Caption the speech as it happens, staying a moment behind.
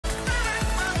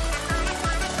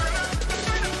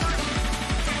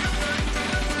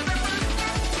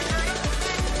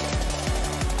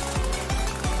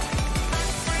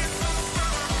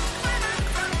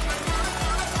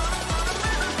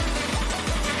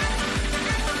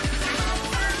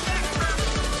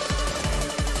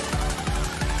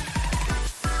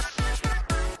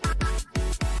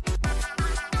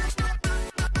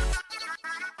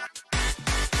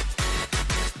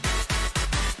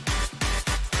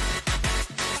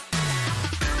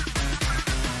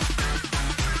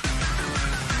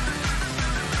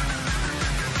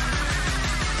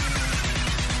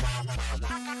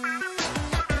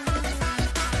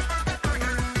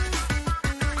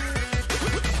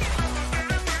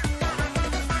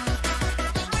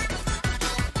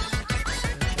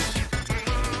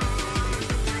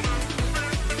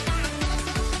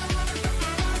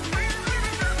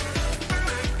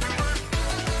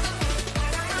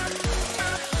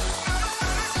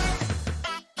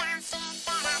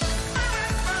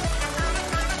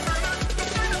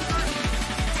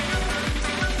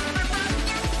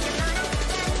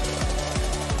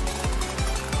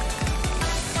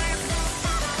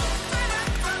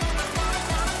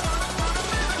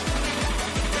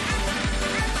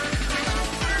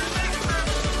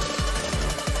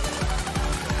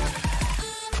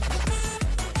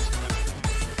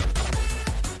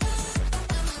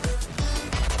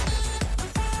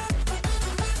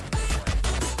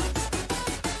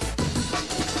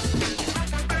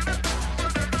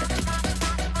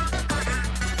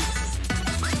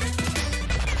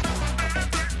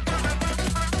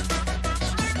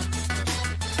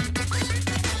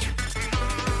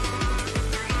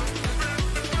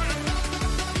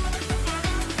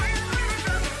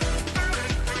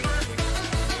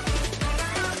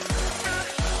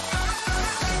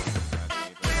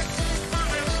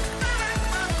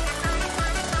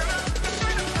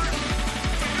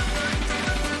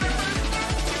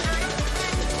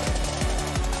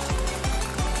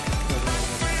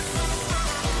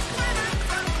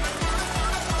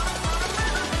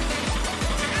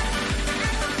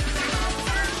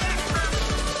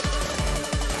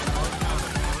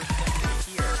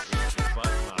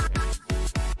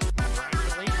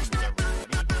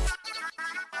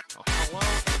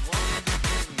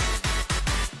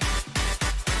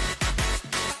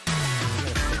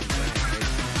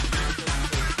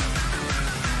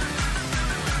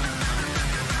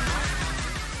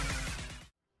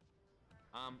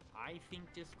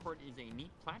Discord is a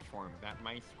neat platform that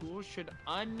my school should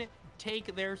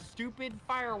take their stupid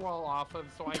firewall off of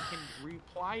so I can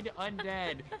reply to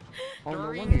undead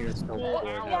during school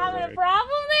hours. You having a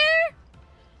problem there?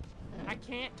 I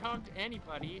can't talk to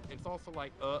anybody. It's also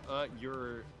like,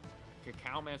 your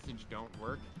cacao message don't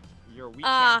work. Your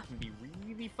WeChat can be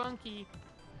really funky,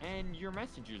 and your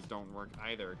messages don't work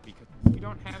either because we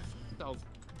don't have cell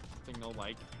signal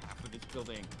like half of this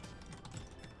building.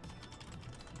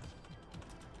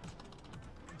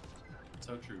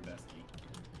 So true, Bestie.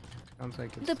 Sounds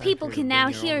like it's The people can now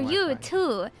hear you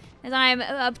too, as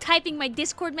I'm typing my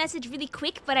Discord message really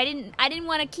quick, but I didn't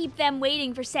want to keep them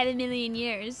waiting for 7 million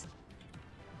years.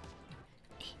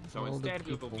 So instead,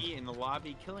 we will be in the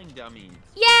lobby killing dummies.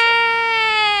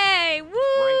 Yay! Woo!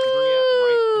 Right,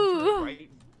 Bria, right,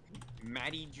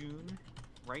 Maddie June,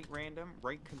 right Random,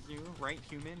 right Kazoo, right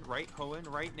Human, right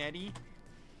Hoenn, right Nettie,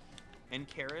 and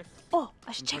Karis. Oh,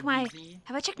 I should check my.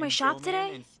 Have I checked my shop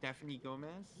today? And Stephanie Gomez,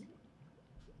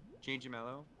 Jay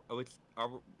Jamello. Oh, it's.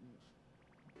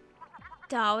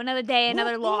 Oh, another day,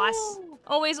 another loss.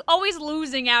 Always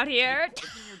losing out here. Isn't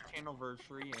your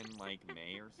channelversary in like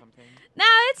May or something? No,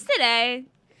 it's today.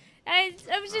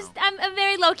 I'm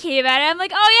very low key about it. I'm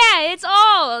like, oh yeah, it's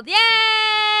old. Yay!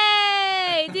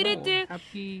 Do.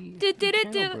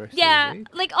 Yeah,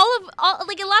 like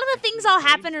like a lot of the things all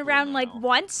happen around like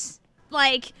once.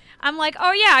 Like I'm like,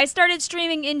 oh yeah, I started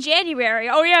streaming in January.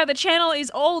 Oh yeah, the channel is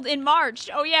old in March.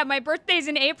 Oh yeah, my birthday's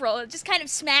in April. It just kind of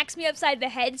smacks me upside the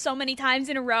head so many times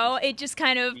in a row. It just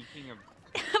kind of.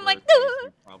 I'm like,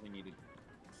 you probably need to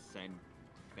send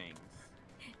things.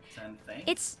 Send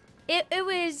things. It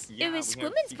was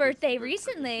Squimman's birthday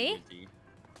recently.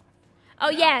 Oh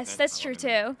yes, that's true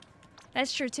too.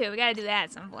 That's true too. We gotta do that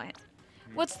at some point.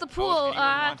 What's the pool? If anyone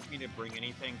wants me to bring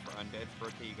anything for Undead's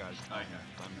birthday, you guys know. I'm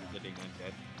visiting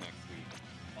Undead next week.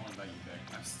 I'll invite you back.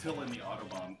 I'm still in the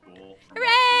autobomb pool.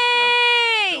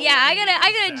 Hooray! Yeah, I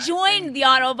gotta join the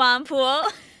autobomb pool.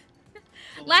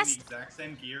 Last the exact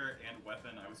same gear and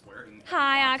weapon I was wearing.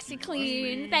 Hi,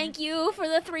 OxyClean. Thank you for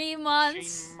the 3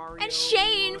 months. And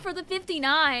Shane for the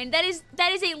 59. That's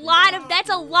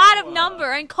a lot of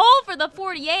number. And Cole for the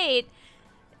 48.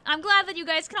 I'm glad that you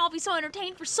guys can all be so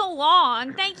entertained for so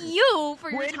long. Thank you for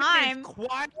your time.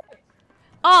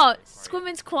 Oh,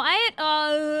 Squimman's quiet?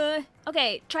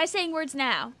 Okay, try saying words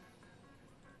now.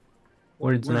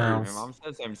 Words now. My mom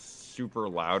says I'm super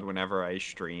loud whenever I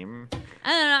stream. I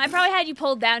don't know, I probably had you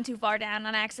pulled down too far down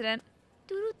on accident.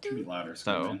 Too louder,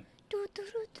 Squidman.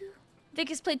 Vic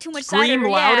has played too much Side Scream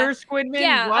Order, louder, Squidman?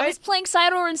 Yeah, what? I was playing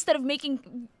Side Order instead of making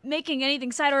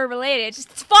anything Side Order related.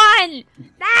 It's fun!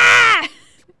 Ah!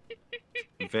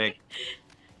 Vic,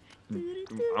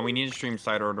 we need to stream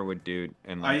Side Order with Dude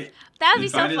and like. That would be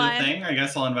so fun. The thing. I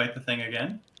guess I'll invite the thing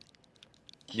again.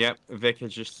 Yep, Vic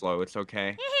is just slow. It's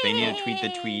okay. They need to tweet the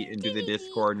tweet and do the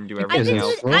Discord and do everything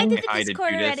else. I did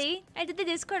the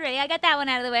Discord already. I got that one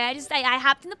out of the way. I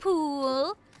hopped in the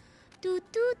pool.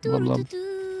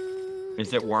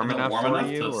 Is it warm enough for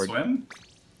you? To swim?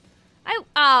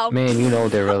 Man, you know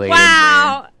they're related.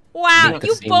 Wow. Wow,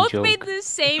 you both joke. made the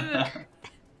same.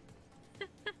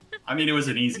 I mean, it was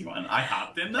an easy one. I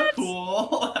hopped in the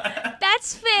pool.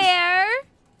 That's fair.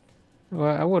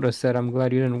 Well, I would have said I'm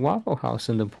glad you didn't Waffle House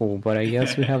in the pool, but I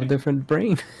guess we have a different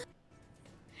brain.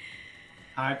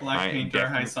 Hi, Black Painter.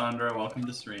 Hi, Sandra. Welcome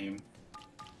to stream.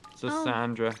 So,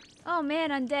 Sandra. Oh man,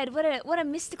 Undead! What a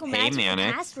mystical magical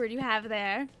password you have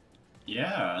there.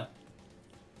 Yeah.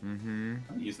 Mm-hmm. I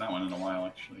haven't used that one in a while,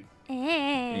 actually.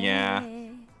 Yeah.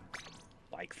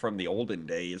 Like from the olden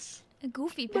days. A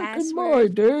goofy Back password. in my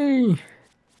day.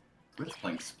 We're just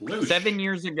playing Sploosh. 7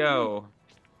 years ago.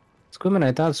 Squimman,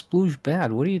 I thought Sploosh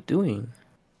bad. What are you doing?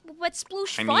 But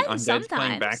Sploosh I fun mean, Undead's sometimes.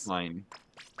 playing backline.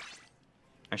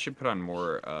 I should put on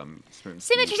more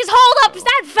Symmetry, just hold up! Is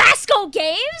that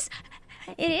VaskoGames?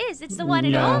 It is. It's the one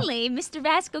and only Mr.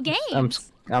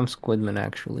 VaskoGames. I'm Squidman,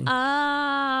 actually.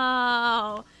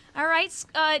 Oh. Alright,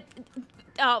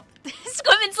 oh.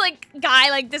 Squidman's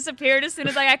guy disappeared as soon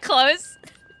as I got close.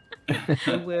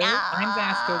 Hello, I'm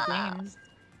VaskoGames.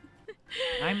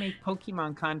 I make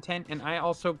Pokemon content, and I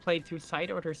also played through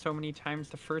Side Order so many times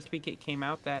the first week it came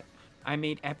out that I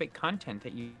made epic content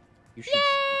that you should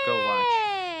go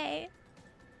watch.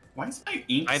 Why is my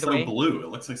ink so blue? It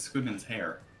looks like Squidman's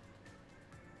hair.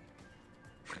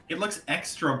 It looks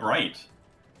extra bright.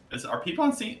 Are people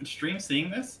on stream seeing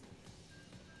this?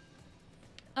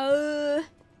 Okay,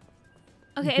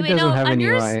 it wait, no, on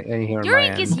yours, your your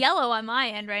ink is yellow on my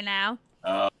end right now.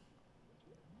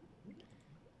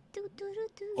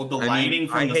 Oh, the lighting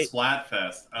from the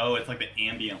Splatfest. Oh, it's like the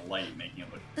ambient light making it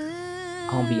look...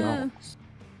 Ambiance.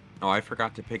 Oh, I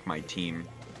forgot to pick my team.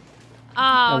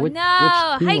 Oh, which no.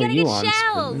 team How you are gonna you get on,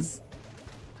 shells?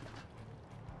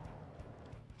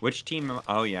 Which team?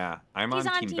 Oh, yeah. I'm He's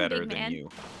on on team Team better Big than Man. you.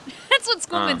 That's what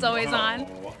Schoolman's always on.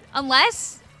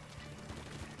 Unless...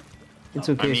 It's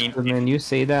okay, I mean, Squidman, you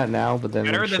say that now, but then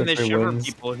Better when than the Shiver Shiver wins...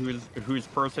 people whose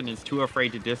person is too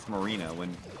afraid to diss Marina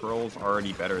when Pearl's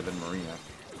already better than Marina.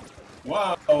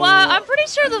 Whoa. Well, I'm pretty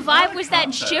sure the Not vibe a was that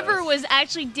contest. Shiver was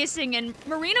actually dissing, and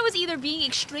Marina was either being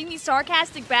extremely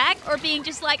sarcastic back or being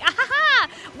just like, ah ha ha,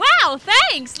 wow,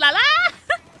 thanks, la la.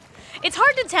 It's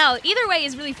hard to tell. Either way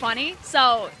is really funny,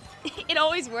 so it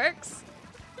always works.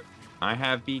 I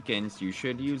have beacons, you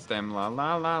should use them, la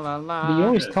la la la la. But you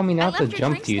always tell me I not to left your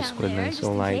jump drinks to you, down there, Squidman, just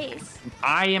so in like... case.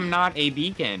 I am not a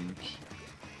beacon.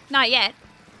 Not yet.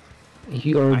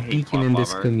 You're I a hate beacon Club in this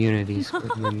Lover. community,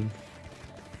 Squidman.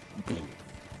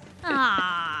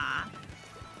 Ah.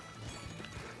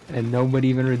 And nobody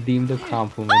even redeemed a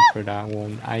compliment for that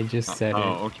one. I just said it.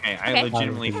 Oh, okay. I Okay.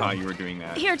 legitimately thought you were doing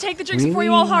that. Here, take the drinks before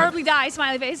you all Really? horribly die,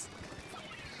 smiley face.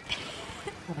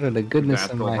 Out of the goodness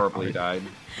of Vasco my horribly heart, died.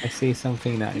 I say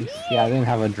something nice. Yeah, I didn't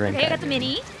have a drink. Okay, I got the did.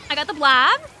 mini. I got the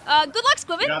blob. Good luck, You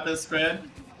Squidman. got this, Squid.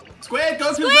 Squid, go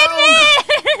to zone!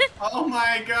 Squidman! Oh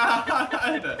my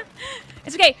god!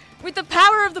 It's okay. With the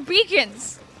power of the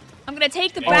beacons, I'm gonna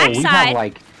take the Oh, Oh, we have backside.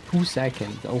 like 2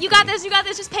 seconds. Okay. You got this. You got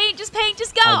this. Just paint. Just paint.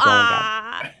 Just go.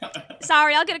 I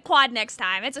Sorry, I'll get a quad next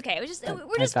time. It's okay. We're just I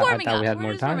warming thought up. we had We're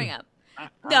more just time. warming up.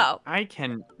 No. I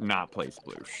can not play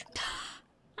Sploosh.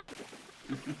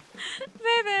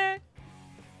 Baby.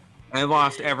 I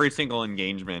lost every single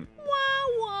engagement. Wah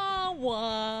wah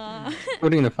wah.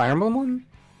 Putting the Fire Emblem one?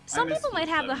 Some miss people might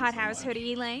have the Splatoon hot so house much.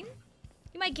 hoodie, Elaine.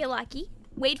 You might get lucky.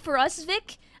 Wait for us,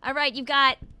 Vic. All right, you've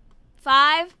got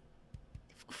 5,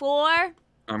 4,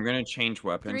 I'm gonna change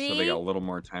weapons so they 3. got a little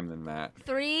more time than that.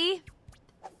 3,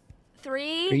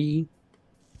 3, 3,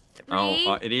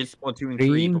 Oh, it is Splatoon 3,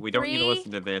 Three. but we don't need to 3.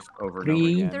 listen to this over and over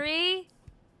 3. again. 3,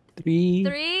 3,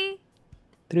 3,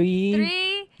 3,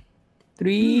 3,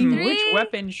 3, Which 3.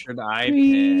 weapon should I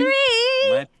 3. pick? 3,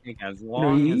 Let's take as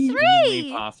long as 3.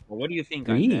 humanly possible. What do you think,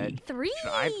 3. Undead? 3. Should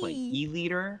I play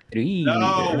E-Leader? 3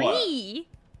 No. liter. 3.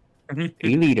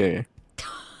 3 liter.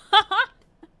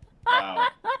 Wow.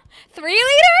 3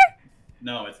 liter?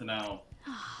 No, it's a no.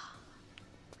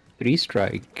 3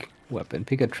 strike weapon.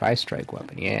 Pick a tri-strike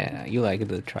weapon. Yeah, you like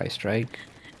the tri-strike.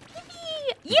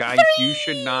 Guys,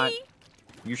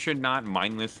 you should not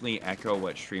mindlessly echo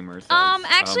what streamers says.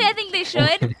 Actually, I think they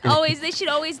should. They should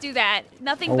always do that.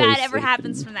 Nothing Always bad ever say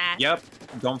happens please. from that. Yep.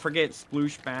 Don't forget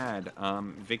Sploosh bad.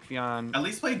 Vicvillon. At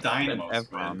least play Dynamo,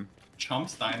 Ephron. Squid.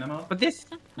 Chumps Dynamo? But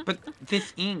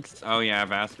this inks. Oh yeah,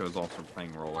 Vasco's also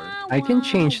playing roller. I can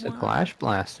change the Clash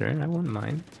Blaster. I wouldn't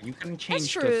mind. You can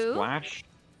change true. the splash.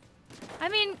 I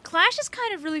mean, Clash is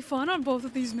kind of really fun on both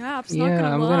of these maps. Yeah,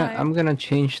 not gonna lie. I'm gonna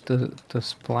change the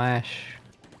splash.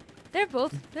 They're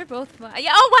both fun.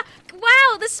 Yeah. Oh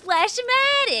wow, the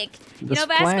Splash-O-Matic. You The know,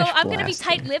 Vasco, Splash I'm gonna be Blaster.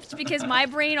 tight-lipped because my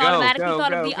brain Go, automatically go,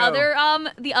 thought of go,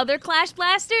 the other Clash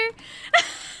Blaster,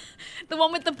 the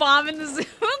one with the bomb and the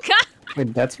bazooka.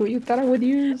 Wait, that's what you thought I would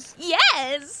use?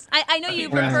 Yes, I know you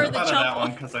prefer I the thought of that chump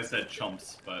one because I said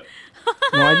chumps, but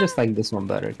No, I just like this one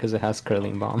better because it has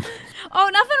curling bomb. Oh,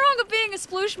 nothing wrong with being a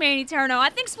Sploosh man, Eterno. I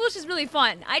think Sploosh is really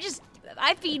fun.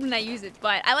 I feed when I use it,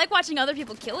 but I like watching other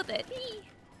people kill with it.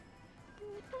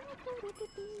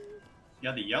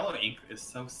 yeah, the yellow ink is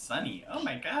so sunny. Oh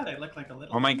my god, I look like a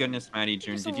little. Oh my goodness, Maddie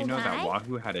June, There's did a you know little that guy.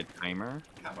 Wahoo had a timer?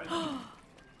 God, why-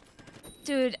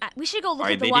 Dude, we should go look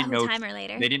Alright, at the they didn't Wahoo know- timer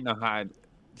later. They didn't know how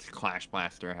Clash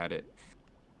Blaster had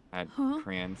Huh?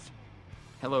 crayons.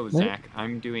 Hello, What? Zach.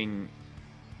 I'm doing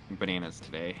bananas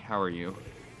today. How are you?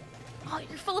 Oh,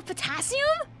 you're full of potassium?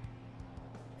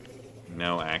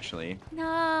 No, actually. No.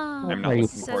 I'm not Are you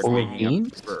looking forward to full of waking up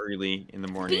beans? super early in the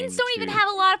morning. Beans don't even to have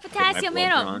a lot of get my potassium blood in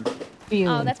drawn. them.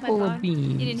 Feeling that's my full phone. of beans.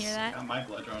 You didn't hear that? got my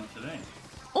blood drawn today.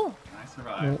 Oh, I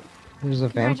survived. There's a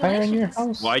vampire in your Congratulations.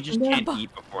 house? Well, I just Yeah. can't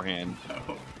eat beforehand.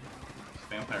 Oh.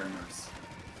 Vampire nurse.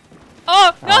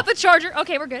 oh, Oh. not the charger.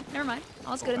 Okay, we're good. Never mind.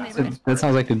 All's good in the That- neighborhood. That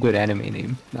sounds like a good anime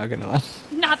name, not gonna lie.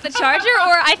 Not the charger,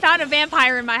 or I found a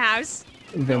vampire in my house.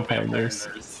 No, Vampire nurse.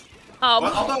 Oh,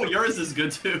 Well, although yours is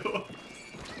good too.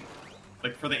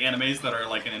 Like for the animes that are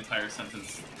like an entire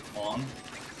sentence long.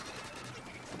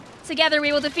 together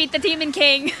we will defeat the Demon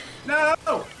King. No!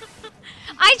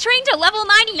 I trained to level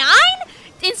 99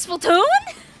 in Splatoon?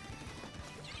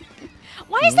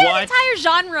 Why is there an What? entire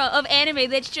genre of anime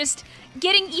that's just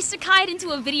getting isekai'd into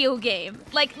a video game?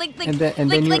 Like And then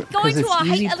going you're- to a 'cause it's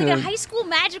easy a to- high school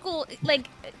magical like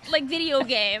video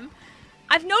game.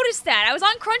 I've noticed that. I was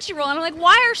on Crunchyroll and I'm like,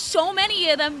 why are so many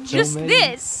of them just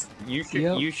this? You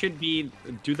should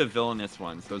do the villainous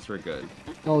ones. Those were good.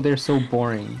 Oh, they're so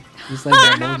boring. It's like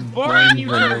the Not most boring, boring you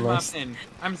vanilla. muffin.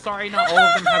 I'm sorry, not all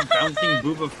of them have bouncing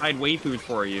boobified waifus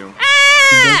for you.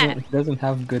 He doesn't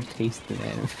have good taste in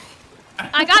anime.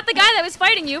 I got the guy that was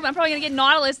fighting you, but I'm probably gonna get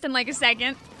Nautilus in like a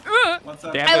second. What's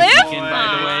up? They have I a live? beacon,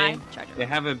 by the way. Charger. They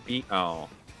have a beat. Oh.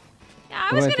 Yeah,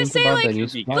 I was gonna say like the new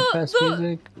Splatfest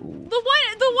music. Ooh.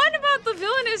 the one about the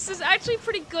villainous is actually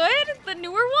pretty good. The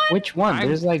newer one. Which one?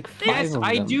 There's like 5 Yes, of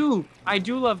I them. do. I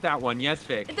do love that one. Yes,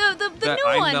 Vic. The new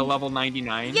I'm one. the level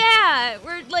 99. Yeah,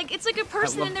 where like it's like a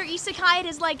person in their isekai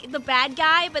is like the bad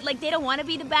guy, but like they don't want to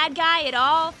be the bad guy at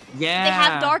all. Yeah. They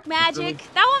have dark magic. Really...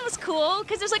 That one was cool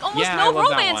because there's like almost Yeah, no I love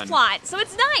that romance one. plot, so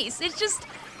it's nice. It's just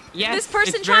Yes, this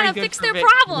person it's very trying to good fix for their Vic.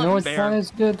 problems. You know what's Bear. not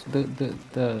as good?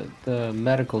 The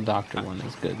medical doctor one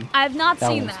is good. I have not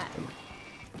seen one's that.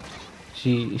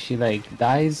 good. She like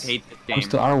dies, Hate this comes game.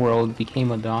 to our world,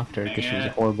 became a doctor because she was a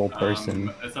horrible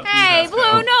person. It's up to you, Hey, Vasco.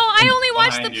 Blue, no, I only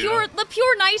watch the Behind you.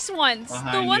 pure nice ones.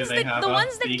 Behind The you, ones they that have the a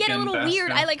ones that get a beacon, little weird,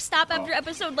 Vasco. I like stop after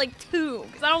episode like 2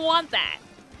 because I don't want that.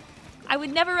 I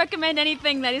would never recommend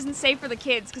anything that isn't safe for the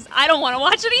kids because I don't want to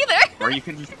watch it either. Or you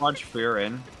can just watch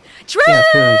Fearin. True. Yeah,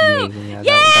 Fearon's amazing. Yeah,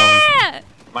 that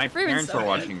My Fearin's parents so are good.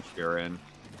 watching Fearin.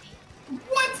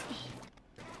 What?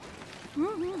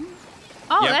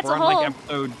 Oh, Yeah, that's we're a on whole. like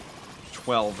episode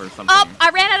 12 or something. Oh, I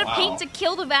ran out of Wow. paint to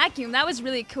kill the vacuum. That was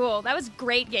really cool. That was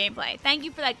great gameplay. Thank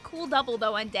you for that cool double,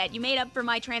 though, Undead. You made up for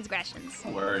my transgressions.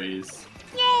 No worries.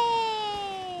 Yay!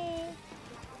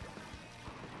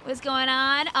 What's going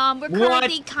on? We're What?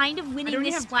 currently kind of I winning don't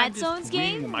this have time Splat to Zones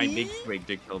swing game. my big swig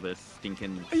to kill this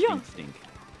stinking Yeah. stink.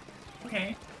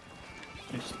 Okay.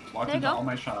 I just walked There you into go. all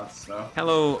my shots, so.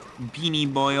 Hello,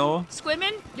 Beanie Boyo.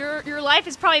 Squidman, your life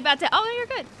is probably about to. Oh,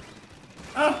 you're good.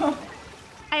 Oh,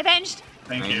 I avenged.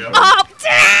 thank you. Oh,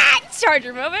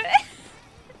 charger moment.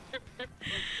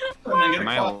 Negative Am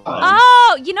I 5. alone?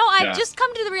 Oh, you know, I've Yeah. just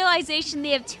come to the realization they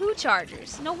have 2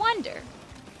 chargers. No wonder.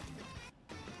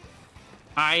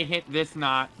 I hit this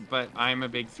knot, but I'm a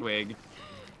big swig.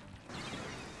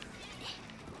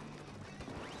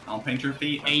 I'll paint your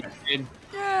feet. Hey, Okay. kid.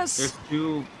 Yes. There's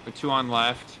two on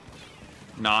left.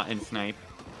 Knot and snipe.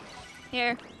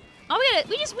 Here. Oh,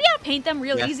 we gotta paint them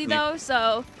real Yes, easy Nick. though.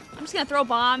 So I'm just gonna throw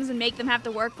bombs and make them have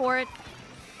to work for it.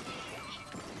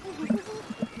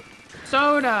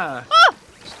 Soda! Oh,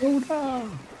 Soda.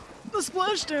 the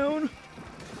splashdown.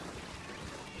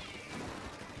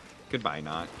 Goodbye,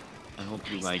 Knot. I hope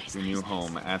you like your new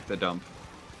home at the dump.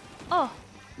 Oh,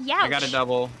 yeah. I got a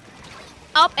double.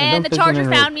 Up, and the dump charger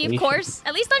isn't a found me, of location. course.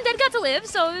 At least Undead got to live,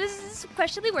 so this is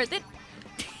questionably worth it.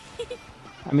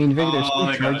 I mean, Vic, there's Oh,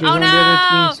 2 they got chargers it. Oh, on the other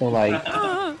no! team, so like,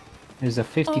 Uh, there's a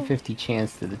 50-50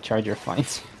 chance that the charger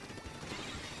finds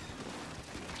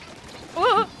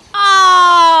you.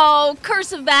 Oh,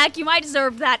 curse of vacuum! I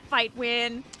deserve that fight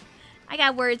win. I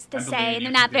got words to I say, believe and they're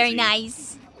you, not very Dizzy.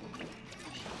 nice.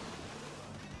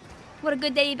 What a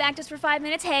good day you backed us for 5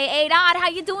 minutes. Hey, A-Dot, how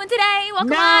you doing today?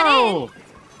 Welcome on in. No!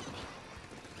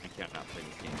 I cannot play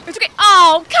this game. It's okay.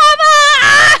 Oh, come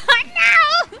on!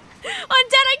 No!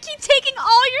 Undead, I keep taking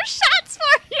all your shots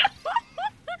for you.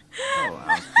 Oh,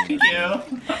 wow. Thank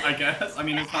you. I guess. I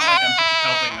mean, it's not like I'm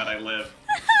helping that I live.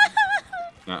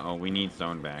 Uh-oh, we need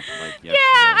zone back. Like, Yeah, yesterday.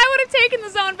 I would have taken the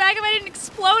zone back if I didn't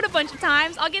explode a bunch of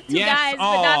times. I'll get 2 Yes! guys,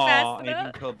 but not Aw, fast and you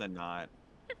enough. killed the knot.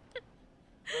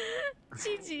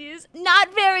 GG's.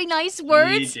 Not very nice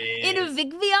words in a GG's.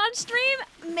 Vicvillon stream.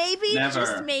 Maybe, Never.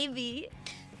 just maybe.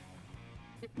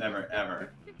 Never,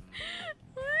 ever.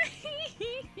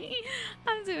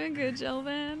 I'm doing good,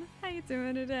 Jilvan. How you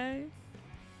doing today?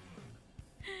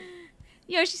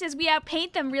 Yoshi says we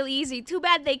outpaint them real easy. Too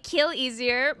bad they kill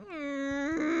easier.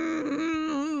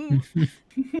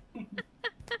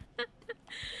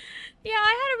 Yeah,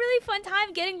 I had a really fun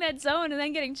time getting that zone and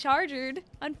then getting chargered,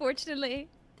 unfortunately.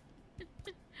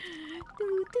 Doo,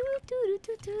 doo, doo,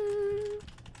 doo, doo, doo.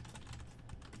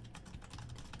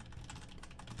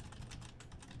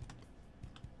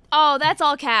 Oh, that's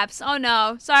all caps. Oh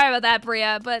no. Sorry about that,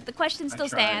 Bria, but the question still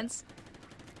tried. stands.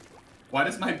 Why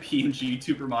does my PNG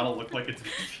YouTuber model look like it's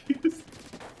confused?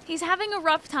 He's having a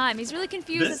rough time. He's really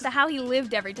confused This- as to how he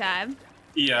lived every time.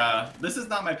 Yeah, this is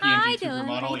not my Hi, PNG YouTuber Dylan.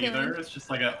 model How you either. doing? It's just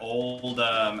like an old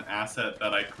asset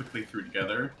that I quickly threw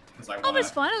together because I Oh, want that's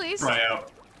to fun at least. try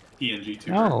out PNG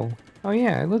tuber. Oh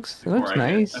yeah, it looks before I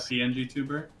nice. get a PNG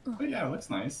tuber. But yeah, it looks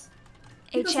nice.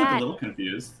 Hey, He does look a chat. little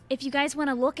confused. If you guys want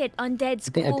to look at Undead's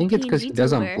I cool think it's because he PNG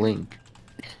doesn't tuber- blink.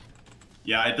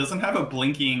 Yeah, it doesn't have a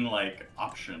blinking like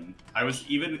option. I was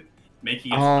even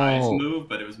making its eyes move,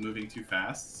 but it was moving too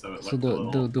fast, so it looked a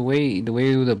little... the way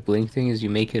the blink thing is, you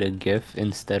make it a GIF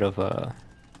instead of a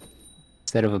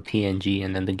PNG,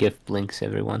 and then the GIF blinks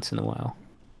every once in a while.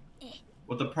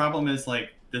 Well, the problem is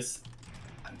like this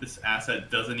asset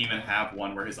doesn't even have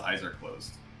one where his eyes are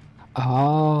closed.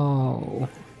 Oh,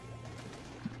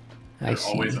 I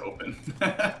see. Always open.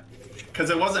 Because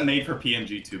it wasn't made for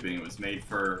PNG tubing; it was made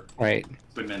for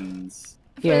Squidman's.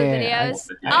 For the videos.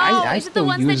 I is it the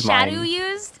ones that Shadow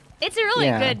used? It's really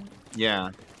good. Yeah.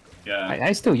 Yeah.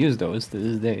 I still use those to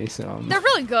this day, so. They're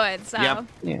really good, so. Yep.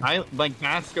 Yeah. I like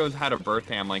Vasco's had a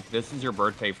birthday. I'm like, this is your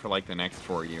birthday for like the next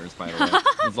 4 years, by the way.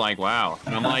 He's like, wow.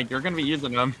 And I'm like, you're gonna be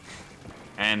using them.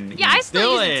 And yeah, I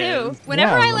still use it too.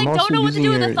 Whenever I like don't know what to do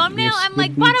with the thumbnail, I'm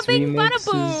like, bada bing, bada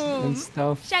boom. And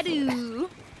stuff. Shadow.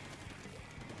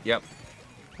 Yep.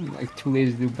 I'm like too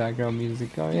lazy to do background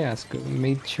music. Oh yeah, it's good. We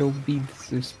made chill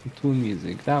beats of Splatoon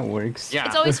music. That works. Yeah.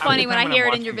 It's always funny when I hear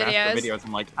it in your videos.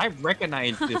 I'm like, I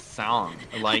recognize this song.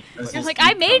 Like, you're like,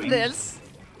 I made this.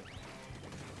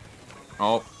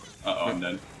 Oh. Uh-oh, I'm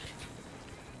dead.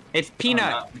 It's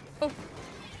Peanut.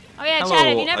 Oh yeah, Chad,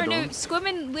 if you never knew,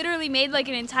 Squidman literally made like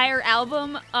an entire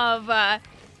album of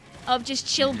just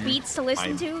chill beats to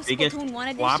listen to. Splatoon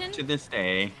 1 flop edition. To this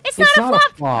day. It's not a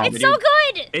flop. It's so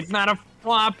good. It's not a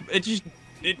flop. It just.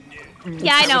 Yeah,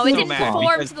 I know. It didn't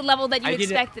perform to the level that you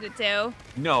expected it to.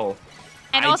 No.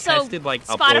 And also, tested, like,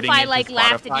 Spotify like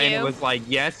laughed at you. And it was like,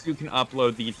 yes, you can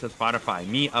upload these to Spotify.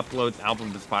 Me uploads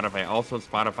album to Spotify. Also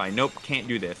Spotify. Nope, can't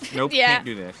do this. Nope, can't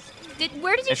do this.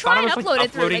 Where did you try and upload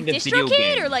it through? Like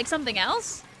DistroKid or like something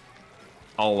else?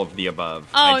 All of the above.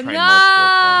 Oh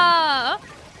no!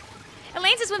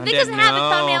 Elaine says when Vic doesn't have the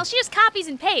thumbnail, she just copies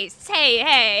and pastes.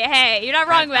 Hey, you're not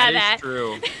wrong about that. That is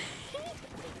true.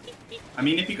 I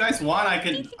mean, if you guys want, I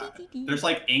could. There's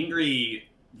like angry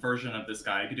version of this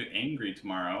guy. I could do angry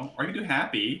tomorrow, or I could do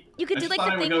happy. You could do like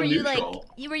the thing where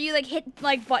you like hit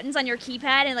like buttons on your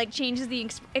keypad and like changes the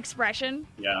expression.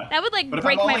 Yeah. That would like but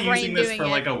break my brain doing it. But if I'm only using this for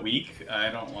like a week, I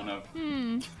don't want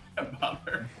to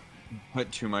bother.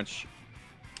 Put too much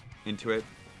into it.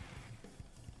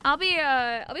 I'll be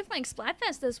playing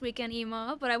Splatfest this weekend,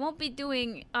 Emo, but I won't be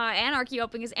doing Anarchy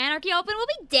Open because Anarchy Open will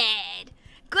be dead.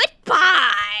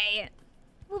 Goodbye.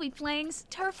 We'll be playing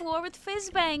Turf War with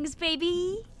Fizzbangs,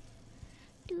 baby.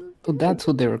 Oh, that's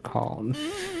what they were called.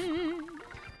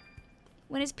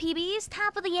 When it's PB's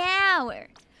top of the hour.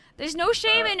 There's no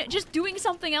shame in just doing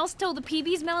something else till the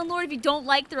PB's Melon Lord if you don't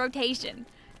like the rotation.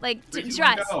 Like,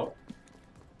 trust.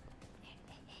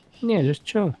 Yeah, just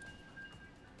chill.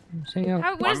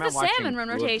 What is the salmon run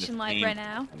rotation like right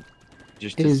now?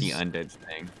 Just to see Undead's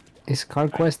thing. Is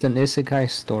CarQuest an isekai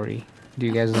story? Do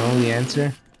you guys know the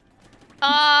answer?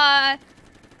 I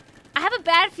have a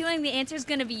bad feeling the answer is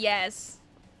gonna be yes.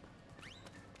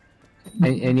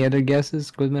 Any other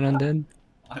guesses, Squidman Undead?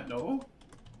 No.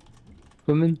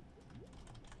 Squidman?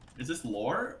 Is this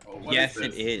lore? Or yes,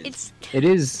 it is. It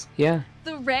is, yeah.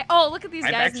 Oh, look at these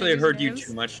guys. I've actually heard you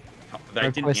too much.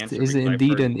 CarQuest is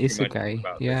indeed an isekai,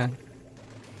 yeah.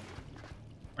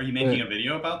 Are you making a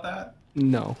video about that?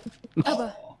 No.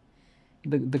 Oh.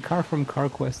 The car from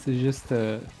CarQuest is just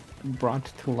a brought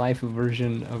to life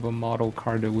version of a model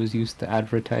car that was used to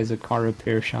advertise a car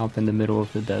repair shop in the middle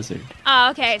of the desert. Oh,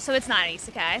 okay, so it's not an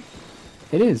isekai.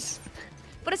 It is.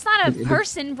 But it's not a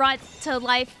person brought to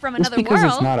life from another world. Because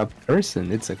it's not a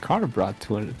person, it's a car brought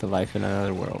to life in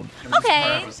another world.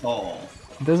 Okay.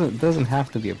 It doesn't have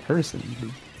to be a person.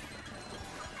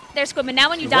 There's Squidman. Now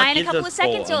when you die in a couple of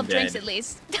seconds, you'll have drinks at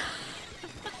least.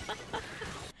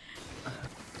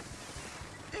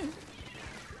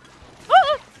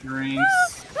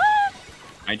 Drinks.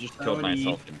 I just killed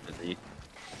myself in physique.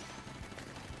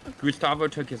 Gustavo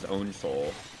took his own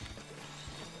soul.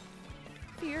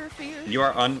 Fear. You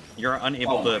are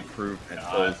unable to prove that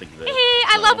souls exist. Hey,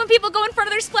 I love when people go in front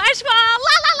of their splash wall.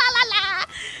 La.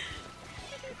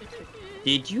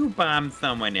 Did you bomb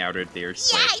someone out of their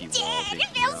splashy wall? Yeah, I did. It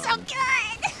feels so good.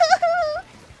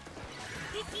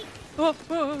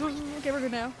 Okay, we're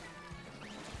good now.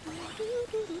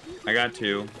 I got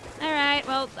 2. Alright,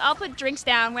 well, I'll put drinks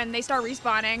down when they start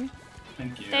respawning.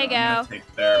 Thank you. There you go. I'm gonna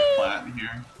take their plat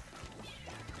here.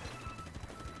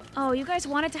 Oh, you guys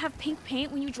wanted to have pink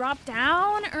paint when you dropped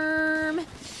down?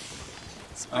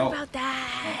 Sorry about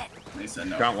that. Oh, they said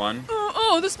no. Got one.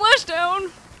 Oh, the splashdown.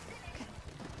 Okay.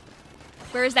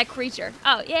 Where is that creature?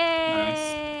 Oh, yay!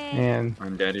 Nice. Man.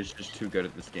 Undead is just too good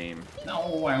at this game.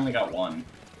 No, I only got 1.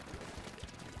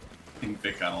 I think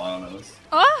Vic got a lot of those.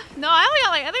 Oh, no, I think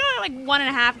I got like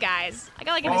 1.5 guys. I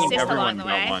got like an assist along the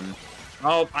way. One.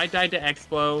 Oh, I died to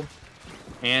Explo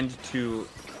and to...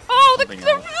 Oh,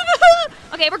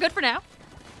 okay, Okay, we're good for now.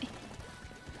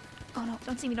 Oh no,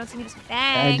 don't see me, don't see me, don't see me.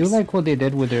 Thanks. I do like what they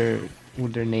did with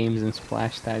their names and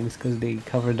splash tags because they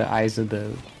covered the eyes of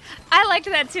the. I liked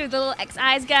that too, the little X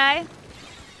eyes guy.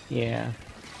 Yeah.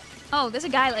 Oh, there's a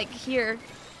guy like here.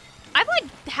 I like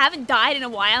haven't died in a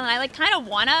while, and I like kind of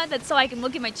wanna. That's so I can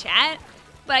look at my chat,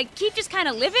 but I keep just kind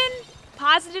of living.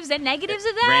 Positives and negatives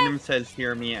of that. Random says,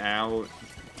 "Hear me out."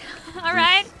 All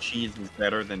right. Cheese is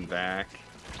better than Vac.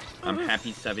 I'm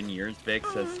happy 7 years, Vic,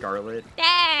 says Scarlet.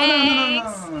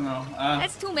 Thanks. Oh, no.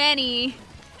 That's too many.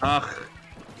 Ugh.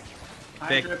 Hi,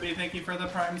 Vic. Drippy. Thank you for the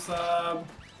Prime sub.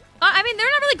 I mean, they're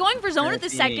not really going for zone at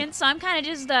this Drippy. second, so I'm kind of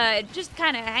just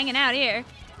kind of hanging out here.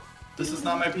 This is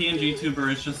not my PNG tuber.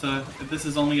 It's just this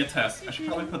is only a test. I should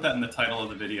probably put that in the title of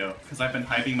the video because I've been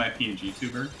hyping my PNG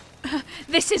tuber.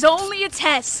 This is only a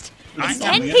test. This It's is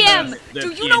 10 only a p.m. test.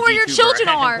 Do you know where your children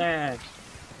are?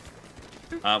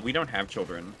 We don't have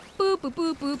children. Boo, boo,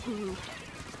 boo, boo, boo.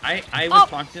 I was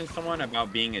talking to someone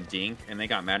about being a dink, and they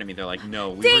got mad at me. They're like,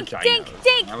 "No, we Dink, were dinos." dink,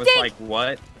 dink, And I was dink. like,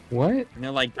 "What?" What? And they're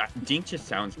like, "Dink just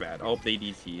sounds bad." Oh, they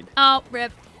DC'd. Oh,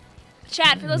 rip.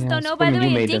 Chat, for those who Yeah, don't know, by the Squirmy,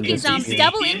 you way, a made them dink is DC'd.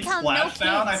 double DC'd income, no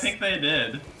Splashdown? I kids. think they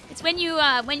did. It's when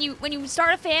you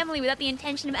start a family without the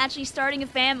intention of actually starting a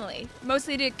family,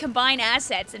 mostly to combine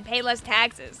assets and pay less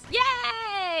taxes.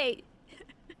 Yay!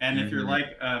 And if you're like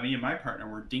me and my partner,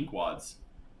 we're dinkwads.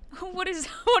 What is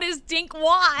dink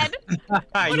wad?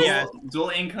 Yes. Dual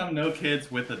income, no kids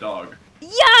with a dog. Yo!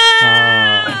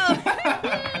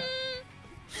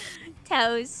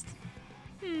 Toast.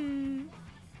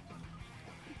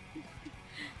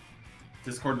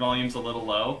 Discord volume's a little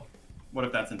low. What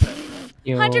if that's intentional?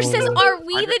 Yo. Hunter says, "Are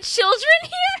we the children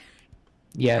here?"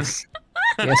 Yes.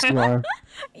 Yes, you are.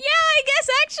 Yeah, I guess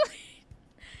actually.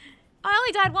 I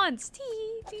only died once.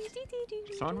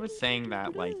 Someone was saying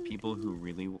that like people who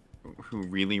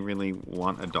really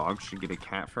want a dog should get a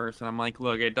cat first, and I'm like,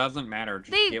 look, it doesn't matter.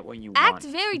 Just They get what you act want.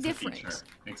 very It's a different. feature.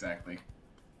 Exactly.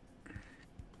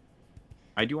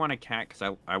 I do want a cat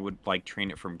because I would like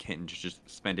train it from kitten to just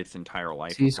spend its entire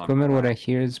life. See, with my Squimmin, what mom. I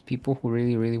hear is people who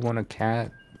really want a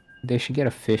cat, they should get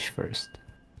a fish first.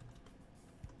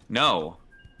 No.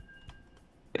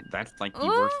 That's like the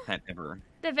worst pet ever.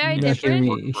 They're very No,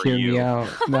 different. For Hear you. me out.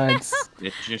 That's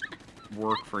It just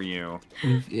work for you.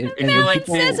 and No, like, it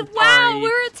says, "Oh, "Wow, sorry."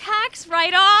 we're a tax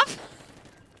write-off."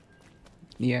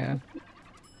 yeah.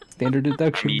 Standard I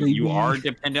deduction. mean, baby. you are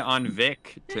dependent on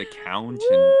Vic to count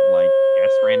and like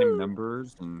guess random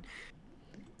numbers, and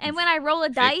And when I roll a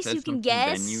Vic dice, says you can something,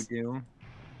 guess. Then you do.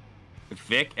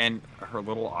 Vic and her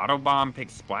little autobomb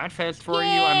picks Splatfest for you.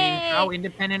 I mean, how Yay.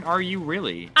 independent are you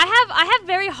really? I have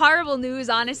very horrible news,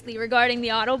 honestly, regarding the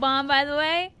autobomb. By the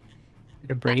way,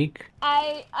 a break.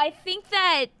 I think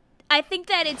that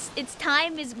its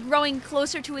time is growing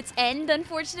closer to its end.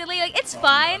 Unfortunately, like it's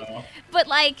fine, no. but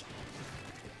like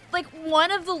one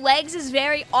of the legs is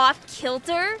very off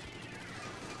kilter.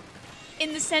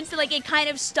 In the sense that like it kind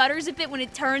of stutters a bit when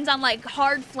it turns on like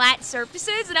hard flat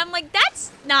surfaces, and I'm like,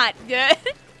 that's not good.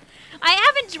 I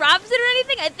haven't dropped it or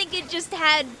anything. I think it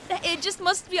just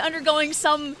must be undergoing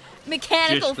some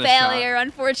mechanical Just the failure,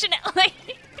 unfortunately.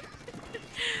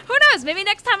 Who knows? Maybe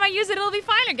next time I use it, it'll be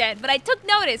fine again. But I took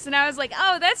notice, and I was like,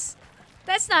 oh, that's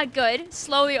not good.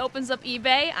 Slowly opens up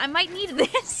eBay. I might need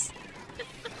this.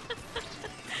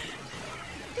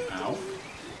 Ow.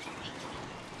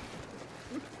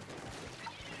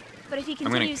 But if he gonna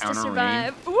continues to counter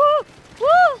survive, woo, woo!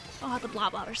 Oh, the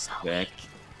blob are so Vic,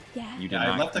 yeah. you did Yeah,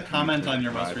 I not left a comment continue on to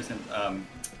your most survive. recent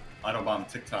Autobomb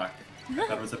TikTok. I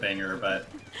thought it was a banger, but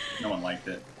no one liked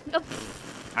it.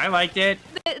 I liked it.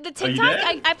 The Oh, you TikTok,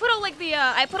 did? I put all like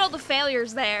I put all the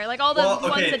failures there, like all the Well,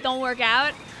 ones okay. that don't work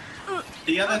out.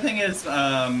 The other thing is,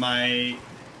 my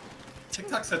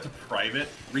TikTok set to private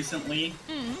recently,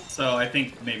 so I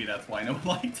think maybe that's why no one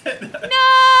liked it. No!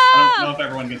 I don't know if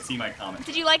everyone can see my comment.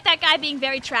 Did you like that guy being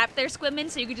very trapped there, Squidman,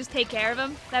 so you could just take care of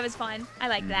him? That was fun. I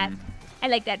like that. I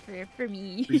like that for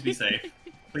me. Please be safe.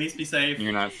 Please be safe.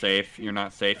 You're not safe. You're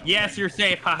not safe. Yes, you're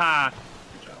safe. Haha.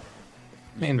 Good job.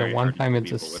 Man, the very one hard to time kill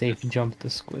it's a people with safe this. jump to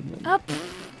Squidman. Oh,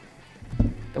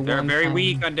 They're one very time-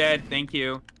 weak, undead. Thank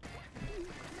you.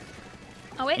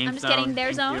 oh wait, I'm Ink just getting zone,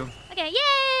 their thank zone. you. Okay,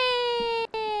 yay!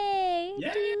 Yay!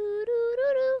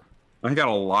 Doo-doo-doo-doo-doo. I got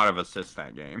a lot of assists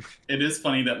that game. It is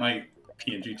funny that my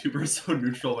PNG tuber is so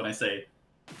neutral when I say,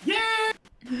 "Yeah."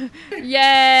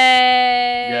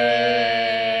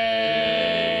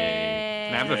 Yay!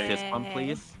 Can I have a fist bump,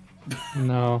 please?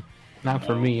 No, not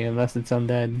for No. me unless it's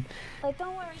undead. Like,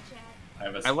 don't worry,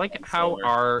 chat. I like how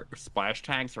our splash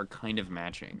tags are kind of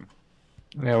matching.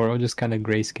 Yeah, we're all just kind of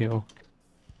grayscale.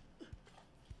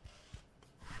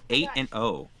 8 and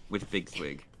 0. with Big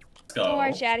Swig. Let's go. Don't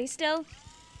worry, Chad. He's still.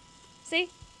 See,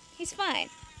 he's fine.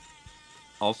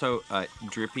 Also,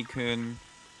 Drippy-kun,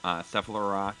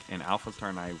 Cephalorock, and Alpha Star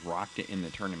and I rocked it in the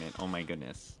tournament. Oh my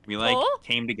goodness. We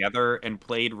came together and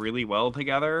played really well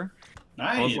together.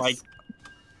 Nice.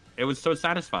 It was so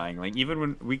satisfying. Like, even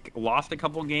when we lost a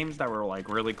couple games that were like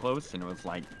really close, and it was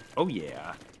like, oh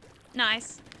yeah.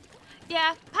 Nice.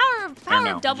 Yeah,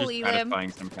 power of double just elim.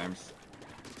 satisfying sometimes.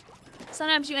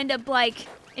 Sometimes you end up like,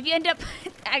 if you end up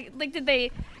like, did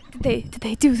they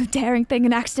do the daring thing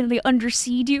and accidentally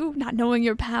underseed you, not knowing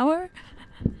your power?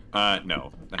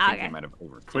 No. I think they might have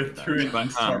overcooked that. Threw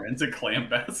Sunstorm into clam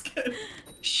basket.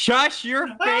 Shush your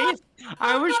face!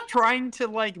 I was trying to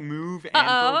like move and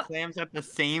throw clams at the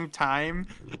same time,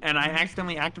 and I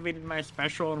accidentally activated my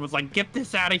special and was like, "Get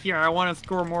this out of here! I want to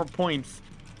score more points."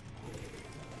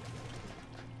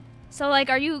 So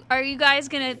like, are you guys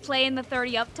gonna play in the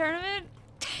 30 up tournament?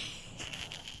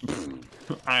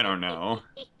 I don't know.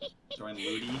 Join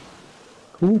Ludi.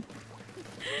 Cool.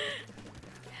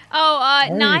 Oh,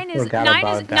 Nine is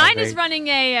Vic. running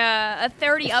a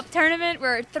 30 up tournament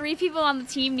where 3 people on the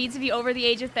team need to be over the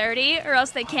age of 30 or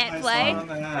else they can't play.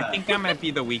 I think that might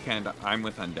be the weekend I'm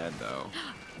with Undead though.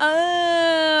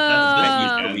 Oh.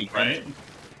 That's the weekend, right?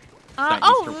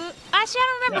 Actually,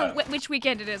 I don't remember which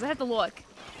weekend it is. I have to look.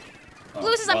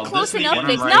 Blue says I'm close this enough. weekend,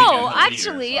 Big. I'm No, right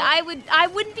actually, here, so. I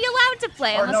wouldn't be allowed to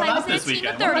play Or unless no, I was not in a this team of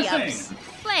weekend. What 30 am I ups. saying?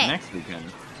 Play. Next weekend.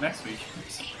 Next week.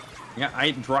 Yeah,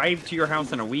 I drive to your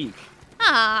house in a week.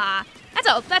 Ah, that's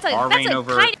a kind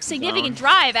of significant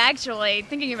drive, actually.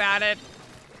 Thinking about it.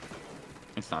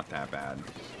 It's not that bad.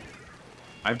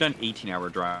 I've done 18-hour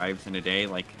drives in a day,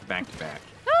 like back to back.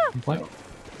 What?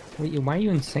 Wait, why are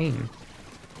you insane?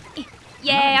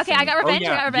 Yeah. Okay, I got revenge. Oh,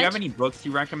 yeah. I got revenge. Do you have any books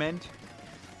you recommend?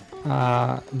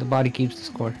 The Body Keeps the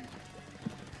Score.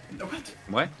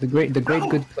 What? The Great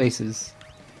Good Places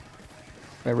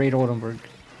by Ray Oldenburg.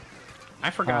 I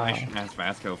forgot I should ask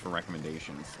Vasco for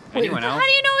recommendations. Wait, Anyone else? How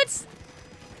do you know it's?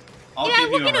 I'll Yeah, give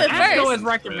look you into a it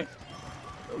recommendation.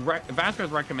 first. Vasco's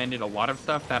recommended a lot of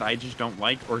stuff that I just don't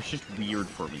like, or it's just weird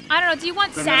for me. I don't know. Do you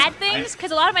want No, sad I- things?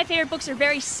 Because a lot of my favorite books are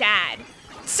very sad.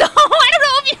 So I don't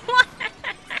know if you want.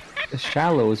 The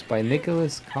Shallows by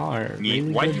Nicholas Carr.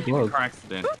 Really Why did good you get in a book. car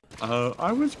accident?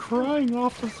 I was crying,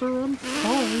 officer. I'm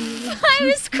sorry. I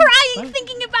was crying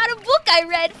thinking about a book I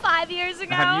read 5 years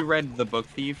ago. Have you read The Book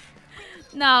Thief?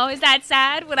 No, is that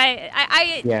sad? Would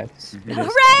I Yes. it is.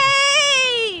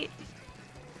 Hooray!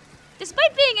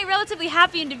 Despite being a relatively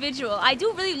happy individual, I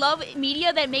do really love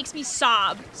media that makes me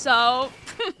sob. So.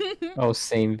 Oh,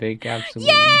 same, Vic.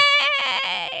 Absolutely.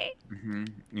 Yay!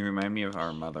 You remind me of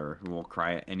our mother, who will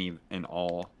cry at any and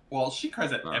all. Well, she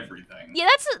cries at everything. Yeah,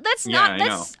 that's Yeah, not I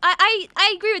that's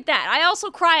I agree with that. I also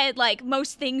cry at like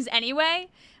most things anyway,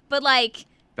 but like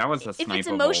That was a if snipe it's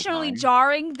of all emotionally time.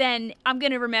 jarring, then I'm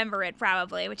gonna remember it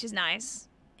probably, which is nice.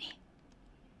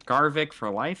 Garvik for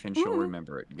life, and she'll Ooh.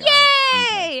 remember it. Got it.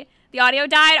 Okay. Yay! The audio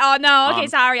died. Oh no. Okay, Um,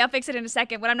 sorry. I'll fix it in a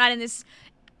second when I'm not in this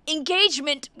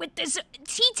engagement with this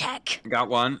T-Tech. Got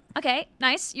one. Okay,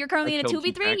 nice. You're currently I in a killed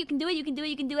 2v3. T-Tech. You can do it. You can do it.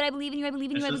 You can do it. I believe in you. I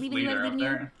believe in you. I It's believe just in you. I leader believe up in you.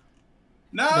 there.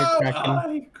 No! They're cracking.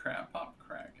 Oh, crap, I'm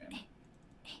cracking.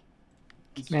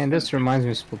 Man, this reminds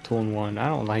me of Splatoon 1. I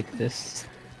don't like this.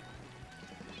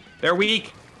 They're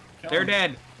weak. Kill They're him.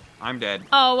 dead. I'm dead.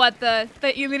 Oh, what the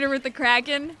e-leader with the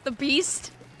Kraken, the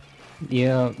beast.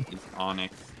 Yeah. It's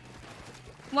Onyx.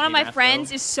 One of Hey, my Vasco.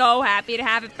 friends is so happy to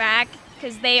have it back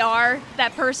because they are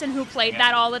that person who played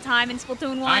that all the time in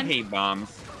Splatoon 1. I hate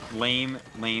bombs. Lame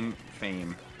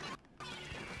fame.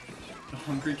 The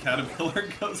hungry caterpillar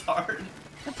goes hard.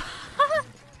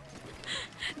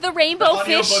 The rainbow The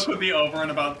fish. audiobook would be over in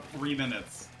about 3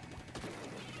 minutes.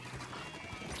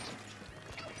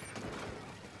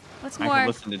 What's I more? could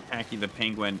listen to Tacky the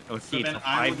Penguin. Oh, see, So it's a then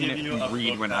I will give 5-minute you a read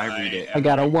book when that I read it. I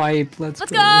got a wipe. Let's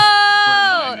Let's go. go!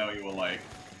 I know you will like.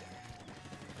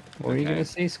 What were you Okay. gonna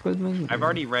say, Squidman? I've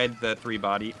already read the three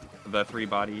body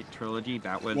trilogy.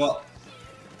 That was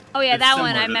Oh yeah, It's that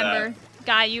one similar I to that. remember.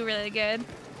 Got you really good.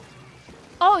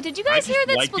 Oh, did you guys I hear just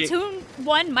that like it. Splatoon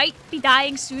 1 might be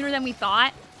dying sooner than we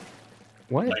thought?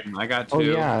 What? Like, I got 2. Oh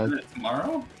yeah. is it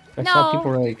tomorrow? I saw No.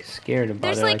 people were like scared about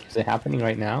There's, it. like- Like, is it happening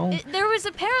right now? There was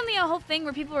apparently a whole thing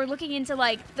where people were looking into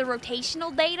like the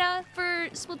rotational data for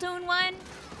Splatoon 1.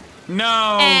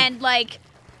 No. And like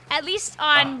at least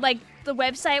on like the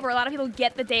website where a lot of people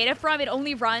get the data from, it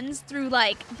only runs through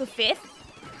like the 5th,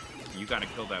 You gotta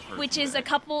kill that person. which is a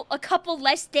couple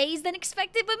less days than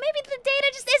expected, but maybe the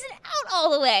data just isn't out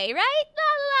all the way, right?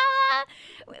 La,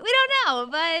 la, la. We don't know,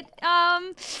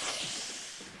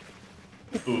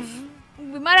 but Oof.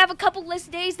 we might have a couple less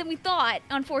days than we thought,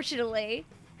 unfortunately.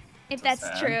 If that's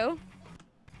sad. true.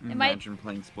 Imagine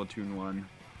playing Splatoon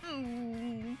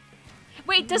 1.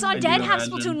 Wait, does I do Undead have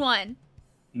imagine. Splatoon 1?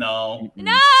 No.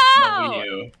 No! Nobody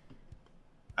knew.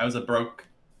 I was a broke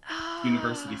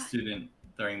university student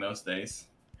during those days.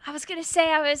 I was gonna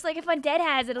say, I was like, if Undead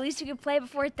has it, at least you can play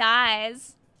before it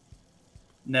dies.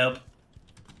 Nope.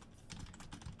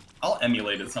 I'll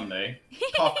emulate it someday.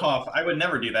 Cough, cough. I would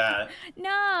never do that.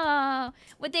 No.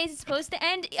 What day is it supposed to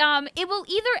end? It will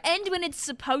either end when it's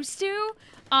supposed to,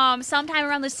 sometime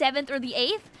around the 7th or the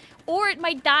 8th, or it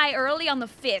might die early on the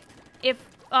 5th if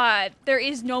there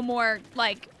is no more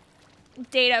like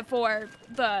data for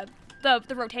the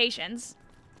rotations.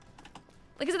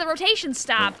 Because if the rotations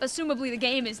stop, assumably the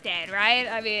game is dead, right?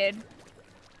 I mean.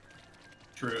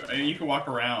 True. I mean, you can walk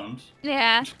around.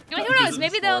 Yeah. I mean, who knows?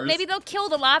 Visit Maybe they'll kill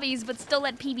the lobbies, but still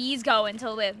let PBs go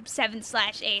until the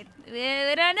 7/8.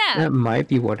 I don't know. That might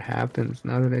be what happens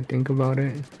now that I think about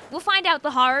it. We'll find out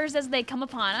the horrors as they come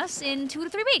upon us in 2 to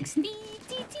 3 weeks.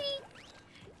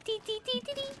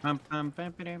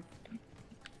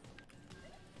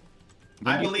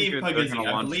 I believe, Puggy.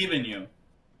 I believe in you.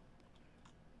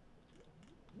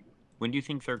 When do you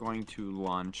think they're going to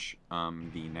launch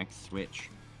the next Switch?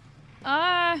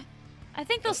 I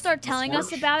think they'll start The telling us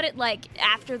Switch? about it like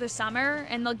after the summer,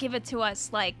 and they'll give it to us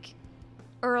like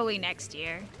early next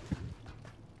year.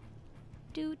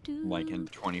 Like in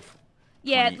 20.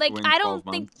 Yeah, 20 like in I 12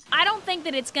 don't think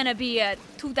that it's gonna be a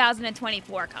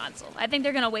 2024 console. I think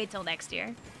they're gonna wait till next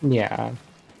year. Yeah.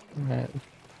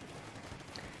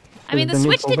 I mean, the new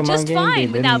Switch did Pokemon just game, fine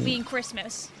they without didn't- being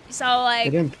Christmas. So They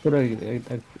like, didn't put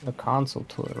a console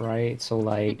to it, right? So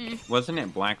like, Wasn't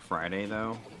it Black Friday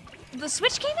though? the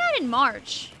Switch came out in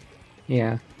March.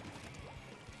 yeah.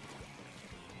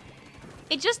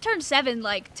 It just turned 7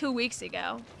 like 2 weeks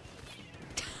ago.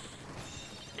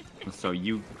 So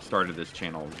you started this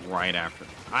channel right after.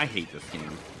 I hate this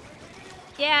game.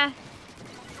 Yeah.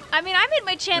 I mean, I made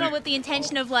my channel with the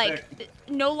intention of like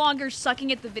no longer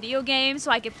sucking at the video game so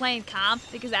I could play in comp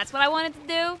because that's what I wanted to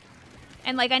do.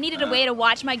 And like I needed a way to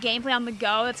watch my gameplay on the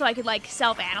go, that's so I could like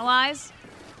self-analyze.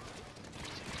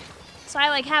 So I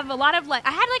like have a lot of like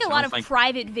I had like a lot of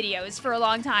private videos for a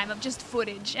long time of just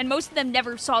footage, and most of them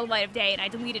never saw the light of day, and I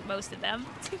deleted most of them.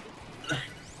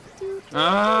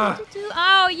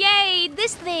 Oh yay!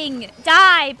 This thing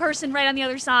die person right on the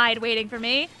other side waiting for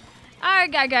me.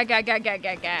 Arg, arg, arg, arg, arg, arg,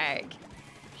 arg, arg.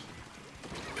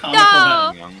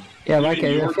 No! Yeah, like I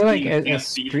your feel like team as can't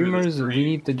see through streamers, the we screen.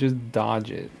 need to just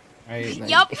dodge it, right? Like,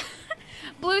 Yup.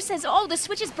 Blue says, "Oh, the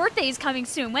Switch's birthday is coming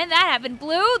soon." When that happened,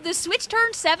 Blue, the Switch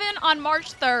turned 7 on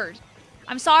March 3rd.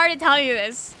 I'm sorry to tell you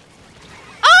this.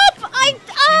 Up! I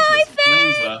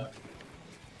failed!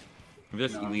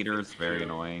 This leader is very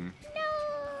annoying.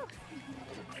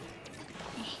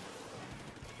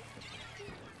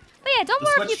 But yeah, don't The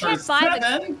worry if you Switch can't buy turned the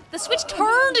 7? The Switch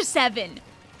turned 7.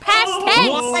 Past tense.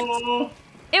 Oh,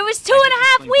 It was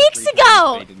 2.5 weeks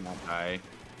ago. They did not die.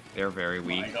 They're very oh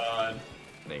weak. my god.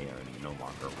 They are no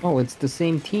longer weak. Oh, it's the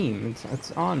same team.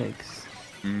 It's Onyx.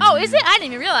 Oh, is it? I didn't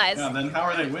even realize. Yeah, then how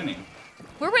are they winning?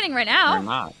 We're winning right They're now.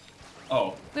 not.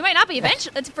 Oh. We might not be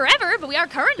eventually. It's forever, but we are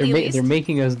currently at least. They're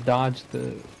making us dodge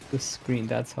the screen.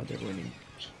 That's how they're winning.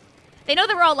 They know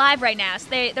that we're all live right now, so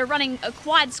they're running a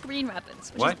quad screen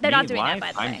weapons. Which What? is, they're not Me doing live?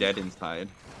 that, by the way. I'm dead inside.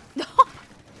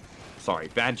 Sorry,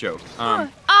 bad joke. I'm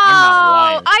not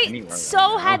Oh, live I anywhere so right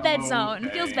now. had that zone.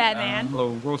 Okay, Feels bad, man.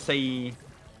 Hello, Rosé.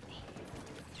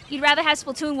 You'd rather have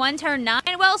Splatoon 1 turn 9?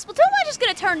 Well, Splatoon 1 is just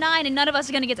gonna turn 9 and none of us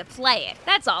are gonna get to play it.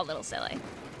 That's all a little silly.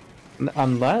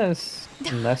 Unless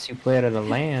you play it at a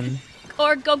LAN.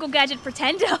 Or Go-Go Gadget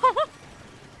Pretendo.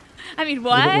 I mean, We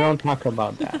what? don't talk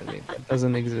about that. That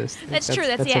doesn't exist. That's true,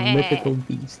 that's- That's yeah, a yeah, yeah, mythical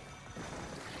beast.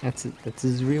 That's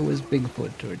as real as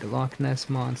Bigfoot or the Loch Ness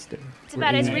monster. It's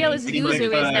about as real as Pretty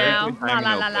Yuzu much, is now. Every La time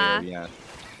la no la la. player, yeah.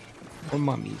 Or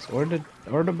mummies, or the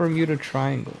Bermuda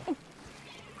Triangle.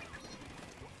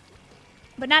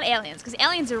 But not aliens, because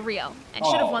aliens are real and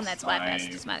should have Oh, won that Splatfest.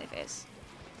 Snipe. Smiley face.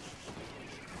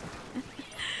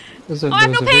 There's a, Oh, I have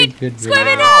there's no a very paint! good Squib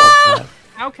video it about up! that.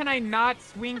 How can I not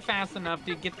swing fast enough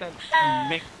to get that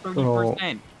next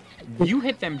 30%? You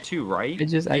hit them too, right? I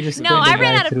just No, put the I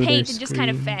ran guy out of through their paint and just kind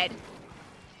of screen. fed.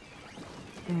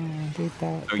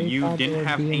 So you didn't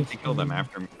have paint to kill them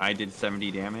after I did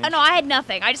 70 damage? Oh no, I had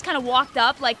nothing. I just kind of walked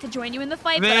up like to join you in the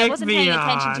fight, but I wasn't paying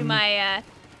attention to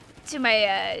Vicvillon. my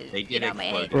They you get know, my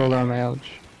exploded. Roll on my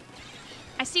ouch.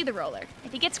 I see the roller.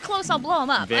 If he gets close, I'll blow him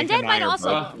up. Vic Undead and might I are also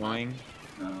blow both him up. going.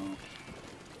 No.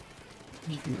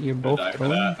 You're I'll both die for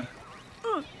throwing? that.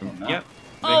 Yep. no. Vic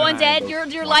Oh, and I are Undead, both your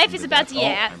walking life is to about to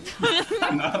death. yeah.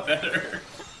 I'm not better.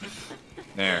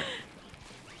 There.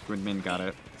 Goodman got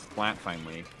it. Splat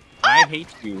finally. I hate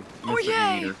you, Mr.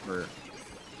 yay. Eater, for...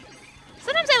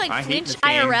 Sometimes I like I hate flinch this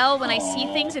game. IRL when I see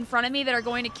things in front of me that are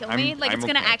going to kill me, like it's I'm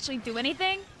gonna okay. actually do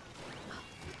anything.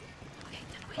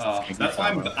 That's why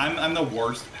I'm the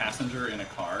worst passenger in a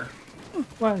car.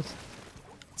 What?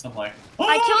 So I'm like,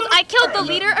 I killed the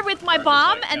leader with my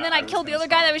bomb, like, and yeah, then I was killed the gonna other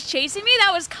guy stop. that was chasing me.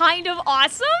 That was kind of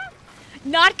awesome.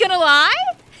 Not gonna lie.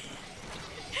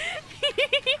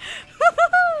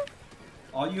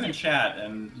 All you in chat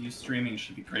and you streaming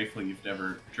should be grateful you've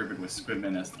never driven with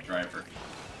Squidman as the driver.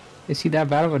 Is he that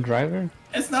bad of a driver?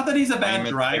 It's not that he's a bad I'm a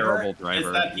driver, terrible driver,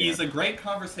 it's that yeah. he's a great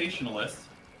conversationalist,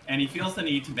 and he feels the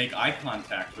need to make eye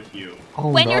contact with you. Oh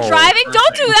When no. you're driving,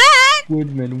 don't do that.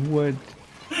 Woodman, what?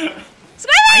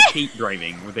 I hate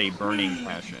driving with a burning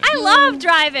passion. I love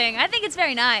driving. I think it's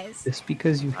very nice. Just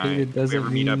because you hate Alright, it if we doesn't ever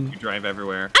meet up, mean... you drive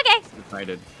everywhere. Okay. It's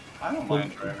decided. I don't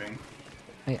mind driving.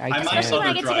 I I might Especially when I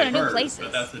love get the to go to new drivers, places.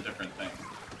 but that's a different thing.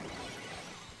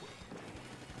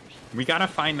 We gotta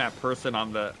find that person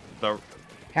on the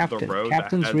Captain. road that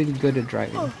Captain's has- really good at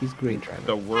driving. He's great driving.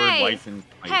 the word Hey, license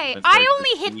plate Hey, that I starts only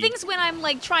with hit E. things when I'm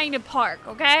like trying to park,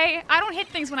 okay? I don't hit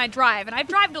things when I drive, and I've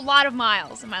driven a lot of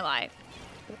miles in my life.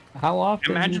 How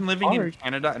often? Imagine do you living in park?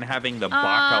 Canada and having the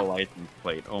BACA license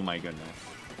plate. Oh my goodness.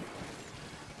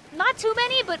 Not too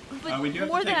many, but We do have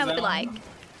to more than take I would Zone. like.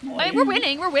 I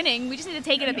mean, we're winning. We just need to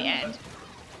take it at the Yeah, end.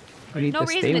 We need No to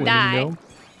reason stay to winning, die. though.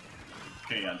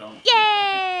 Okay, yeah, don't.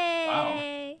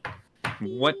 Yay!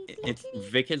 What? It's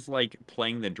Vic is like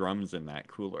playing the drums in that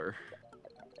cooler.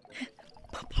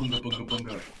 Bunga, bunga,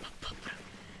 bunga.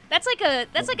 That's like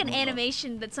an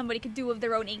animation that somebody could do of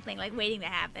their own inkling, like waiting to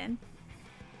happen.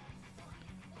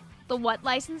 The what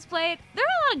license plate? There are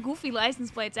a lot of goofy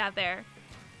license plates out there.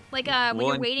 Like when Well,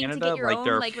 you're in waiting Canada, to get your like own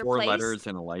there are like 4 replaced. letters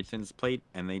in a license plate,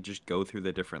 and they just go through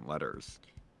the different letters.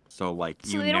 So like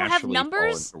So you they don't have naturally fall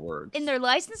numbers into words. in their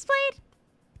license plate?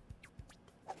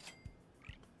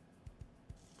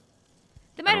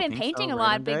 They might don't have been think so, painting a right,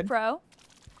 lot, I'm Big dead? Pro.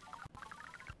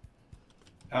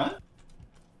 Huh?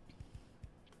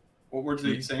 What words are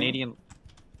you saying?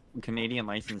 Canadian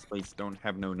license plates don't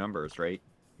have no numbers, right?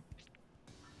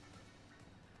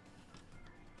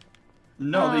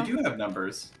 No, they do have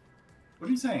numbers. What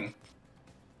are you saying?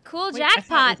 Cool Wait, I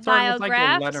thought jackpot, it started with, like a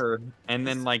Biograph. letter, and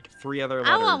then like 3 other letters.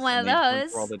 I want one and of they went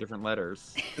those. through all the different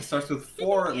letters. It starts with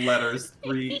 4 letters,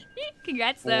 3,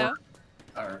 Congrats, 4, though.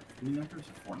 or 3 numbers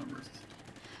or 4 numbers?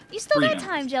 You still 3 got numbers.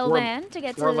 time, Gel 4 Man, to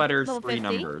get to 4 letters, level 3 50.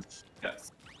 numbers.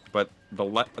 Yes. But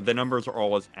the numbers are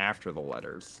always after the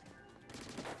letters.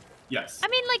 Yes. I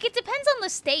mean, like, it depends on the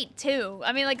state, too.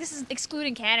 I mean, like, this is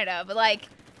excluding Canada, but, like,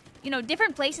 you know,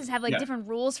 different places have, like, Yeah. different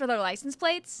rules for their license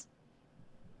plates.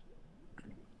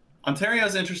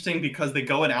 Ontario's interesting because they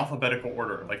go in alphabetical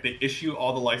order. Like, they issue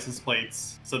all the license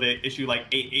plates. So they issue, like,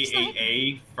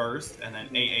 AAAA first, and then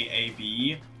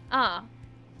AAAB. Ah.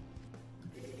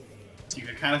 So you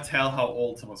can kind of tell how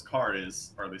old someone's car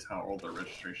is, or at least how old their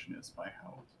registration is by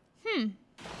how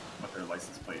what their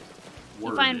license plate You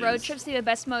word find road is. trips to be the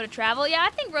best mode of travel? Yeah, I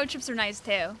think road trips are nice,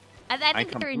 too. I think they're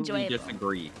completely enjoyable.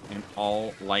 disagree. And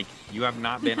all like you have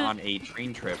not been on a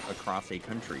train trip across a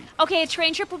country. Okay, a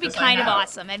train trip would be Yes, I kind of have.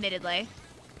 awesome, admittedly.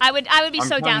 I would be I'm so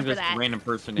telling down for this that. random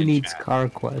person Who in needs chat. Car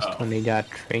Quest Oh. when they got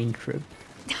Train Trip?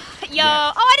 Yo,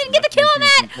 Yes. oh, I didn't get the kill on You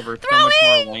that! can cover so Throw much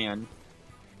it! more land.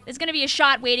 There's gonna be a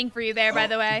shot waiting for you there, by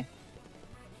the way.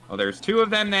 Oh, there's 2 of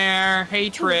them there.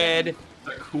 Hatred.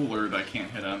 That cooler that I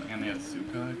can't hit on, and the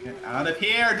Asuka. Get out of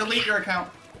here! Delete your account!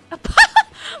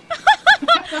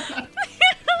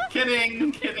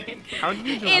 Kidding, kidding. How do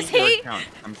you Is delete your he- account?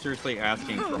 I'm seriously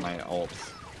asking for my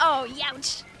alts. Oh,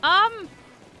 youch. I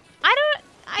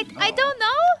don't know.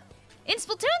 In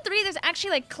Splatoon 3, there's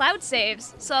actually like cloud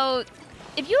saves. So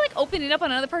if you like open it up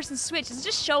on another person's Switch, does it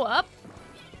just show up?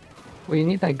 Well, you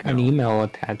need like an email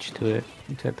attached to it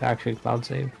to actually cloud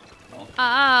save.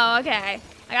 Oh, okay.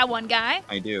 I got one guy.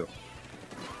 I do.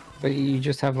 But you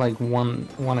just have like one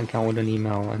account with an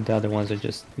email, and the other ones are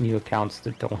just new accounts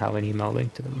that don't have an email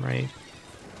link to them, right?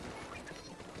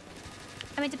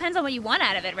 I mean, it depends on what you want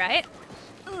out of it, right?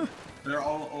 They're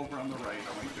all over on the right,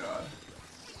 oh my god.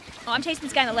 Oh, I'm chasing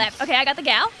this guy on the left. Okay, I got the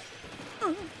gal.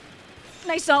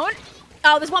 Nice zone.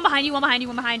 Oh, there's one behind you, one behind you,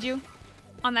 one behind you.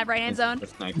 On that right-hand zone. The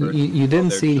sniper. You didn't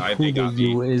they're see diving who the on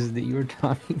you me. is that you were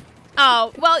talking.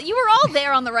 Oh, well, you were all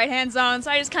there on the right-hand zone,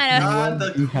 so I just kind of... God,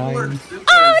 the cooler Behind. super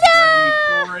Oh, is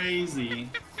driving me crazy.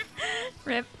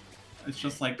 Rip. It's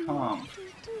just like, calm.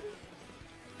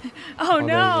 Oh, There's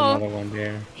no. another one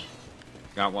there.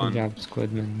 Got Good one. job,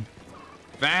 Squidman.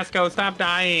 Vasco, stop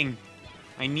dying.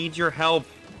 I need your help.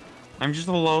 I'm just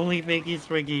a lonely Biggie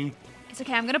Swiggy. It's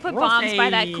okay, I'm gonna put bombs by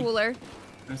that Rosie. cooler.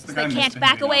 There's the So they guy can't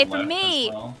back away misbehaving from on left me.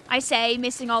 as well. I say,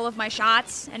 missing all of my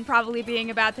shots and probably being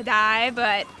about to die,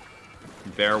 but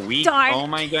They're weak. Darn. Oh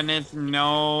my goodness,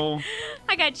 no.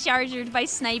 I got chargered by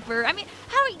Sniper. I mean,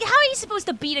 how are you supposed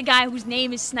to beat a guy whose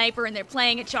name is Sniper and they're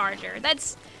playing a Charger?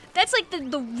 That's like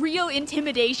the real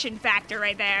intimidation factor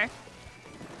right there.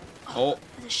 Oh,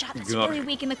 The shot that's God. really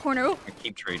weak in the corner. Oh, I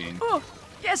keep trading. oh,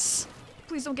 yes.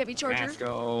 Please don't get me Charger. Let's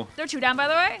go. They're 2 down, by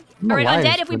the way. I'm All right, alive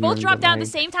Undead, if we when both you're drop down at the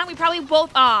alive. same time, we probably both...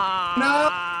 Ah.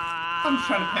 No! I'm just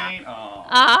trying to paint. Oh.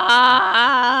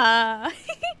 Ah.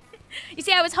 You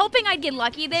see, I was hoping I'd get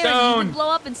lucky there and you Zone. would blow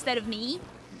up instead of me.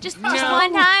 Just No.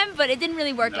 one time, but it didn't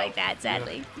really work No. like that,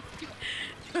 sadly.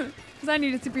 Because I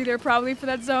needed to be there probably for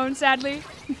that zone, sadly.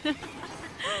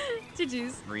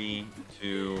 GG's. 3,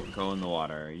 2, go in the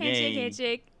water. Handshake, Yay.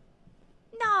 handshake.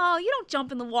 No, you don't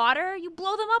jump in the water. You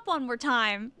blow them up one more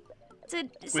time. To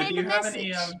Wait, send do a you have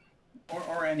message. any,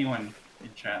 or anyone in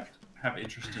chat have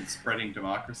interest in spreading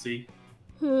democracy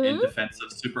in Hmm? defense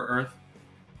of Super Earth?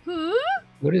 Hmm?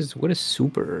 What is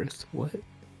Super Earth? What?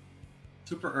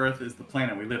 Super Earth is the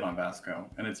planet we live on, Vasco,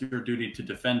 and it's your duty to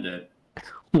defend it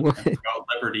What? and promote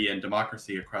liberty and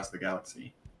democracy across the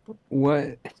galaxy.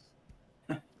 What?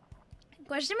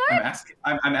 Question I'm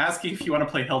mark? asking if you want to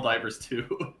play Helldivers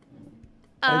 2.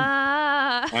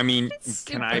 I mean,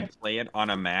 can I Stupid. play it on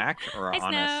a Mac or I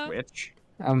on know. a Switch?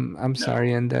 I'm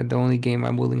sorry, and the only game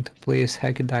I'm willing to play is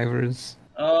Heck Divers.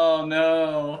 Oh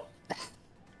no!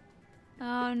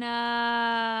 Oh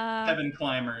no. Heaven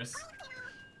Climbers.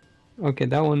 Okay,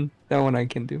 that one I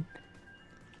can do.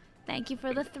 Thank you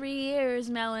for the 3 years,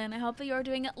 Melon. I hope that you're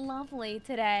doing it lovely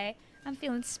today. I'm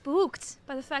feeling spooked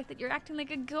by the fact that you're acting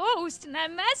like a ghost in that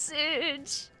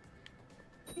message.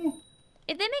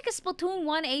 If they make a Splatoon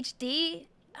 1 HD,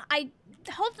 I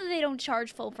hope that they don't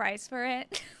charge full price for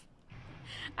it.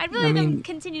 I'd really them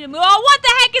continue to move. Oh, what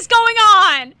the heck is going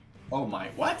on? Oh my,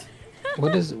 what?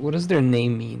 What does their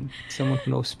name mean? Someone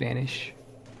who knows Spanish.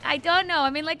 I don't know.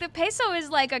 I mean, like, the peso is,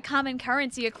 like, a common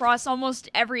currency across almost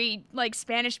every, like,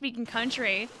 Spanish-speaking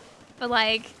country. But,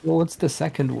 like... Well, what's the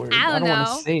second word? I don't want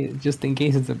know. to say it just in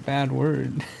case it's a bad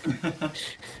word.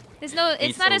 There's no...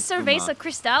 It's not a Peso Cerveza Puma.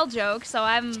 Cristal joke, so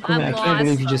I'm I can't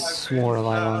believe lost. you just swore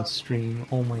live on stream.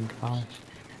 Oh my gosh.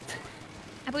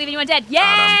 I believe in you undead. Yeah!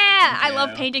 I love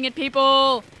Yeah. painting at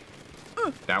people.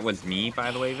 That was me,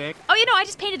 by the way, Vic. Oh, you know, I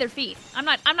just painted their feet. I'm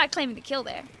not claiming the kill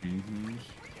there. Mm-hmm.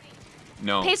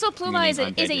 No. Peso Pluma is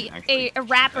meaning Undead didn't a actually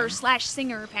rapper shoot slash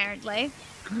singer apparently.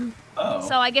 Oh.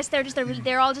 So I guess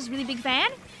they're all just really big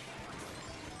fan.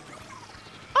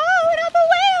 Oh, another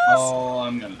whales! Oh,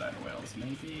 I'm gonna die to whales.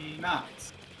 Maybe not.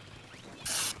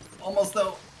 Almost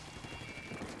though.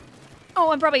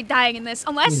 Oh, I'm probably dying in this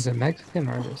unless. He's a Mexican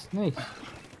artist. Nice.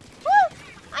 Woo!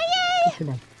 Aye! Good for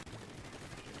them.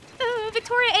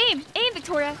 Victoria, aim! Aim,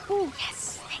 Victoria! Ooh,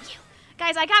 yes! Thank you.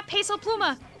 Guys, I got Peso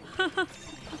Pluma.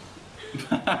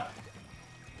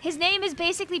 His name is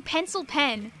basically Pencil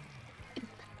Pen.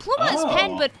 Pluma is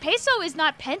pen, Oh. but Peso is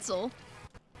not pencil.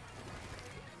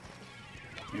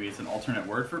 Maybe it's an alternate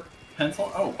word for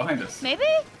pencil? Oh, behind us. Maybe?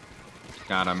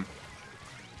 Got him.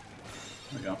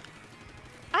 There we go.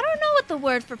 I don't know what the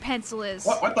word for pencil is.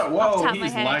 What the? Off the Whoa, top of my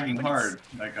he's head, lagging but it's- hard,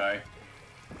 that guy.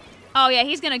 Oh yeah,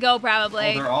 he's gonna go Oh,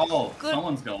 probably. they're all. Good.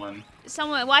 Someone's going.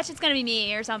 Someone, watch, it's gonna be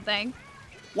me or something.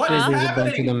 What There's is a bunch of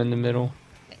happening? them in the middle.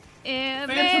 Yeah,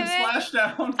 Phantom baby.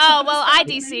 splashdown. Oh well, I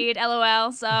DC'd,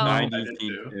 lol. So. I did did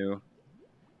too. too.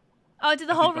 Oh, did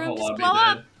the I whole think room just lobby blow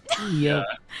up? Yep.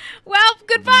 Well,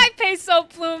 goodbye, Peso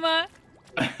Pluma.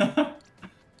 did.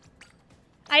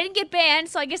 I didn't get banned,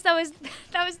 so I guess that was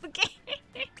the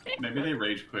game. Maybe they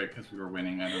rage quit because we were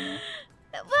winning. I don't know.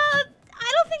 Well,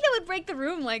 I don't think that would break the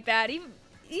room like that. Even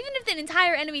if the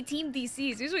entire enemy team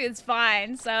DCs, usually it's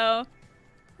fine. So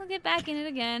we'll get back in it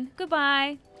again.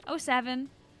 Goodbye. 07.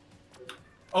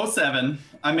 07.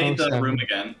 I made the 07. room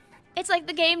again. It's like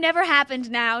the game never happened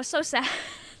now. So sad.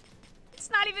 It's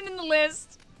not even in the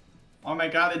list. Oh my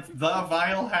god, it's the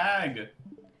Vile Hag.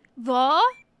 The?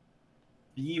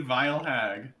 The Vile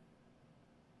Hag.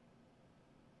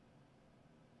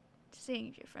 Just seeing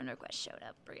if your friend request showed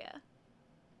up, Bria.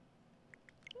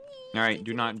 Alright,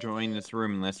 do not join this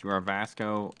room unless you are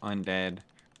Vasco, Undead,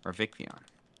 or Vicvillon.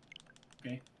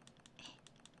 Okay.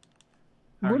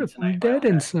 How are What you if I'm tonight, dead Vile Hag?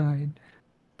 inside?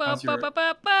 How's your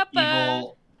Ba-ba-ba-ba-ba-ba.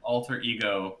 Evil alter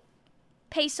ego.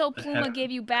 Peso The Pluma heaven-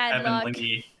 gave you bad luck.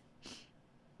 Heavenly.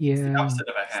 It's the Yeah. opposite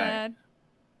of a hag.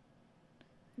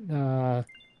 Sad.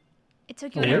 It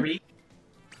took you. Oh, Fairy.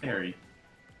 Fairy.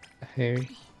 Harry.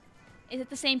 Is it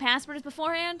the same password as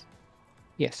beforehand?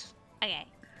 Yes. Okay.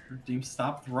 Redeem,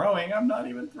 stop throwing. I'm not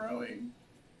even throwing.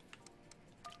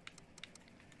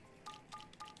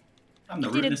 I'm the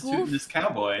You did a rootinest, goof. tootinest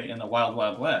cowboy in the Wild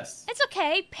Wild West. It's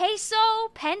okay. Peso,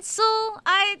 pencil.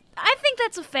 I think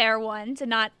that's a fair one to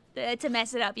not to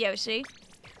mess it up, Yoshi.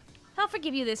 I'll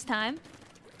forgive you this time.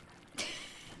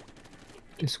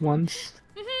 Just once.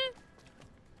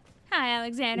 Hi,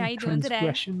 Alexander. How you doing today?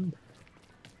 Transgression.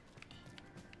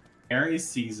 Aries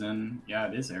season. Yeah,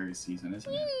 it is Aries season,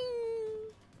 isn't it?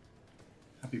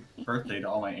 Happy birthday to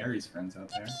all my Aries friends out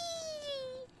there.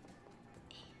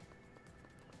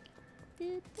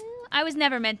 I was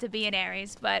never meant to be an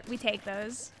Aries, but we take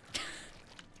those.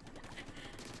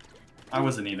 I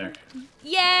wasn't either.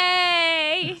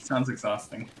 Yay! Sounds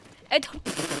exhausting. JK.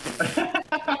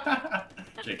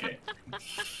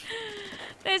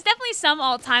 There's definitely some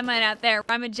all-timeline out there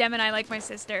where I'm a Gemini like my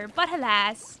sister, but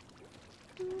alas.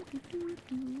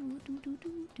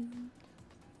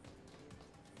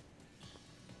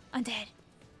 Undead.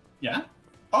 Yeah?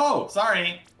 Oh,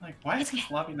 sorry. Like, why is this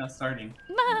lobby not starting?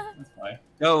 That's why.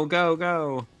 Go, go,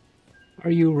 go.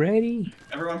 Are you ready?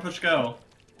 Everyone push go.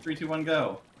 3, 2, 1,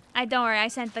 go. Don't worry, I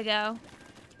sent the go.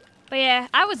 But yeah,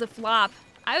 I was a flop.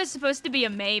 I was supposed to be a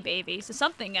May baby, so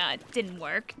something didn't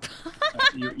work.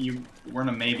 You weren't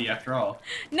a maybe after all.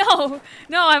 No,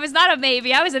 I was not a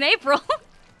maybe. I was an April.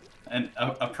 And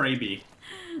a prey-bee.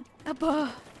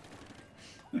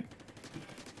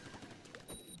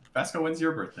 Vasco, when's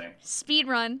your birthday?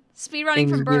 Speedrunning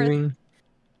from birth. Thanksgiving.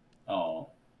 Oh.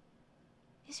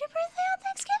 Is your birthday on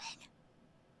Thanksgiving?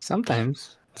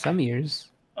 Sometimes. Some years.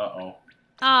 Uh-oh.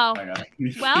 Oh. I got a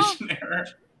communication Well. error.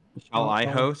 Shall I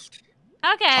host?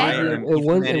 Okay.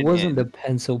 It wasn't the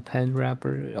pencil pen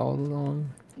wrapper all along.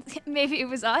 Maybe it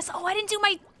was us. Oh, I didn't do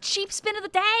my cheap spin of the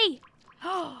day.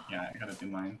 Oh. Yeah, I gotta do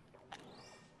mine.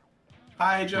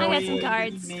 Hi, Joey. I got some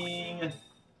cards. Good evening.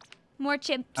 More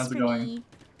chips How's it for going? me.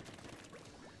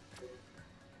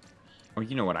 Oh,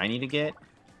 you know what I need to get?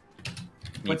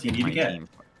 What do you need my to get? team.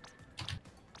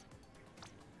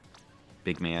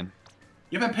 Big man.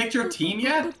 You haven't picked your team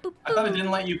yet? I thought it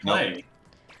didn't let you play.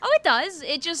 Oh, it does.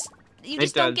 You just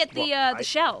don't get the the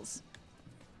shells.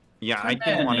 Yeah, I Man,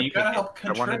 didn't want to you pick gotta it. help I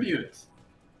wanted- contribute.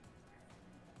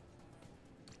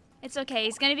 It's okay.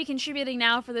 He's gonna be contributing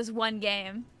now for this one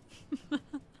game.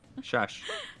 Shush.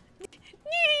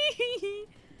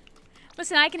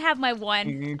 Listen, I can have my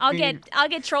one. I'll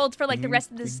get trolled for like the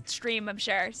rest of this stream, I'm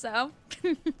sure. So.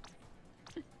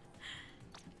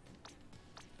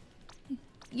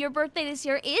 Your birthday this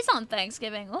year is on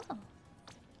Thanksgiving. Oh.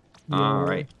 All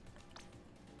right.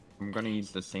 I'm gonna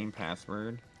use the same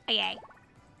password. Yay.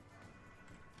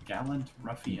 Gallant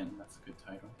Ruffian. That's a good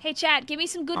title. Hey, chat, give me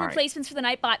some good All right. replacements for the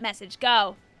Nightbot message.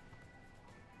 Go.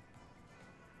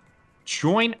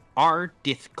 Join our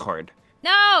Discord.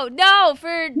 No,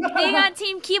 for being on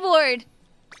Team Keyboard.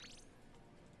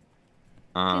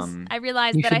 'Cause I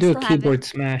realized You that I should do still a have it. keyboard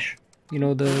smash. You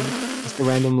know just the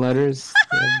random letters.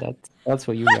 Yeah, that's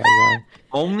what you guys are.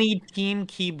 Only Team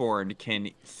Keyboard can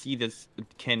see this,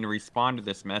 can respond to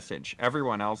this message.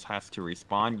 Everyone else has to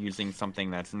respond using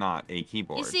something that's not a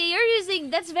keyboard. You see,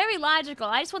 that's very logical.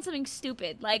 I just want something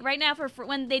stupid. Like right now for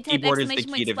when they type Keyboard is the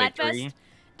exclamation key point to victory.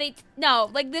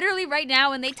 Splatfest, like literally right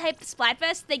now when they type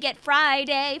Splatfest, they get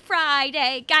Friday,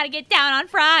 gotta get down on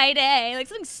Friday. Like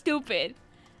something stupid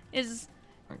is...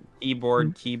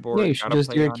 Keyboard. Yeah, you should gotta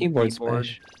just play do a on keyboard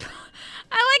smash.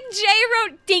 I like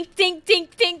Jay wrote dink, dink,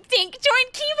 dink, dink, dink,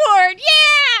 join keyboard,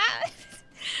 yeah!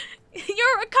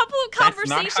 You're a couple of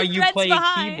conversation That's not how you threads play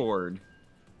behind. keyboard.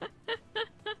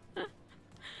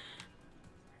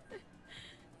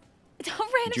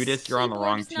 Judas, you're on the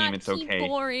wrong team. It's okay.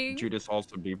 Keyboarding. Judas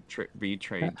also betrayed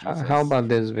Jesus. How about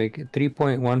this, Vic?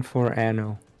 3.14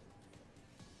 Anno.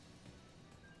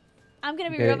 I'm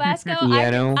gonna be Okay. real, Vasco.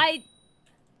 Piano. I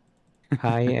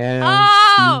Hi, Anno.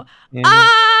 Oh! Anno.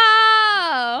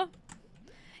 Oh!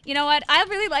 You know what? I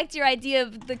really liked your idea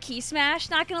of the key smash,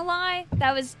 not gonna lie.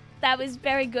 That was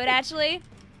very good, actually.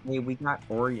 Hey, we got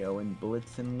Oreo and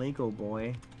Blitz and Lego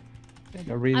Boy.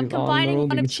 A really I'm combining long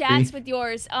one of loading chats screen. with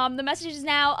yours. The message is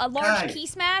now a large Hi. key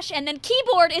smash, and then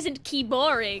keyboard isn't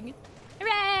keyboarding.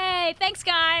 Hooray! Thanks,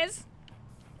 guys.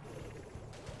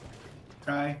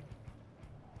 Try.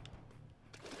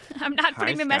 I'm not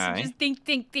putting the Sky. messages think,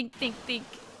 think, think, think, think.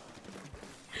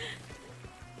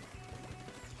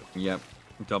 Yep.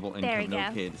 Double There income, we no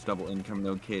go. kids. Double income,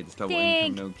 no kids. Double Ding.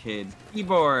 income, no kids.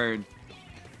 Keyboard.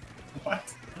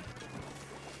 What?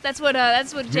 That's what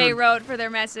Jay wrote for their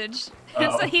message.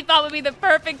 Uh-oh. So he thought would be the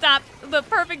perfect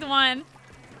one.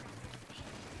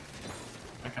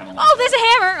 I kind of Oh, there's a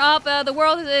hammer! Oh, the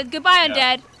world is goodbye, Yeah.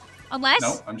 undead. Unless.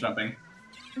 Nope, I'm jumping.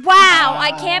 Wow!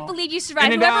 I can't believe you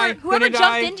survived. Gonna die, Whoever gonna jumped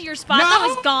die. into your spot, that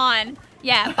was gone.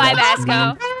 Yeah, bye,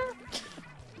 Vasco.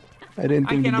 I didn't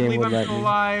think the cannot game believe would I'm let still me.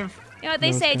 alive. You know what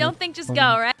they No, say? it's Don't kinda think, just funny.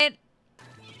 go, right?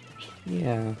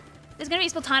 Yeah. There's gonna be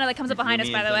Splatana that comes up behind us,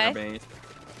 by the way. Base.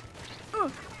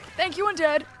 Thank you,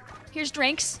 Undead. Here's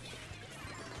drinks.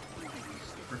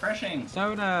 Refreshing.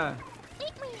 Soda.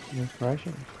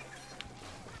 Refreshing.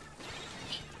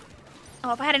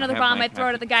 Oh, if I had another have bomb, my I'd throw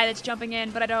it at the guy that's jumping in,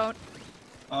 but I don't.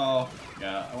 Oh,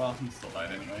 yeah. Well, he still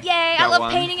died anyway. Yay, I Got love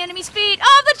one. painting enemies' feet.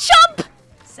 Oh, the chump!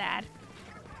 Sad.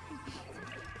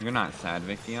 You're not sad,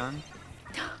 Vicvillon.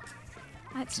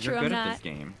 That's You're true, I'm good at not. this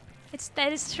game.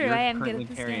 That is true, You're I am good currently at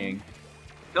this carrying. game.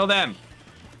 Kill them.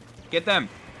 Get them.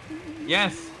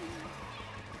 Yes.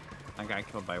 I got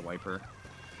killed by Wiper.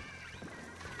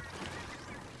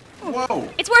 Whoa!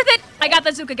 It's worth it! I got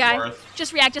the Zuka guy. Worth.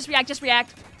 Just react, just react, just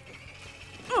react.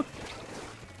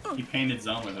 He painted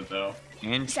zone with it though.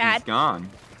 And Sad. she's gone.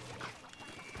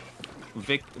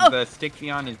 Oh. The stick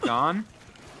Fion is gone.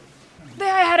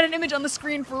 There, I had an image on the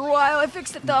screen for a while. I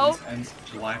fixed it though. This ends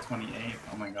July 28th.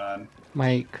 Oh my god.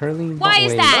 My curling. Why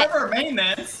is wait. that? Never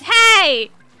maintenance.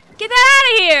 Hey! Get that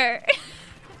out of here!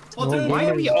 Splatoon, Why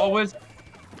are we always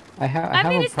I have I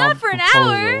mean, a it's not for an proposal.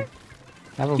 hour.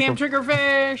 I have a Camp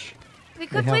Triggerfish? We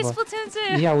could They play have a-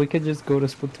 Splatoon 2. Yeah, we could just go to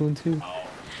Splatoon 2. Oh,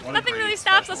 what a Nothing great really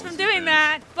stops us special from this doing is.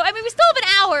 that. But I mean, we still have an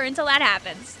hour until that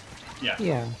happens. Yeah.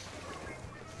 Yeah.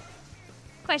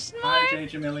 Question Hi, mark?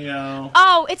 J. Jamilio.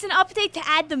 Oh, it's an update to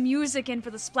add the music in for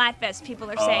the Splatfest, people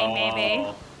are saying, maybe.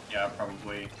 Oh, yeah,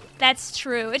 probably. That's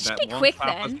true. It should That be won't quick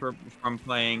stop us then. from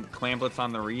playing Clamblitz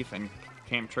on the Reef and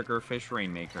Camp Triggerfish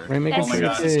Rainmaker. Rainmaker That's Oh my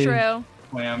God. this is true.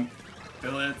 Clam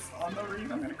billets on the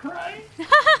reef. I'm gonna cry.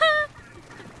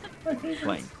 My favorites.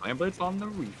 Playing Clamblitz on the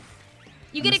Reef.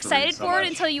 You I get miss the excited reef so for it much.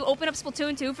 until you open up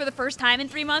Splatoon 2 for the first time in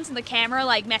 3 months and the camera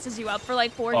like messes you up for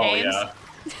like 4 Oh games. yeah.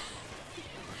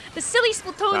 The silly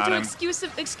Splatoon Got 2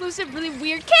 him. exclusive really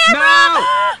weird camera! No!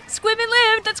 Squib and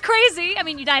lived, that's crazy! I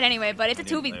mean, you died anyway, but it's a I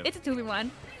didn't 2v, live. it's a 2v1.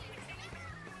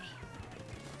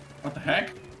 What the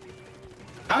heck?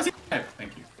 How's he?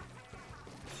 Thank you.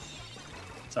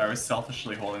 Sorry, I was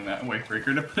selfishly holding that wave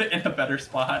breaker to put it in a better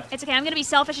spot. It's okay, I'm gonna be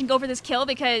selfish and go for this kill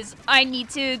because I need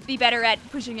to be better at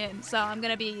pushing in, so I'm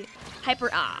gonna be hyper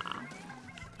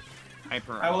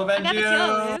Hyper. I will avenge got the you.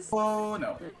 kill, Liz. Oh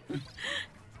no.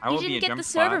 I You will be didn't a get jump the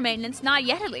server spot. maintenance, not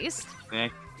yet at least.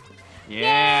 Sick.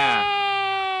 Yeah.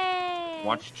 Yay!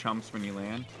 Watch chumps when you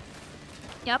land.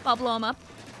 Yep, I'll blow him up.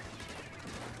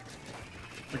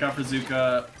 Look out for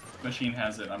Zuka. Machine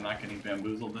has it. I'm not getting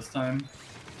bamboozled this time.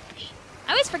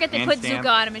 I always forget they And put stamp.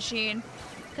 Zuka on a machine.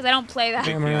 Because I don't play that.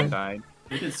 Camera. Vicvillon died.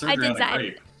 They did surgery on a die.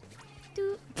 grape.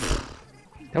 Dude,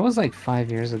 That was like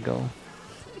 5 years ago.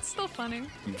 it's still funny.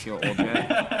 You feel old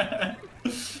yet?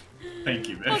 Thank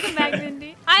you, Vic. Welcome back,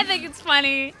 Mindy. I think it's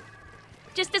funny.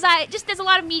 Just as a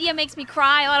lot of media makes me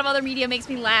cry, a lot of other media makes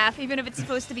me laugh, even if it's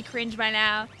supposed to be cringe by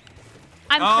now.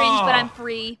 I'm cringe, but I'm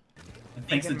free.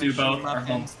 Thanks to Making do both, machine our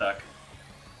muffin. home stuck.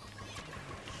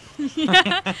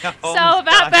 So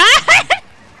about that.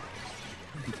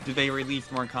 Did they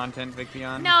release more content,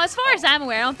 Vicvillon? No, as far as I'm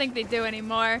aware, I don't think they do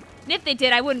anymore. And if they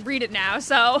did, I wouldn't read it now,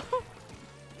 so.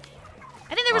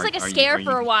 I think there was like a scare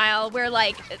for a while where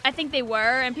like, I think they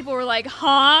were, and people were like,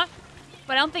 huh?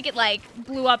 But I don't think it like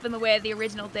blew up in the way the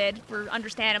original did for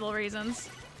understandable reasons.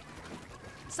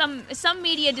 Some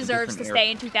media deserves to different era.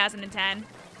 stay in 2010.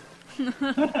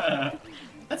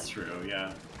 That's true,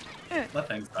 yeah. Let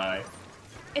things die.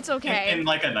 It's okay. In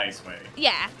like a nice way.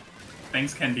 Yeah.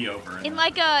 Things can be over. In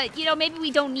like a, you know, maybe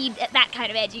we don't need that kind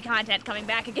of edgy content coming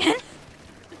back again.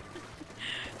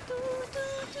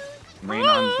 Rain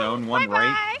on zone one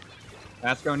right.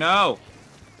 Vasco, no!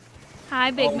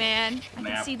 Hi, Big Oh, Man. I can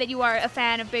snap. see that you are a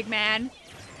fan of Big Man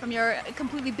from your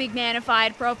completely Big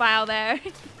Manified profile there.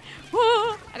 Woo!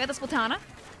 I got the Splatana.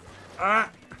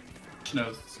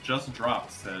 No, just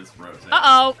dropped, says Rose.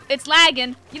 Uh-oh, it's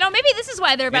lagging. You know, maybe this is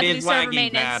why they're about It to do is server lagging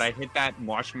maintenance. bad. I hit that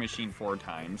washing machine 4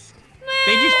 times.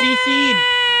 They just DC'd!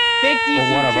 They DC'd!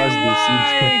 Well, one of us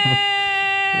DC'd.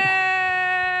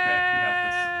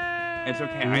 It's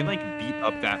okay. I like beat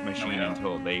up that machine know.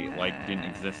 until they like didn't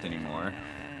exist anymore.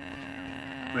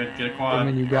 Wait, get a I quad.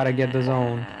 mean, you gotta get the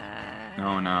zone.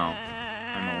 Oh no.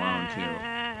 I'm alone too.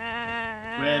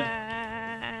 Red.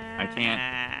 I can't.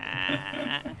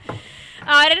 Oh,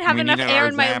 I didn't have We enough need air our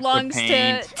in my zap with lungs to,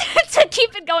 paint. to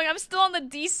keep it going. I'm still on the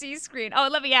DC screen. Oh,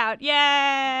 let me out.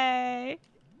 Yay!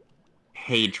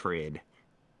 Hatred.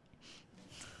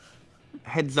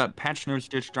 Heads up, patch notes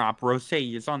just drop. Rose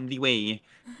is on the way.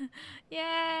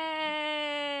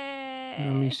 Yay!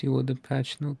 Let me see what the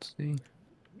patch notes say.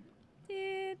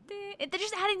 They're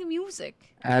just adding the music.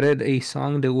 Added a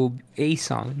song that will... A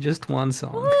song. Just one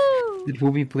song. Woo! It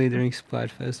will be played during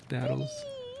Splatfest battles.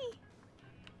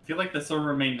 feel like the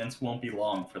server maintenance won't be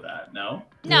long for that, no?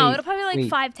 No, Wait, it'll probably be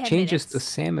like 5-10 minutes. Changes to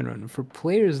salmon run. For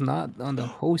players not on the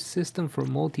host system for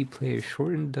multiplayer,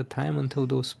 shorten the time until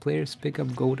those players pick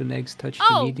up golden eggs touched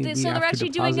immediately so they're after actually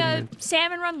doing depositing a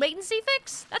salmon run latency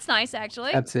fix? That's nice,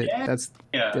 actually. That's it. Yeah.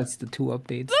 That's the 2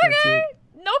 updates. Okay, That's it.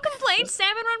 no complaints.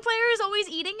 Salmon run player is always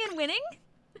eating and winning.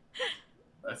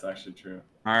 That's actually true.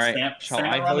 All right, shall I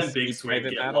Salmon Run and host Big the Squid private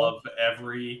get battle? love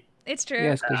every... It's true.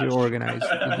 Yes, because you're organized. You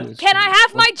do it Can I straight.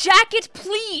 have my jacket,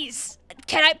 please?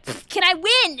 Can I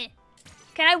win?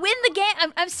 Can I win the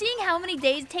game? I'm seeing how many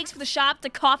days it takes for the shop to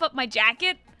cough up my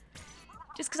jacket.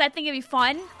 Just because I think it'd be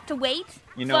fun to wait.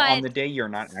 You know, but... on the day you're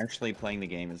not actually playing the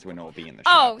game is when it will be in the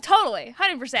Oh, shop. totally.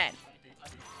 100%.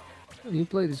 You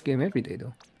play this game every day,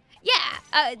 though. Yeah,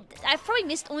 I've probably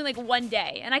missed only like 1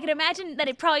 day, and I can imagine that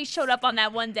it probably showed up on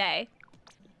that 1 day.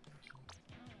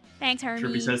 Thanks, Hermie.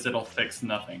 Trippy says it'll fix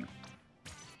nothing.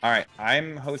 All right,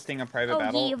 I'm hosting a private Oh,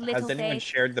 battle. ye little Has anyone faith.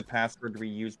 shared the password we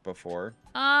used before?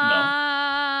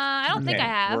 I don't think I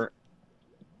have.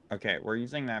 Okay, we're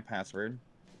using that password.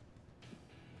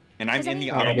 And I'm Does in the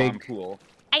anyone- autobomb pool,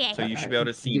 Okay. so you should be able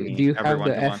to see me. Do you have Everyone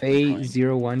the who wants to join.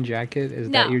 FA01 jacket? Is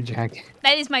No. that your jacket?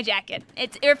 That is my jacket.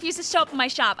 It refuses to show up in my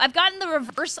shop. I've gotten the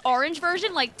reverse orange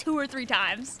version like 2 or 3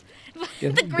 times. The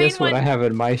green Guess what one. I have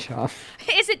in my shop?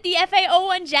 Is it the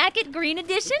FA01 jacket, green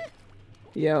edition?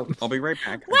 Yep. I'll be right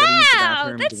back. I gotta use the Wow,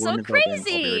 bathroom. The that's room so is open. I'll be right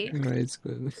crazy. back. No, it's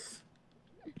good.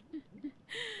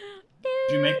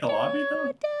 Did you make the lobby,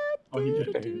 though? Oh, he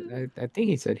did. I think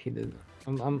he said he did.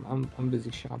 I'm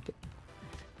busy shopping.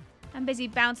 I'm busy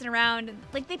bouncing around. And,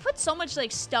 like, they put so much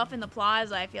like stuff in the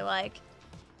plaza, I feel like.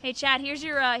 Hey, Chad, here's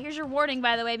your warning,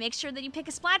 by the way. Make sure that you pick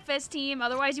a Splatfest team,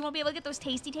 otherwise you won't be able to get those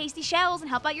tasty, tasty shells and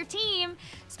help out your team.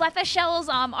 Splatfest shells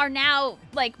are now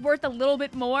like worth a little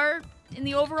bit more in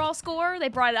the overall score. They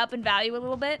brought it up in value a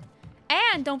little bit.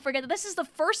 And don't forget that this is the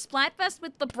first Splatfest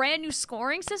with the brand new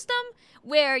scoring system,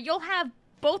 where you'll have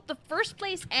both the first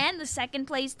place and the second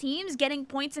place teams getting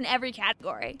points in every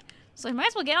category. So you might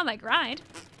as well get on that grind.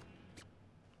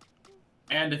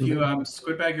 And if you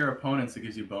squid bag your opponents, it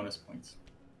gives you bonus points.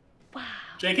 Wow.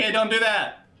 JK, don't do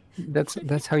that!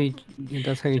 That's how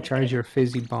you charge your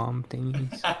fizzy bomb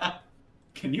thingies.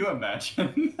 Can you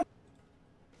imagine?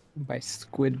 By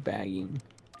squid bagging.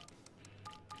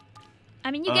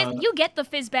 I mean, you get the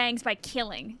fizz bangs by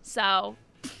killing, so.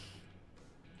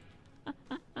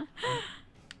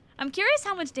 I'm curious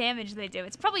how much damage they do.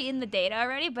 It's probably in the data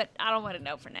already, but I don't want to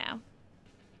know for now.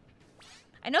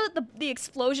 I know that the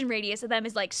explosion radius of them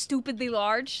is like stupidly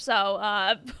large, so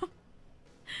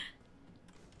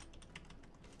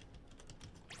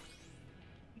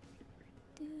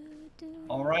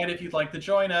All right, if you'd like to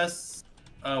join us.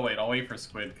 Oh wait, I'll wait for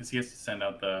Squid because he has to send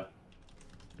out the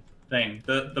thing.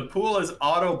 The pool is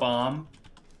autobomb,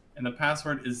 and the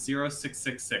password is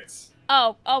 0666.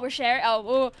 Oh, we're sharing.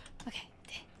 Oh, okay.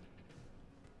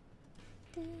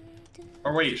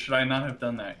 Or wait, should I not have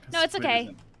done that? 'Cause No, it's Squid okay.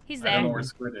 isn't. He's I don't know there. where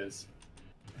Squid is.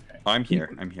 Okay. I'm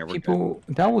here. I'm here. We're good. People,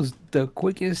 that was the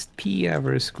quickest pee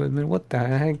ever, Squidman. What the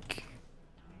heck?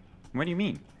 What do you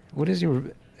mean? What is your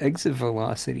exit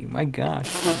velocity? My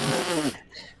gosh.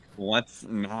 Let's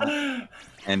not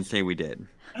and say we did.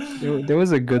 There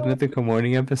was a good Mythical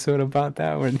Morning episode about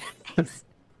that where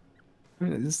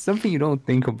it's something you don't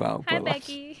think about. Hi, but like,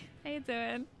 Becky. How you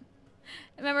doing?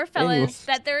 Remember, fellas, Anyways.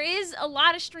 that there is a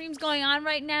lot of streams going on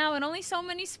right now and only so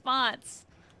many spots.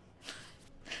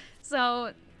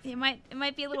 So it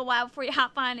might be a little while before you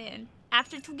hop on in.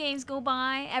 After 2 games go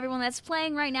by, everyone that's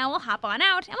playing right now will hop on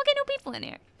out, and we'll get new people in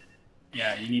here.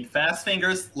 Yeah, you need fast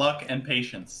fingers, luck, and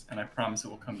patience, and I promise it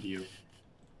will come to you.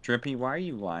 Drippy, why are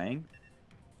you lying?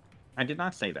 I did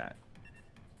not say that.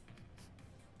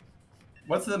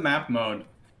 What's the map mode?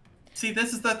 See,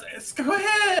 this is the. Go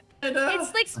ahead.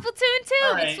 It's like Splatoon 2.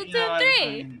 Alright, It's you know,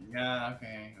 Splatoon 3. Yeah,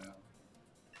 okay. No.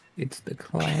 it's the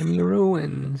clammy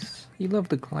ruins. You love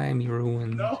the clammy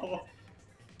ruins. No.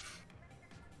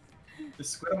 Is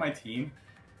Squid on my team?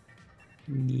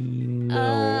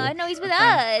 No. No, he's with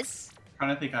Okay. us. I'm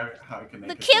trying to think how I can make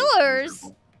The it killers!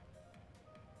 miserable.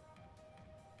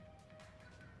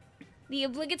 The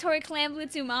obligatory Clan Blue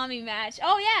 2 mommy match.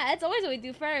 Oh yeah, that's always what we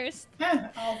do first. Yeah,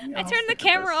 I I'll turned the stick with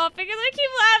camera this. off because I keep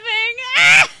laughing.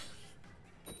 Ah!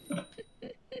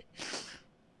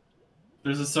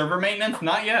 There's a server maintenance?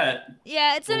 Not yet.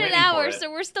 Yeah, it's We're in an waiting for hour, it.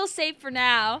 so we're still safe for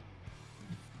now.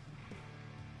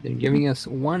 They're giving us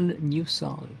one new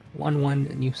song. One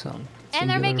new song. And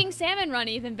they're Singular. making Salmon Run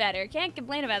even better. Can't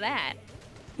complain about that.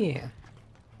 Yeah.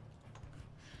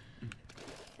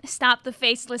 Stop the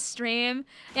faceless stream.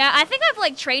 Yeah, I think I've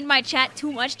like trained my chat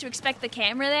too much to expect the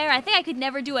camera there. I think I could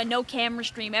never do a no camera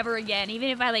stream ever again, even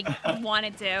if I like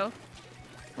wanted to.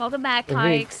 Welcome back,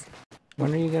 Kikes.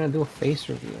 When are you gonna do a face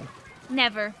reveal?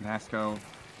 Never. Vasco.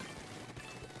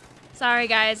 Sorry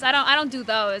guys, I don't do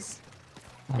those.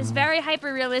 This very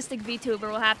hyper realistic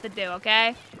VTuber will have to do,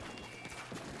 okay?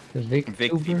 The Vic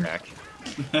feedback.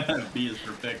 B is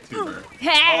for VicTuber.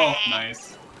 Hey! Oh,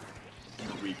 nice.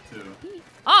 You're weak too.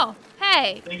 Oh,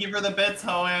 hey! Thank you for the bits,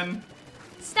 Hoenn.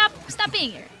 Stop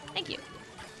being here. Thank you.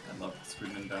 I love the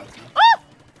screaming bounce. Oh!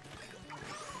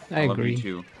 I love agree. You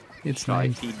too. It's Shall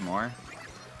nice. I feed more?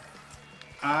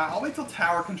 I'll wait till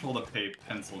tower control to pay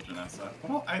pencil, Janessa.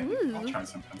 Well, I'll try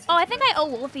some pencil. Oh, I think I owe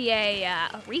Wolfie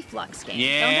a reflux game.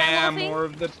 Yeah, Don't I, Wolfie? more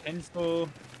of the pencil.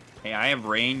 Hey, I have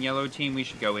rain, yellow team. We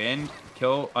should go in.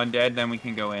 Kill undead, then we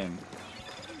can go in.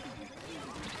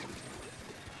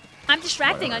 I'm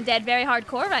distracting undead very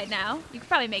hardcore right now. You could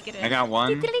probably make it in. I got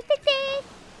one.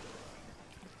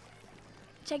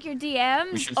 Check your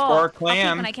DMs. We should score a clam.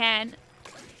 I'll peek when I can.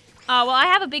 Oh, well, I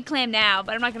have a big clam now,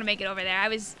 but I'm not going to make it over there. I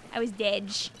was dead.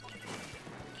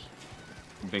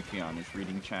 Vicvillon is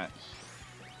reading chat.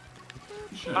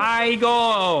 Shit. I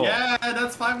go! Yeah,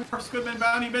 that's 5 more Squidman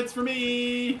bounty bits for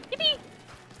me. Yippee!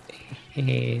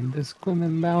 Hey, the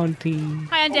Squidman bounty.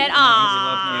 Hi, undead. We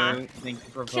Aww. love you. Thank you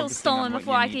for Kill focusing stolen on what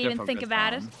before you I need can to even think focus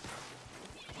about it. on.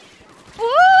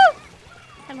 Woo!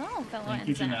 Hello, fellow Thank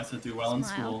you, ensign. Janessa. Do well in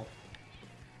Smile. school.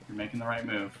 You're making the right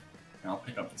move. I'll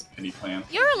pick up this pity plan.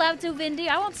 You're allowed to, Vindy.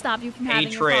 I won't stop you from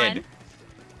having your Hatred. fun.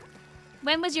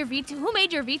 When was your VTuber? Who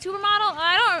made your VTuber model?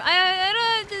 I don't.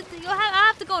 I'll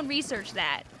have to go and research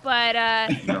that. But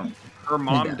No. Her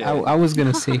mom did. I was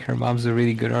gonna say her mom's a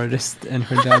really good artist and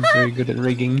her dad's very good at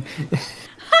rigging.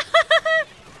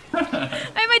 I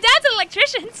mean, my dad's an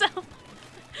electrician, so.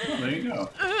 Oh, there you go.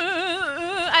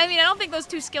 I mean, I don't think those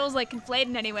two skills like conflate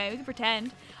in any way. We can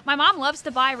pretend. My mom loves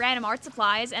to buy random art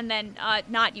supplies and then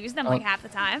not use them like half the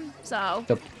time. So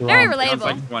very Sounds relatable.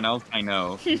 like someone else I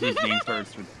know. His name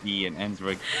starts with V and ends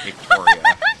with Victoria.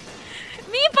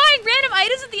 Me buying random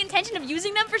items with the intention of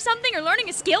using them for something or learning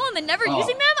a skill and then never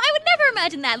using them? I would never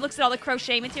imagine that. Looks at all the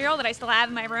crochet material that I still have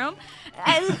in my room.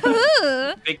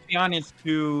 Vicvillon is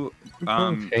too.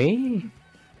 Okay.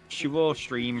 She will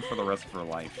stream for the rest of her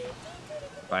life.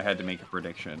 If I had to make a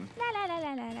prediction.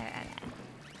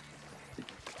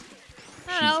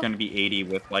 She's gonna be 80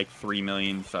 with like 3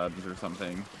 million subs or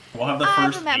something. We'll have the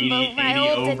first 80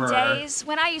 olden over days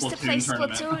when I used to play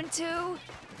Splatoon Splatoon 2.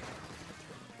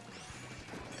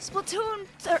 Splatoon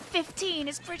 15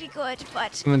 is pretty good,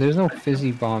 but I mean, there's no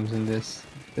fizzy bombs in this.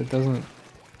 That doesn't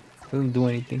do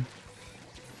anything.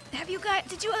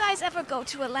 did you guys ever go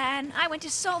to a LAN? I went to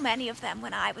so many of them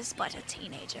when I was but a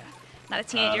teenager. Not a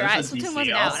teenager, Splatoon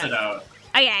wasn't I'll out. sit out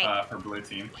Okay. for blue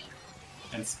team.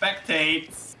 And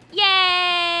spectates.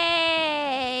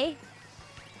 Yay!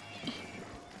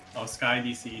 Oh, Sky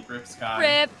DC. Rip Sky.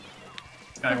 Rip.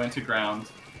 Sky went to ground.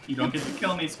 You don't get to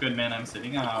kill me, Squidman. I'm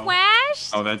sitting out.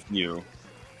 Quash? Oh, that's you.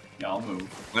 Yeah, I'll move.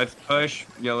 Let's push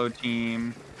yellow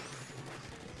team.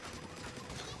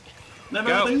 Live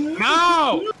Go. everything.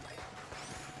 No!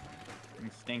 You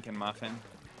stinking muffin.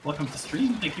 Welcome to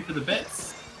stream. Thank you for the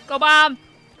bits. Go bomb!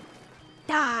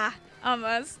 Ah,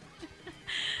 almost.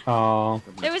 Oh.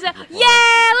 There was a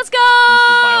yeah, let's go!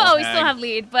 Oh, we still have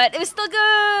lead, but it was still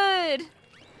good.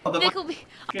 Oh, Vic will be,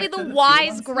 I'll be the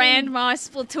wise grandma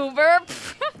Splatoonber.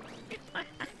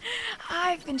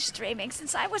 I've been streaming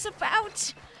since I was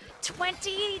about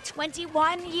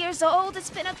 21 years old. It's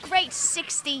been a great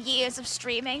 60 years of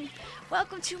streaming.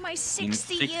 Welcome to my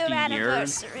 60-year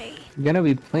anniversary. You're gonna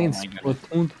be playing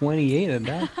Splatoon 28 at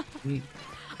that.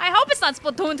 I hope it's not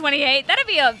Splatoon 28. That would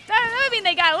mean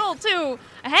they got a little too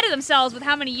ahead of themselves with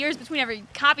how many years between every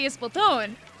copy of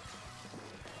Splatoon.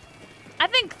 I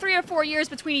think 3 or 4 years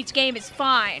between each game is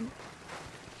fine.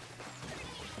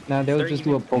 Now they'll just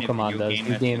do what Pokemon does.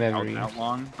 The game every. How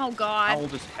long? Oh God. How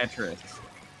old is Tetris?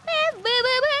 I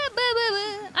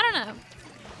don't know.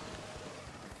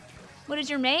 What is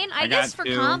your main? I guess for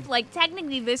comp, like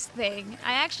technically this thing,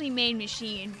 I actually main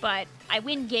machine, but I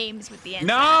win games with the end.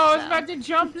 No, I was about to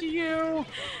jump to you.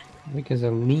 Because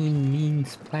a mean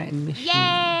Splatoon machine. Yay!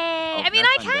 Oh, I mean,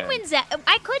 I can win.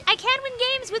 I can win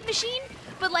games with machine,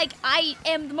 but like I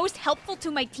am the most helpful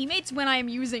to my teammates when I am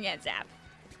using it, Zap.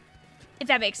 If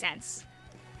that makes sense.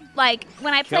 Like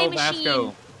when I play machine,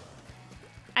 Vasco.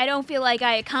 I don't feel like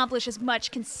I accomplish as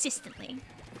much consistently.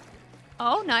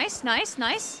 Oh, nice, nice,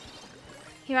 nice.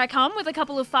 Here I come with a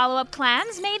couple of follow-up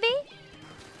clans, maybe?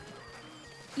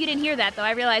 You didn't hear that, though.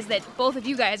 I realized that both of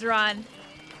you guys are on.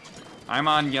 I'm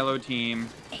on yellow team.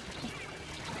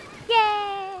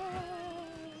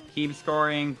 Keep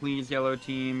scoring, please, yellow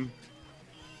team.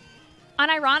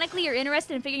 Unironically, you're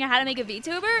interested in figuring out how to make a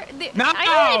VTuber? No! I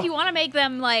know that if you want to make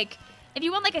them, like, if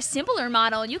you want, like, a simpler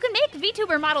model, you can make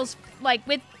VTuber models, like,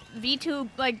 with VTube,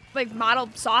 like model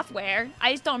software.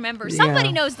 I just don't remember. Yeah.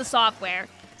 Somebody knows the software.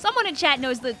 Someone in chat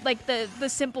knows the, like, the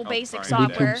simple basic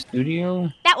software. VTube Studio?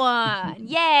 That one!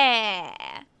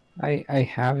 Yeah! I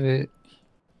have it.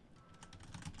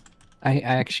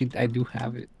 I do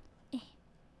have it.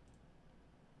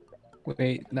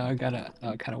 Wait, now I kind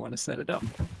of want to set it up.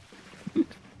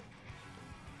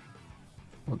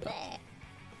 Hold on.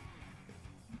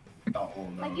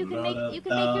 Like you can make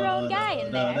your own guy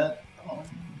in there.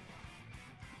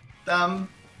 Not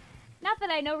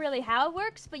that I know really how it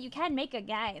works, but you can make a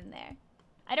guy in there.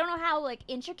 I don't know how like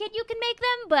intricate you can make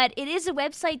them, but it is a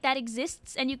website that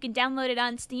exists, and you can download it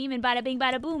on Steam and bada bing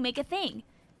bada boom, make a thing.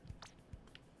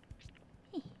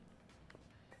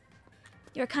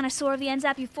 You're a connoisseur of the ends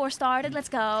app you 4-starred. Let's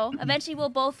go. Eventually, we'll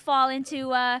both fall into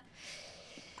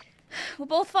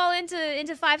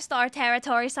 5-star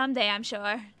territory someday, I'm sure.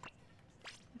 I'm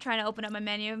trying to open up my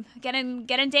menu. Getting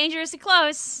dangerously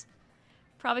close.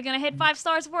 Probably gonna hit 5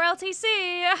 stars for LTC.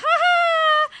 At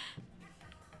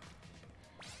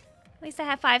least I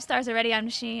have 5 stars already on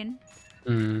machine.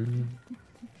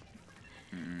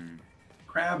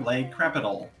 Crab leg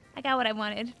capital. I got what I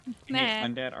wanted. Hey,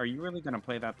 Undead, are you really gonna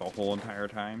play that the whole entire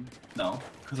time? No,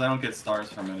 because I don't get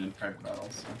stars from it in private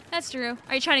battles. So. That's true.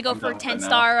 Are you trying to go I'm for done with that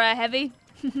 10-star heavy?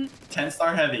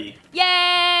 10-star heavy.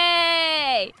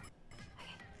 Yay!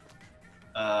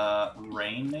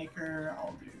 Rainmaker,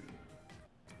 I'll do.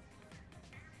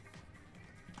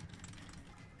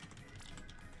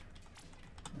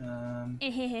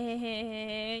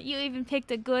 You even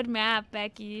picked a good map,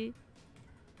 Becky.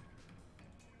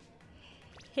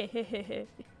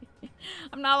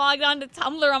 I'm not logged on to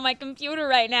Tumblr on my computer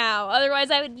right now.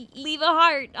 Otherwise, I would leave a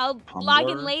heart. I'll log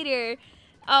in later.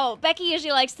 Oh, Becky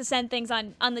usually likes to send things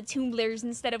on the Tumblrs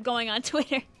instead of going on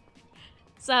Twitter.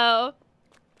 So,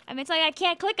 I mean, it's like I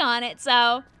can't click on it,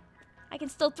 so I can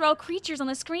still throw creatures on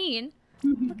the screen.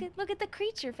 Look at the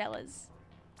creature, fellas.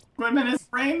 Equipment is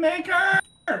Rainmaker!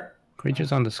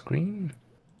 Creatures on the screen?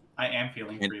 I am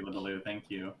feeling free with the loot, thank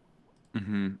you.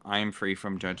 I am free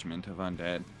from judgment of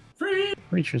undead. Free!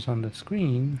 Creatures on the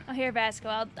screen? Oh, here,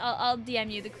 Vasco. I'll DM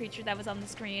you the creature that was on the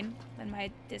screen when my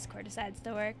Discord decides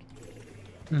to work.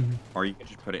 Or you could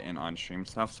just put it in on-stream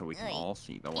stuff so we can all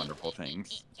see the wonderful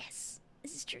things. Yes,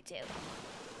 this is true too.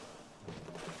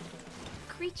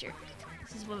 Creature.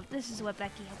 This is what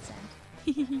Becky had sent.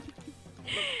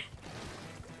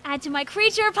 Add to my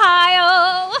creature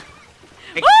pile.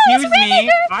 Excuse me,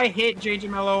 I hit JJ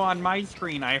Mello on my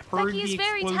screen. I heard Becky is the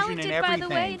very explosion talented, and everything. by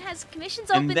the way, and has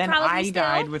commissions open and then probably I still.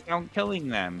 died without killing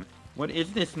them. What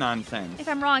is this nonsense? If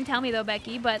I'm wrong, tell me though,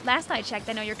 Becky. But last I checked,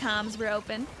 I know your comms were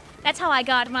open. That's how I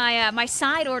got my my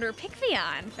side order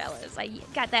Vicvillon, fellas. I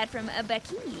got that from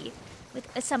Becky with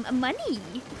some money.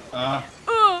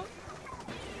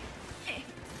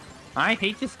 I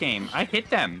hate this game. I hit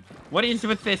them. What is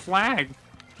with this lag?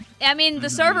 I mean, the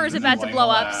server is about to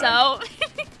blow up, so...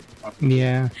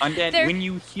 Yeah. Undead, when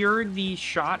you hear the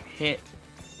shot hit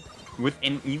with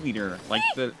an E-liter, like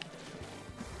the...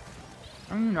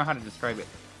 I don't even know how to describe it.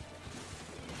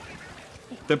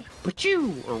 The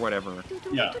pachoo or whatever.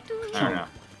 Yeah. I don't know.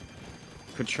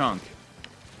 Ka-chunk.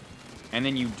 And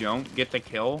then you don't get the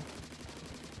kill,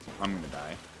 I'm gonna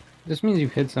die. This means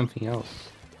you've hit something else.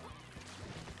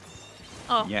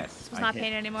 Oh, yes, it's not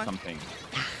paying anymore. Something.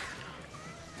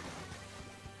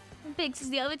 Big says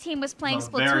the other team was playing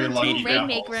Splatoon 2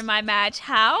 Rainmaker in my match.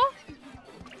 How?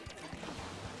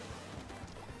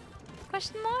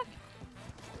 Question mark?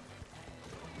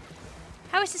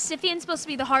 How is Sisyphean supposed to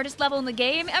be the hardest level in the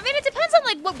game? I mean, it depends on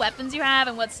like what weapons you have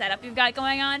and what setup you've got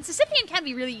going on. Sisyphean can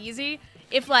be really easy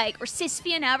if like, or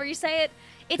Sisyphean, however you say it.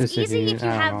 It's easy if you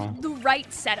have the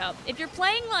right setup. If you're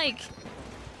playing like,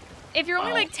 if you're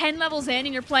only like 10 levels in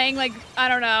and you're playing like, I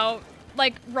don't know,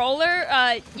 like roller,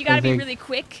 you gotta be really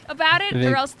quick about it,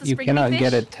 or else the spring You cannot fish.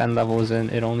 get it 10 levels in.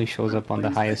 It only shows up on the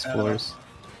highest floors.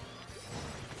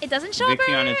 It doesn't show up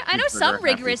early? I know some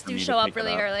rigorous do show up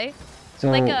really early. So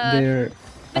like,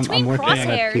 I'm working on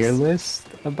a tier list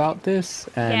about this,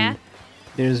 and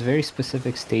there's very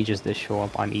specific stages that show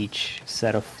up on each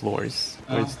set of floors.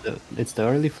 It's the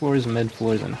early floors, mid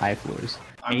floors, and high floors.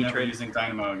 I'm never using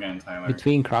Dynamo again, Tyler.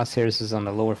 Between Crosshairs is on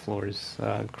the lower floors.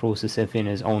 Crow Sisyphean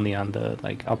is only on the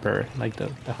like upper, like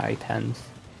the high 10s.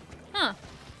 Huh.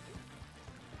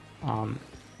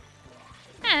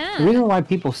 The reason why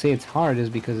people say it's hard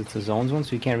is because it's a zones one,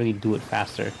 so you can't really do it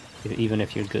faster, even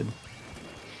if you're good.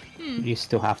 You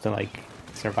still have to like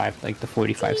survived like the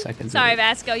 45 seconds. Sorry,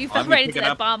 Vasco, you fell right into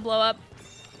that bomb blow up.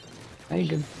 How you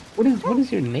good? What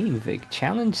is your name, Vic?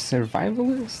 Challenge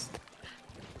Survivalist?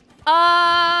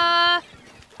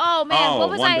 Oh man, what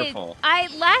was wonderful.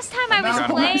 Last time I was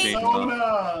playing.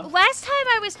 Last time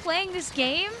I was playing this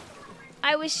game,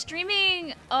 I was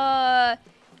streaming. What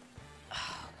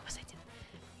was I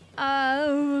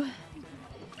doing?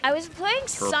 I was playing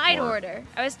Side Order.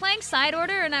 I was playing Side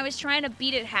Order, and I was trying to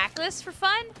beat it hackless for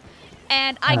fun.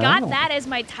 And I got that as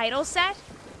my title set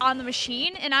on the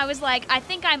machine, and I was like, I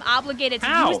think I'm obligated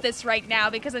to use this right now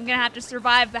because I'm gonna have to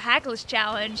survive the hackless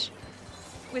challenge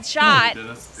with shot.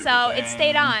 So it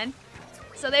stayed on.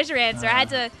 So there's your answer. I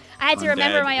had to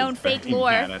remember my own fake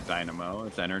lore. At Dynamo,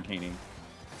 it's entertaining.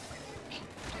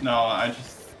 No, I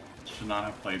just should not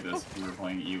have played this. We were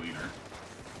playing E-Leader.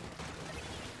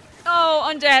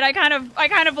 Oh, Undead, I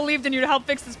kind of believed in you to help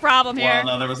fix this problem here. Well,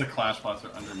 no, there was a Clash Blaster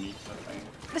underneath the thing.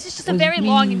 This is just a very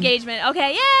long engagement.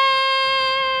 Okay,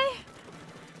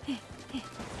 yay!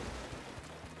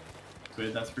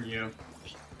 Good, that's for you.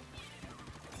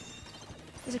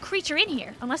 There's a creature in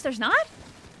here, unless there's not?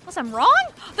 Unless I'm wrong?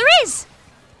 There is!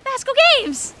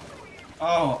 VaskoGames!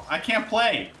 Oh, I can't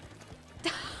play!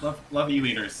 love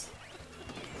E-Leaders.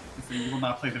 So you will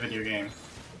not play the video game.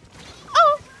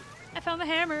 Oh! I found the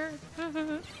hammer.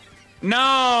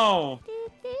 No!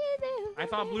 I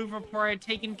thought Blue Report had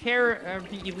taken care of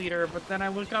the E-Leader, but then I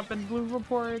looked up and Blue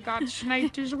Report got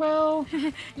sniped as well.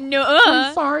 No.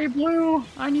 I'm sorry, Blue.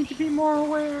 I need to be more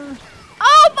aware.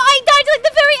 Oh, I died to like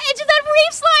the very edge of that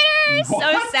reef slider! What?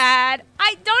 So sad.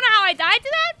 I don't know how I died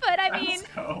to that, but I mean,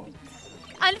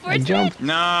 unfortunate.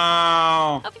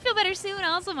 No! Hope you feel better soon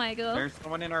also, Michael. There's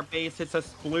someone in our base. It's a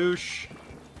sploosh.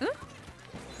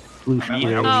 Sploosh.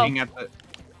 I'm at the...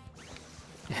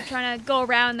 I'm trying to go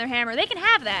around their hammer. They can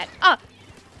have that. Oh.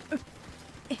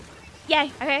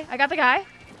 Yay. Okay, I got the guy.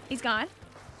 He's gone.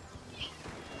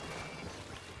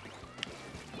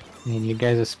 Man, you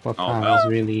guys are spot on. It's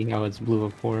really how it's Blue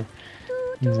up for.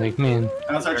 He's like, man.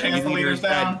 How's our chance the leaders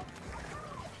down?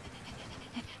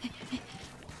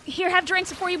 Here, have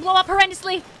drinks before you blow up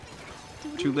horrendously.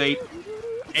 Too late.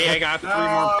 Hey, I got 3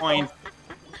 more points.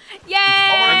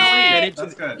 Yay!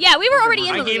 That's good. Yeah, we were already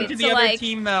in the lead. I gave it to the other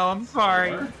team, though. I'm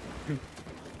sorry.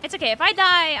 It's okay. If I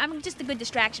die, I'm just a good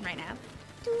distraction right now.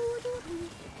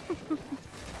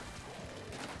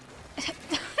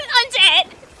 Undead!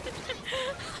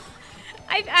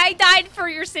 I died for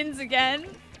your sins again.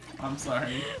 I'm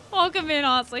sorry. Welcome in,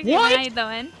 Osley. What? How you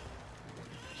doing?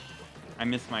 I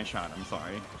missed my shot. I'm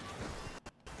sorry.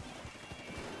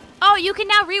 Oh, you can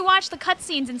now rewatch the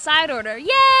cutscenes in Side Order. Yay!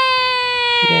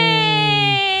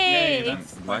 Yay,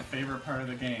 that's my favorite part of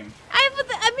the game. I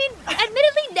mean,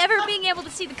 admittedly, never being able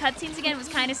to see the cutscenes again was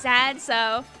kind of sad,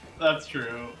 so... That's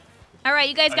true. All right,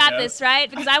 you guys got this, right?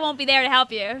 Because I won't be there to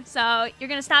help you. So you're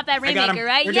going to stop that Rainmaker,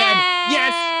 right? We're dead.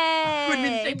 Yes!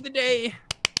 Goodman saved the day.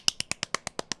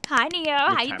 Hi, Neo.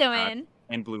 How you doing?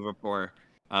 And Blue Report.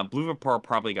 Blue Report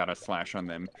probably got a slash on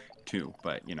them, too,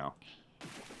 but, you know.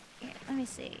 Here, let me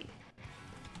see.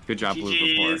 Good job, Blue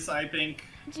Report. I think.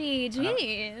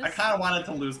 GG's. I kind of wanted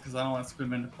to lose because I don't want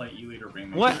Squidman to play E-Leader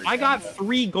Rainmaker. What? I got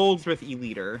 3 golds with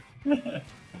E-Leader.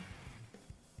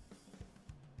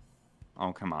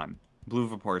 Oh, come on. Blue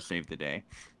Report saved the day.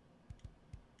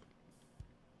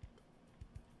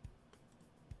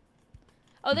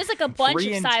 Oh, there's like a bunch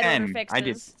of Side Order fixes. I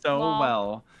did so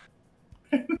well.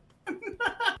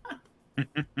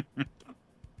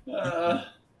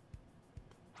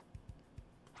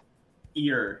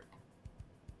 Ear.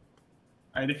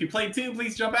 Alright, if you played too,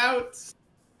 please jump out.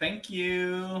 Thank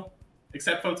you.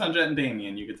 Except Photon Jet and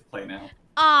Damien, you get to play now.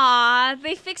 Ah,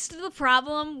 they fixed the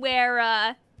problem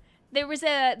where there was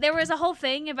a whole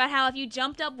thing about how if you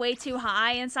jumped up way too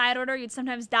high in Side Order, you'd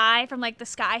sometimes die from like the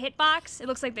sky hitbox. It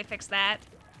looks like they fixed that.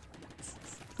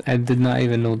 I did not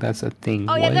even know that's a thing.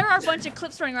 Oh yeah, there are a bunch of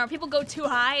clips running around. People go too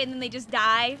high and then they just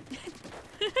die.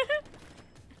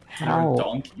 How?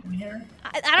 Donkey in here?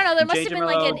 I don't know. There must have been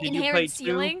like an inherent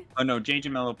ceiling. Oh no, JJ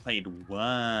Mello played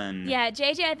 1. Yeah,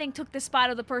 JJ I think took the spot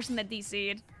of the person that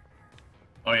DC'd.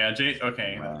 Oh yeah,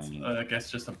 okay, that's I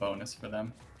guess just a bonus for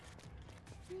them.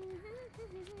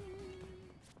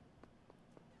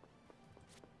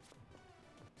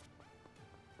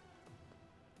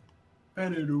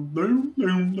 That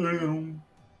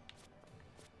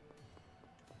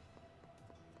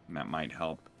might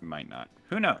help, might not.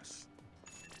 Who knows?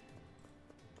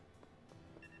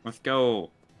 Let's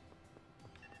go.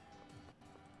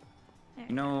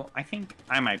 You know, I think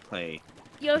I might play.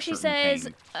 Yoshi says,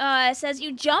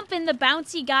 you jump in the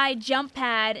bouncy guy jump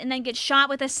pad and then get shot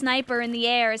with a sniper in the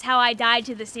air is how I died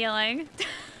to the ceiling.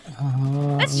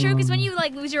 That's true, because when you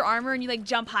like lose your armor and you like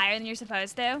jump higher than you're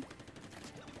supposed to.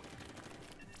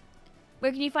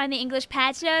 Where can you find the English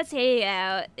patch notes? Hey,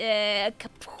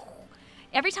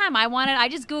 every time I want it, I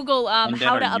just Google how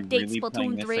to update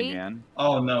Splatoon 3.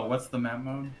 Oh no, what's the map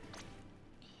mode?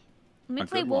 Let me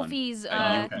play Wolfie's.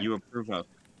 You approve of.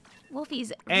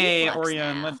 Wolfie's. Hey, Reflux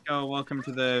Orion, now. let's go. Welcome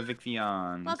to the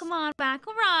Vicvillon. Welcome on back,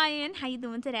 Orion. How you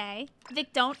doing today?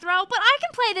 Vic, don't throw, but I can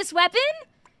play this weapon.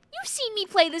 You've seen me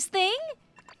play this thing.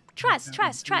 Trust,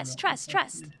 trust, trust, trust,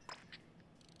 trust.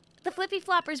 The flippy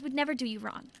floppers would never do you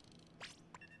wrong.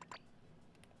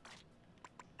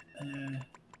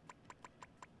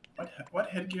 What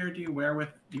headgear do you wear with?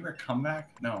 Do you wear comeback?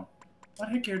 No. What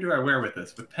headgear do I wear with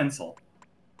this? With pencil?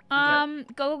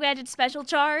 Go Gadget special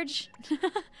charge.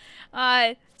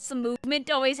 Some movement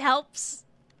always helps.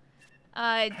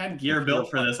 I had gear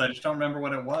built for this. I just don't remember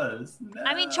what it was. No.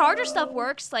 I mean, charger stuff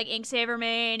works, like ink saver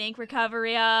main, ink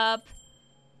recovery up.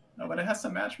 No, but it has to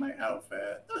match my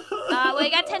outfit. Well, you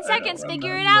got 10 seconds.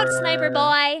 Figure it out, sniper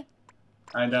boy.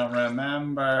 I don't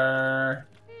remember.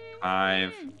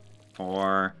 5,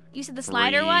 4. You said the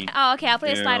slider one? Oh, okay. I'll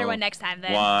play the slider one next time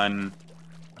then. 1.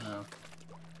 Oh.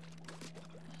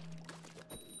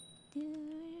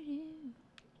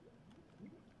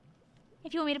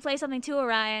 If you want me to play something too,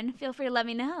 Orion, feel free to let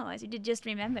me know, as you did just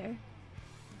remember.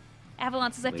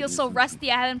 Avalon says, I feel so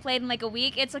rusty, I haven't played in like a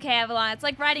week. It's okay, Avalon. It's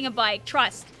like riding a bike.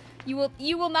 Trust. You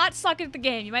will not suck at the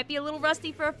game. You might be a little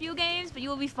rusty for a few games, but you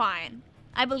will be fine.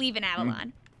 I believe in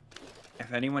Avalon.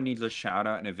 If anyone needs a shout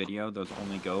out in a video, those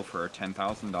only go for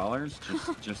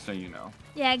 $10,000, just so you know.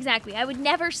 Yeah, exactly. I would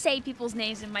never say people's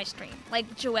names in my stream. Like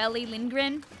Joelle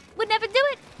Lindgren. Would never do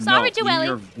it. Sorry, no, Joelle. In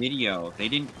your video. They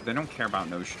don't care about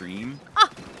no stream.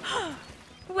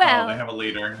 Well. Oh, they have a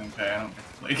leader. Okay, I don't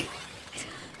like.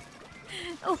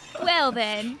 Oh, well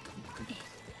then.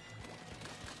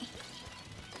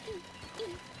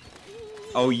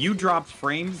 Oh, you dropped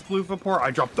frames, Blue Vapor?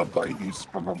 I dropped the babies.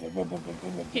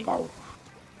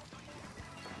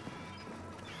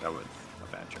 That was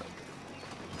a bad joke.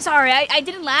 Sorry, I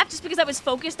didn't laugh just because I was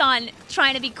focused on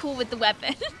trying to be cool with the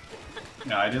weapon.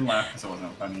 No, I didn't laugh because it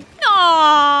wasn't funny.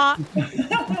 Aww.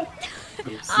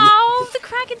 Oh, the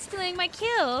Kraken's stealing my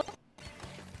kill.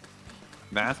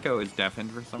 Vasco is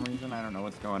deafened for some reason. I don't know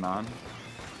what's going on.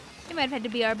 He might have had to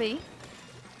BRB.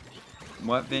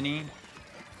 What, Vinny?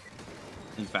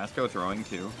 Is Vasco throwing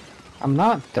too? I'm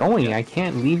not throwing. I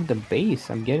can't leave the base.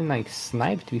 I'm getting like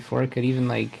sniped before I could even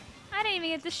like. I didn't even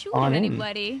get to shoot at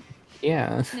anybody.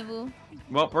 Yeah. Nibble.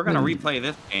 Well, we're gonna replay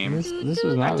this game. This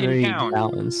was not very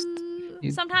balanced.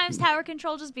 Sometimes tower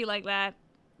control just be like that.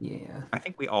 Yeah. I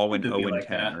think we all went 0 and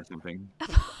 10 or something.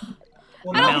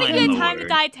 Well, I don't think you had time to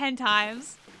die 10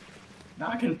 times. Now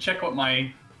I can check what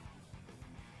my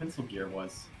pencil gear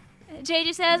was.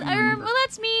 JJ says, well,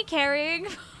 that's me carrying.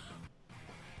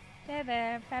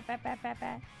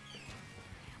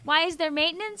 Why is there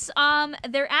maintenance?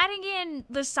 They're adding in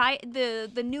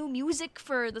the new music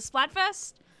for the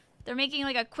Splatfest. They're making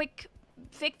like a quick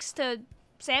fix to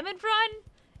Salmon Run,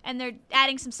 and they're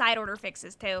adding some side order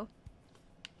fixes too.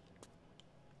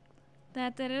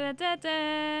 Da, da, da, da,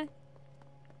 da.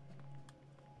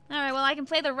 All right, well I can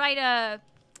play the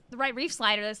right reef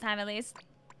slider this time at least.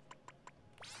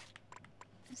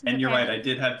 And you're right, I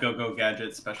did have Go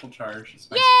Gadget special charge. It's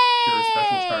my Yay! pure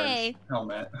special charge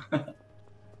helmet.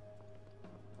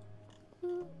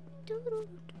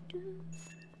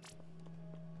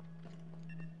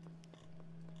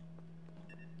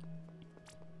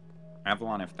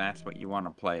 Avalon, if that's what you want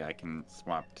to play, I can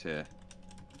swap to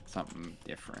something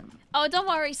different. Oh, don't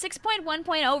worry. 6.1.0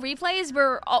 replays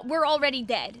were already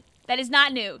dead. That is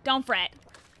not new. Don't fret.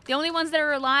 The only ones that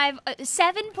are alive,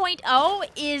 7.0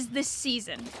 is this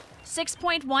season.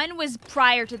 6.1 was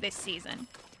prior to this season.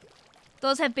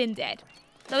 Those have been dead.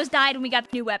 Those died when we got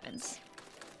the new weapons.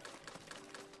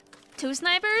 2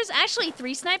 snipers? Actually,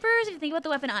 3 snipers, if you think about the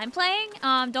weapon I'm playing.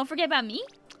 Don't forget about me.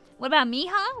 What about me,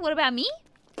 huh? What about me?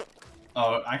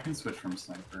 Oh, I can switch from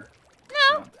sniper.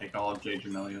 No. I don't take all of J.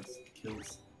 Jamelia's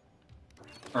kills.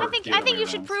 I think you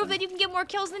should prove that you can get more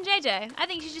kills than JJ. I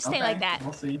think you should just stay like that.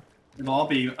 We'll see. It'll all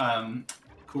be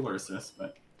cooler assists,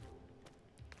 but.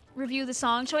 Review the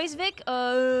song choice, Vic?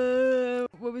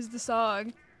 What was the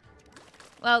song?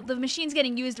 Well, the machine's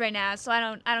getting used right now, so I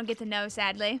don't get to know,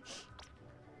 sadly.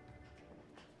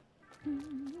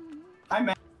 Hi,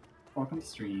 Matt. Welcome to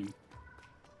stream.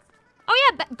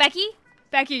 Oh yeah,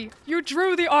 Becky, you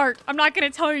drew the art. I'm not gonna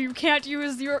tell you can't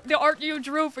use the art you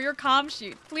drew for your comm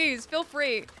sheet. Please, feel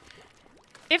free.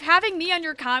 If having me on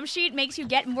your comm sheet makes you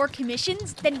get more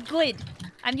commissions, then good.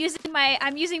 I'm using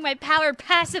my power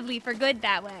passively for good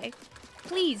that way.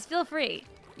 please, feel free.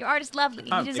 Your art is lovely.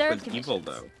 You deserve commissions. Evil,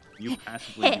 though. You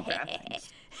passively do bad things.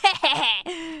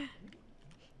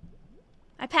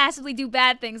 I passively do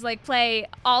bad things like play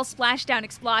all Splashdown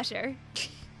Explosher.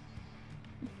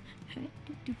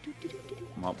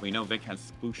 Well, we know Vic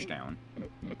has Splooshdown.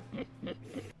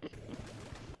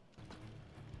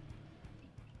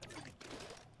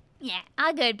 Yeah,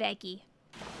 all good, Becky.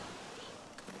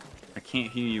 I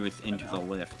can't hear you with Into the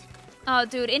Lift. Oh,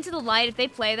 dude, Into the Light, if they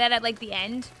play that at, like, the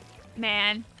end,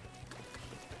 man.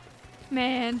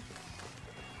 Man.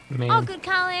 Oh, good,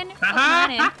 Colin. Welcome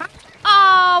on in.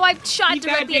 Oh, I shot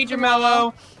directly at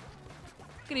Jamello.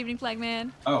 Good evening,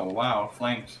 Flagman. Oh, wow,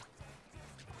 flanked.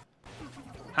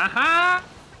 Haha!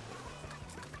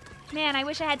 Man, I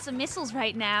wish I had some missiles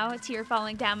right now. A tear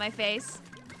falling down my face.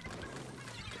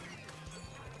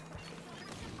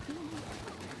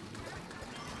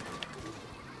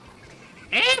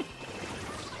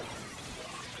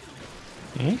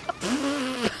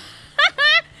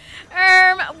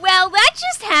 Well, that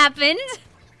just happened.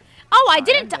 Oh, I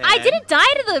didn't die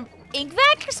to the ink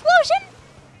vac explosion?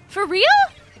 For real?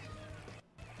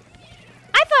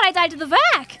 I thought I died to the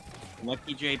vac.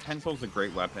 Lucky J, pencil's a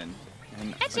great weapon.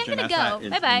 And actually, I'm gonna go.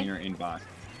 Bye-bye. In your inbox.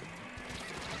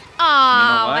 Oh, You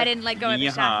know what? I didn't let go of the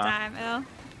shot time. Oh.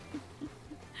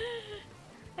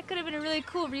 That could have been a really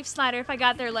cool reef slider if I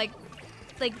got there like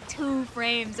 2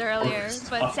 frames earlier,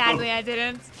 but sadly I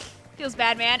didn't. Feels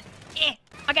bad, man. Okay,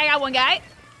 I got one guy.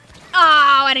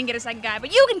 Oh, I didn't get a second guy,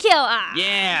 but you can kill.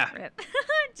 Yeah. Rip.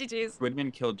 GG's.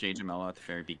 Squidman killed J. Jamello at the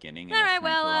very beginning. All right,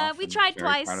 well, we tried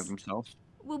twice. Proud of himself.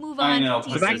 We'll move on. I know. To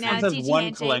But TC that now. counts as GG one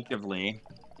handshake. collectively.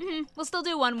 We'll still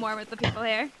do one more with the people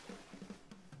here.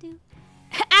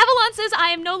 Avalon says, I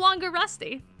am no longer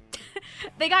rusty.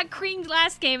 They got creamed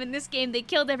last game. In this game, they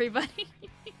killed everybody.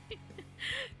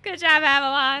 Good job,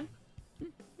 Avalon.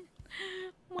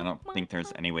 I don't think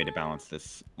there's any way to balance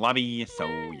this lobby, so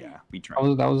yeah, we tried.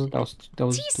 That was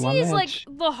TC is like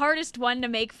the hardest one to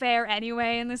make fair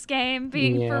anyway in this game,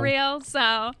 being for real,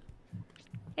 so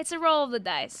it's a roll of the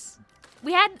dice.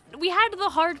 We had the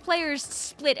hard players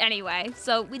split anyway,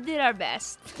 so we did our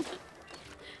best.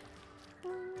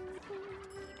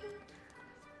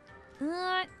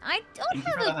 I don't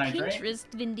have a Pinterest,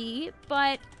 Vindy,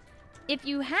 but if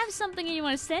you have something and you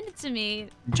want to send it to me,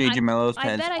 J. Jamello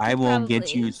says, I will probably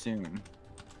get you soon.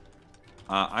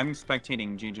 I'm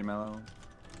spectating J. Jamello.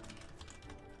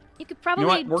 You could probably You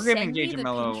know what? We're giving J. J.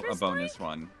 Jamello a bonus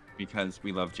one because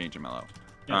we love J. Jamello.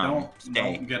 Yeah,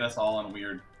 don't get us all on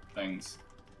weird things.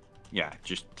 Yeah,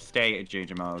 just stay at J.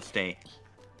 Jamello. Stay.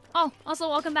 Oh, also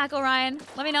welcome back, Orion.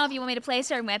 Let me know if you want me to play a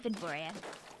certain weapon for you.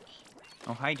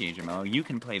 Oh, hi, J. Jamello. You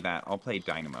can play that. I'll play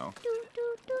Dynamo.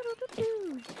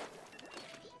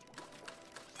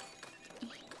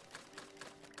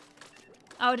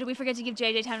 Oh, did we forget to give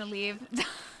JJ time to leave?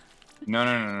 No.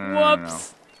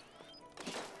 Whoops.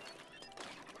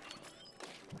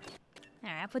 All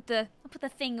right, I'll put the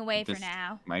thing away for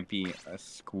now. Might be a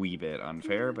squee bit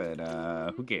unfair, but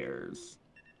who cares?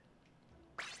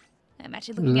 I'm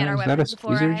actually looking at our weapons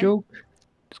before Is that a joke?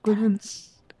 Squidman?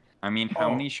 I mean, how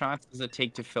many shots does it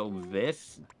take to fill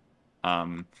this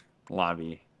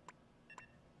lobby?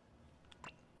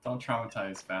 Don't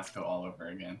traumatize Vasco all over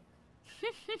again.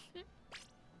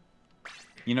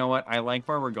 You know what? I like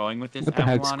where we're going with this,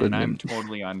 Avalon, and I'm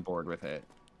totally on board with it.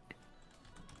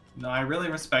 No, I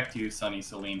really respect you, Sunny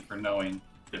Celine, for knowing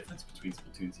the difference between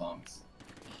Splatoon songs.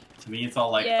 To me, it's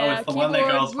all like, oh, it's the one that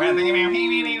goes...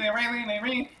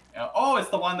 Oh, it's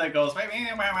the one that goes...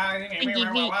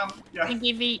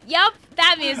 Yup,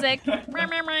 that music.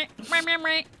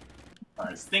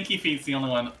 Alright, Stinky Feet's the only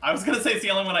one. I was gonna say it's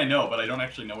the only one I know, but I don't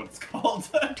actually know what it's called.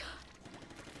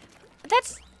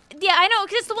 That's... Yeah, I know,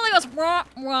 because it's the one that goes...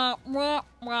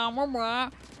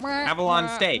 Avalon,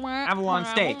 stay! Avalon,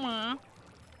 stay!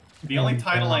 The only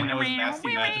title I know is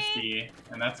Nasty Majesty,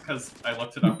 and that's because I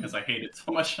looked it up because I hate it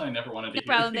so much and I never wanted to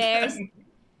hear it again.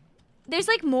 There's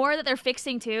like more that they're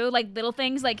fixing too, like little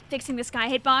things like fixing the sky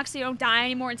hitbox so you don't die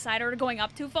anymore inside or going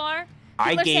up too far.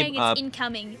 People are saying it's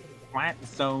incoming. Flat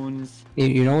zones.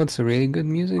 You know what's a really good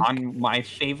music? On my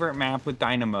favorite map with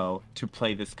Dynamo to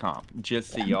play this comp,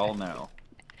 just so y'all know.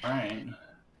 Alright. I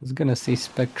was gonna say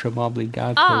Spectrum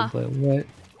Obligato, but what?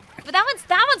 But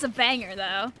that one's a banger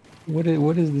though.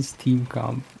 What is this team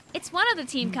comp? It's one of the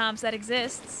team comps that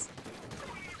exists.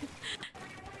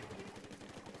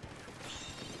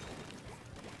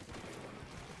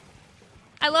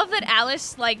 I love that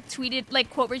Alice like tweeted, like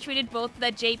quote retweeted both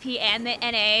the JP and the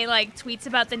NA like tweets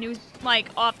about the new like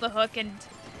Off the Hook and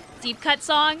Deep Cut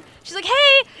song. She's like,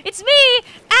 hey, it's me,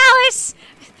 Alice.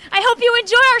 I hope you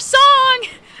enjoy our song.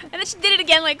 And then she did it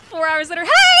again like 4 hours later.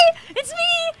 Hey, it's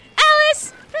me,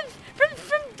 Alice, from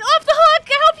Off the Hook.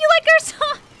 I hope you like our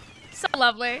song. So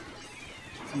lovely.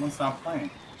 Someone stop playing.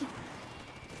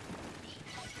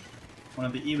 One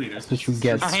of the E-leaders. What you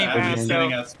get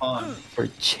sitting at spawn. For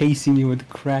chasing you with the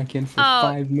Kraken for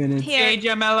 5 minutes. Here. Hey,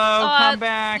 Jamello, come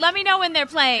back. Let me know when they're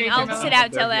playing. I'll sit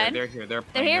out till then. They're here. They're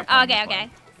They're here? Okay, okay.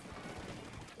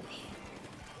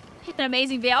 It's an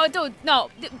amazing video. Oh, dude,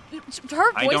 no.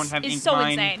 Her voice is so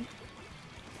insane.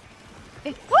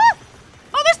 Oh,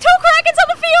 there's 2 Krakens on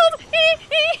the field!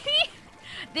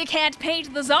 They can't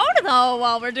paint the zone, though,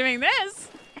 while we're doing this.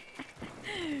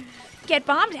 Get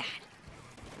bombed at.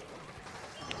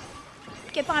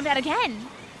 Get bombed at again.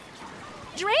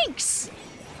 Drinks.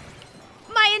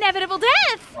 My inevitable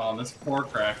death. Oh, this poor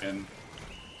Kraken.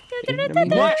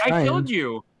 What? I killed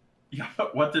you. Yeah,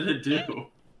 but what did it do?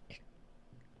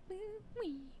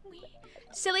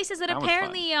 Silly says that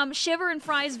apparently Shiver and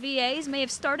Fry's VAs may have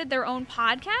started their own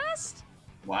podcast.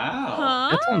 Wow. Huh?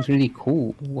 That sounds really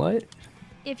cool. What?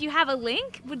 If you have a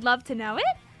link, would love to know it.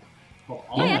 Well,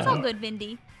 Yeah, that's all good,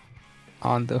 Vindy.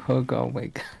 On the hook, oh my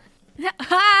god.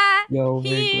 Yo,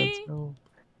 Vic, let's go.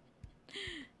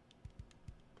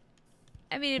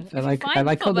 I mean, if I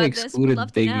like how they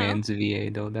excluded Big Man's VA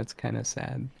though. That's kind of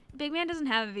sad. Big Man doesn't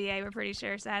have a VA. We're pretty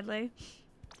sure, sadly.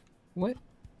 What?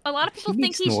 A lot of people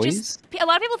think he's just. A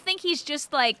lot of people think he's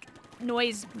just like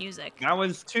noise music. That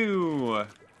was 2.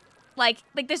 Like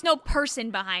there's no person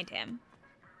behind him.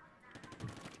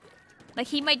 Like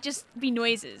he might just be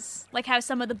noises. Like how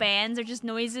some of the bands are just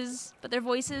noises, but they're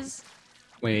voices.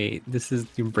 Wait,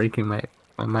 you're breaking my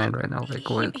mind right now.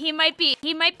 Like, he might be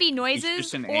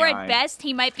noises, or AI. at best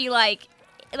he might be like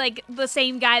the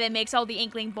same guy that makes all the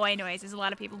Inkling boy noises. A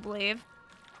lot of people believe.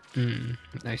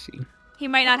 I see. He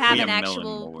might not have an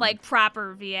actual like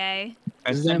proper VA.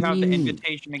 I sent out the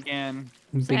invitation again.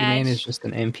 Big Man is just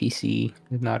an NPC,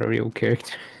 not a real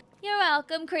character. You're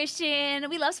welcome, Christian.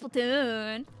 We love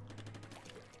Splatoon.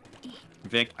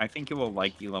 Vic, I think you will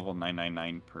like the level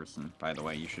 999 person. By the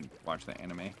way, you should watch the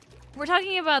anime. We're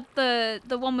talking about the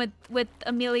one with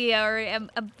Amelia or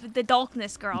the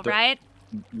Darkness girl, right?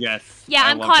 Yes. Yeah,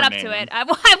 I'm caught up to it. I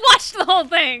watched the whole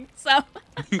thing, so.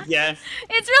 Yes.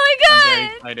 It's really good. I'm very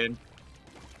excited.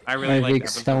 I really like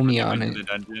sell me on it. The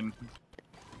dungeon.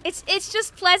 It's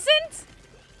just pleasant.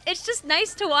 It's just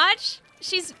nice to watch.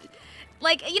 She's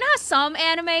like, you know how some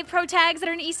anime pro tags that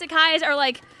are in isekais are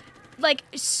like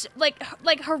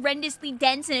horrendously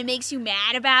dense and it makes you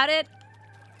mad about it.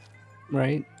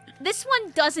 Right. This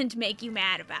one doesn't make you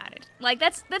mad about it. Like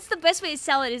that's the best way to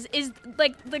sell it is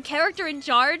like the character in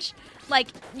charge, like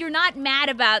you're not mad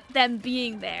about them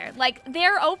being there. Like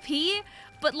they're OP,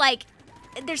 but like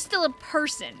they're still a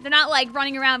person. They're not like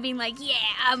running around being like, yeah,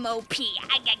 I'm OP.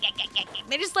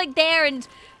 They're just like there and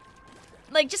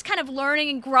like just kind of learning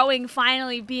and growing,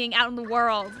 finally being out in the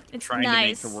world. It's trying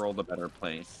nice. to make the world a better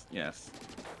place. Yes.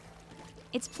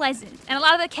 It's pleasant. And a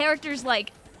lot of the characters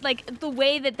like the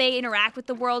way that they interact with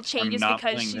the world changes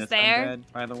because she's there. Undead,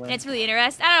 by the way. It's really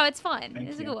interesting. I don't know, it's fun.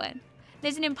 It's a good one.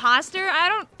 There's an imposter.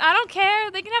 I don't care.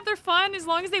 They can have their fun as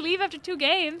long as they leave after 2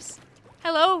 games.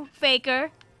 Hello,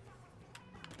 Faker.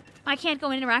 I can't go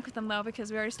and interact with them though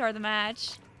because we already started the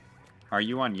match. Are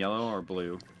you on yellow or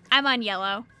blue? I'm on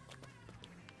yellow.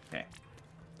 Okay.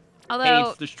 Although hey,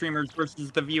 it's the streamers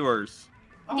versus the viewers.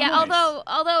 Oh, yeah, nice.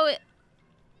 although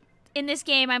in this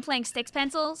game I'm playing Sticks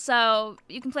Pencil, so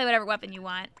you can play whatever weapon you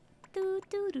want.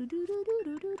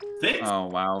 Vic? Oh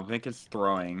wow, Vic is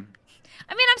throwing.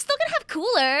 I mean, I'm still gonna have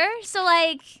cooler, so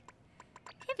like,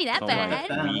 can't be that So bad.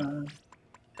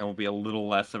 It will be a little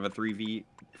less of a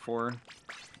 3v4.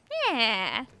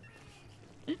 Yeah.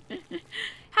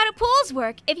 How do pools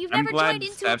work? If you've never joined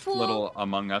into Steph's a pool, little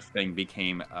Among Us thing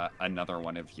became another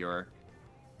one of your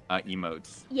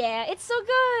emotes. yeah, it's so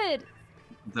good.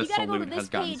 The You gotta go to salute this has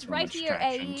gotten page so right much here,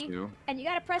 traction, AE, too. and you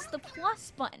gotta press the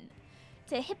plus button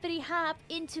to hippity hop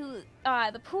into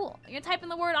the pool. You're gonna type in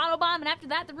the word autobomb, and after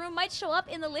that, the room might show up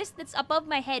in the list that's above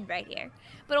my head right here,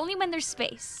 but only when there's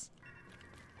space.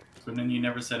 So then you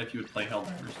never said if you would play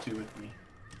Helldivers 2 with me.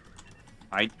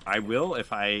 I will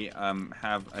if I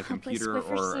have a computer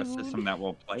or a system that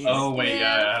will play it. Oh wait,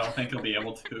 yeah, I don't think you'll be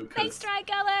able to. Thanks,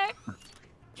 Tricolor.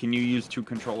 Can you use 2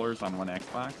 controllers on one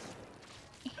Xbox?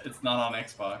 It's not on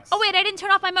Xbox. Oh wait, I didn't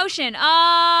turn off my motion. If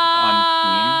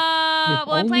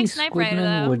Well, I'm playing only Snipe right Squidman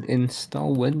now. would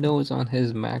install Windows on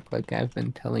his Mac like I've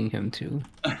been telling him to.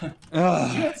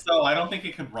 So I don't think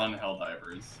it could run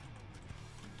Helldivers.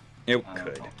 It I don't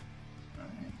could. know.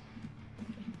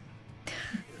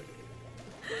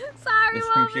 Sorry, This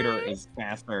Mommy. computer is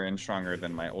faster and stronger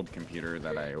than my old computer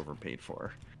that I overpaid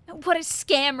for. What a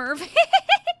scammer, Vic.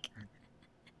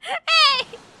 Hey!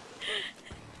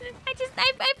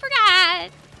 I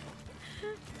forgot.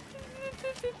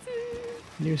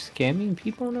 You're scamming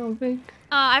people now, Vic?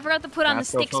 I forgot to put on the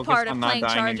Vasco, sticks focus part on of not playing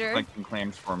dying and Charger. collecting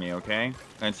clams for me, okay?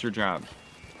 That's your job.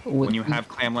 What? When you have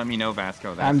clam, let me know,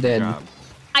 Vasco. That's I'm your dead. job.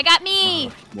 I got me.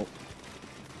 Well,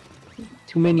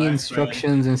 Too many Bye,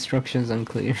 instructions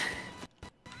unclear.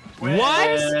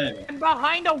 what?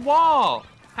 Behind a wall.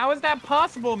 How is that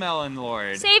possible, Melon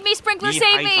Lord? Save me, Sprinkler, He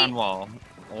save hides on me. wall.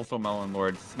 Also, Melon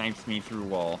Lord snipes me through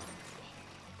wall.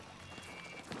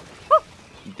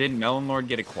 Did Melon Lord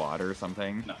get a quad or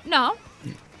something? No.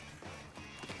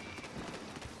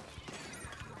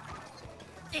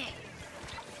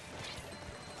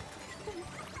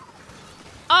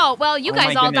 Oh, well, you Oh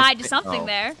guys my all goodness. died to something Oh.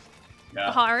 there. Yeah.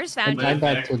 The horrors found I you.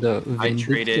 died to the I traded-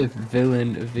 vindictive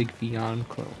villain Vicvillon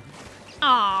clone.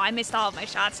 Aw, I missed all of my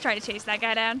shots trying to chase that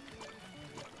guy down.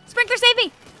 Sprinkler, save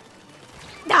me!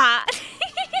 Ah.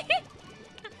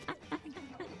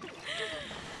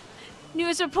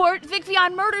 News report,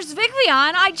 Vicvillon murders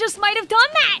Vicvillon. I just might have done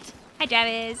that! Hi,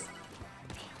 Javis.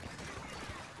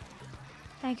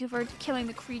 Thank you for killing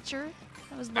the creature.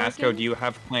 That was Vasco, Logan. do you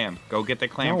have clam? Go get the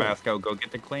clam, No. Vasco. Go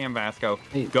get the clam, Vasco.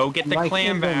 Hey, Go get the like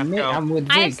clam, in the Vasco. I'm with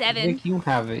Vic. I have 7. Vic, you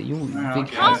have it. You, Vic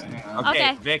Okay. has it. Okay,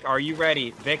 Okay. Vic, are you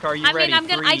ready? Vic, are you I ready?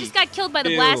 mean, I just got killed by the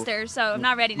 2, blaster, so I'm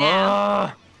not ready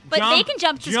now. But they can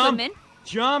jump to jump, swimming.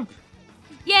 Jump!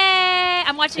 Yay!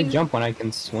 I'm I watching. jump when I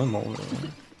can swim over.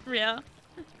 Yeah.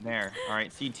 There. All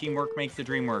right. See, teamwork makes the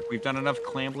dream work. We've done enough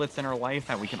clamblets in our life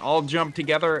that we can all jump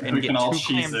together and we get can all 2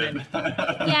 cheese clams it. in.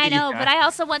 Yeah, I know, Yeah. but I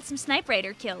also want some Snipe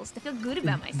Raider kills to feel good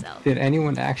about myself. Did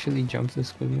anyone actually jump to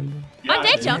swim? Yeah, On I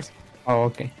day did. jumps. Oh,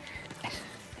 okay.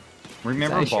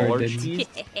 Remember I sure Baller didn't. Cheese?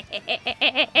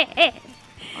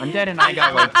 Undead and I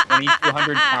got like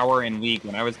 2200 power in League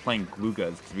when I was playing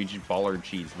Glugas because we just Baller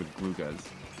Cheese with Glugas.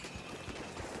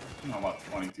 I'm about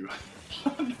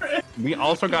 2200. We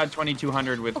also got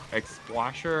 2200 with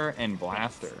Explasher and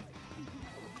Blaster.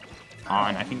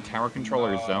 On, I think, Tower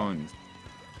Controller Zones.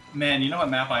 Man, you know what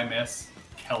map I miss?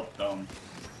 Kelp Dome.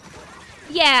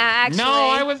 Yeah, actually. No,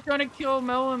 I was gonna kill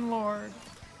Melon Lord.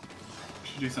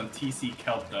 Should do some TC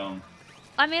Kelp Dome.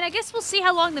 I mean, I guess we'll see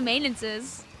how long the maintenance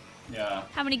is. Yeah.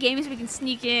 How many games we can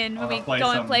sneak in when we I'll play go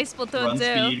and some play Splatoon Run 2.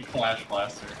 Speed Clash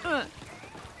Blaster.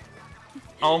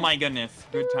 Oh my goodness,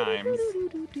 good times.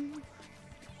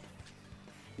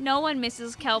 No one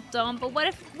misses Kelp Dome, but what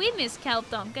if we miss Kelp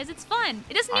Dome? Because it's fun.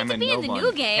 It doesn't need I'm to a be no in the one.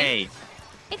 new game. Hey,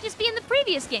 It can just be in the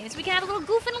previous games. We can have a little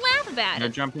goof and a laugh about they're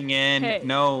it. jumping in. Hey.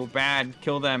 No, bad.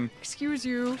 Kill them. Excuse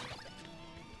you.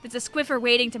 There's a squiffer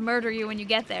waiting to murder you when you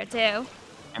get there, too.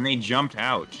 And they jumped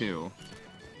out, too.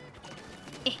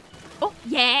 Oh,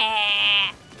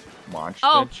 yeah! Watch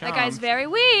Oh, the that guy's jump. very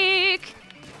weak.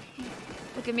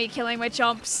 Look at me killing my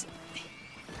chumps.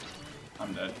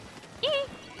 I'm dead.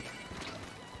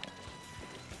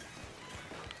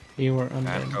 You were Vasco,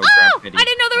 undead. grab Oh! pity. I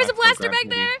didn't know there was a Vasco, blaster grab back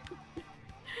pity. there!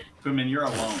 Boommin, you're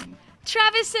alone.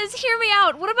 Travis says, hear me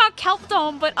out. What about Kelp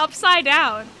Dome, but upside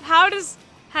down? How does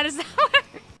that work?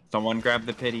 Someone grab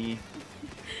the pity.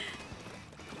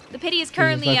 The pity is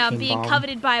currently reflection being bomb.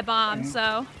 coveted by a bomb,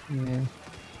 so Yeah.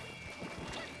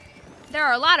 there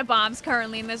are a lot of bombs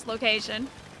currently in this location.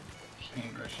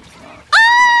 English is not.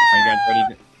 Are you guys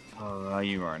ready to... Oh,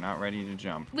 you are not ready to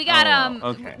jump. We got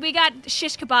okay. we got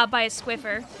shish kebab by a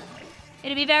squiffer.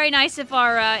 It'd be very nice if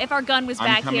our gun was I'm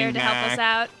back here coming to help us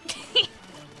back. out.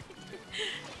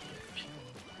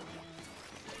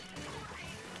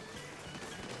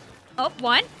 Oh,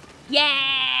 one.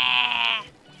 Yeah!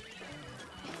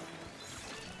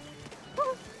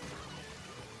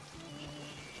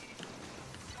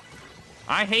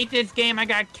 I hate this game. I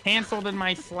got canceled in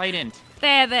my Slightant.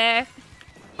 There.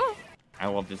 I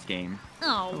love this game.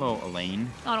 Oh, Hello, Elaine.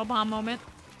 autobomb moment.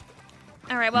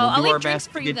 All right, well, We'll I'll do our leave drinks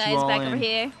best for to you get you guys all back in. over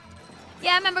here.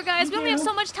 Yeah, remember, guys, we only have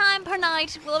so much time per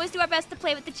night. We'll always do our best to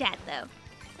play with the chat, though.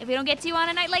 If we don't get to you on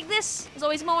a night like this, there's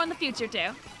always more in the future, too.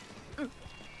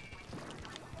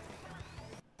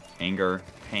 Anger,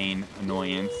 pain,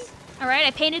 annoyance. All right,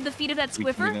 I painted the feet of that We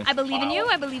can do squiffer. this. I believe in you.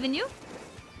 Wow. I believe in you.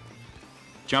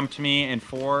 Jump to me in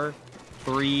 4,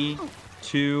 3,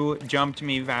 2. Jump to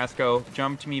me, Vasco.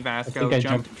 Jump to me, Vasco. think I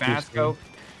Jump, jumped too Vasco.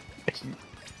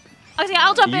 Okay,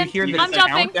 I'll jump Do you in. hear the I'm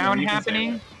jumping. countdown You can say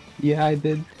happening? that. Yeah, I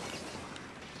did.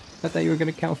 I thought you were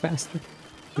gonna count faster.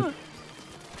 Did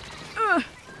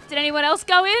anyone else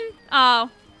go in? Oh.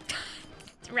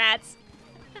 Rats.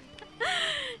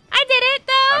 I did it,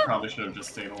 I though. probably should have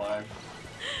just stayed alive.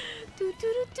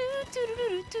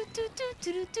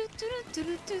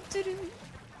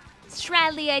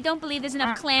 Shradley, I don't believe there's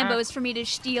enough clambos for me to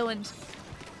steal and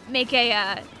make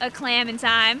a clam in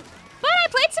time. But I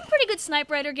played some pretty good Snipe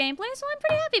Rider gameplay, so I'm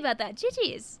pretty happy about that.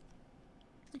 GG's.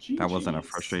 That wasn't a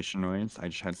frustration noise. I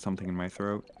just had something in my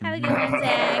throat. Have a good one,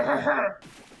 Zach.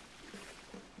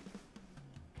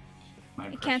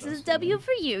 It counts as a W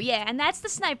for you, yeah, and that's the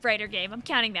Snipe Rider game. I'm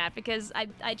counting that because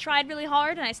I tried really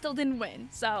hard and I still didn't win,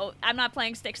 so I'm not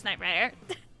playing Stick Snipe Rider.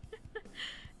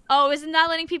 Oh, is it not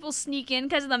letting people sneak in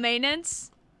because of the maintenance?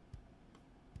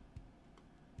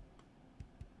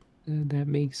 That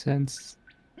makes sense.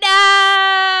 No!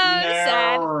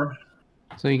 Sad.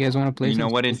 So you guys want to play? You know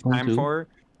what it's time for?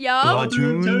 Yo.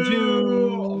 Splatoon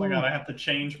 2! Oh my god, I have to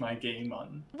change my game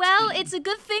on. Well, it's a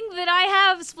good thing that I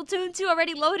have Splatoon 2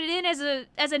 already loaded in as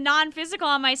a non-physical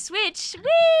on my Switch. Whee!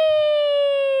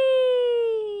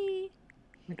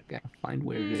 I gotta find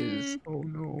where it is. Oh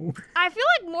no. I feel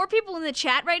like more people in the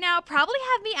chat right now probably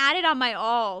have me added on my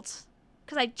alt.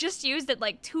 Because I just used it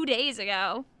like 2 days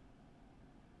ago.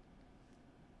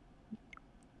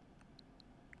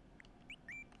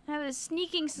 I have a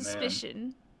sneaking suspicion.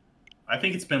 Man. I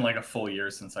think it's been like a full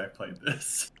year since I played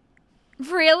this.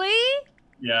 Really?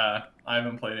 Yeah, I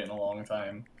haven't played it in a long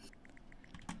time.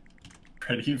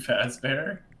 Pretty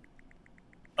Fazbear?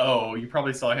 Oh, you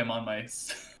probably saw him on my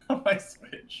on my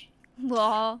Switch.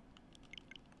 Lol.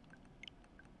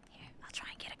 Here, I'll try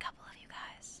and get a couple of you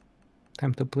guys.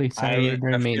 Time to play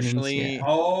maintenance. Yeah.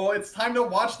 Oh, it's time to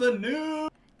watch the news!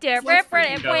 Wait, I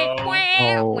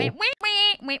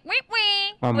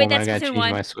gotta change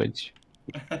my Switch.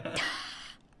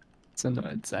 So no,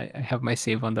 I have my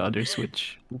save on the other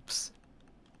Switch. Oops.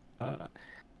 Oh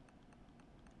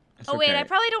wait, I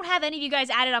probably don't have any of you guys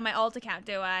added on my alt account,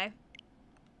 do I?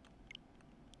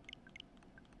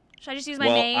 Should I just use my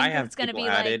main? Well, I have it's gonna people be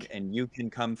added, like... and you can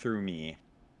come through me.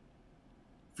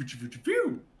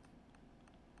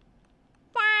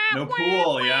 No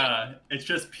pool, yeah. It's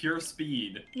just pure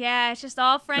speed. Yeah, it's just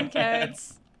all friend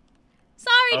codes.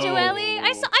 Sorry, Joelle.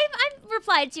 I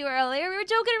replied to you earlier. We were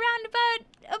joking around about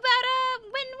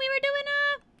when we were doing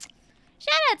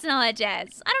shoutouts and all that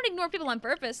jazz. I don't ignore people on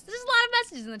purpose. There's a lot of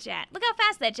messages in the chat. Look how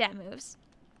fast that chat moves.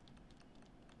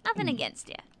 Nothing against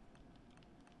you.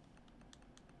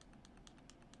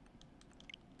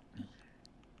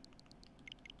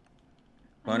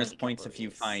 Bonus points if you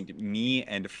find me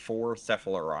and 4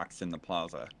 Cephalorocs in the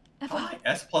plaza.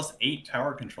 S+8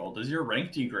 tower control. Does your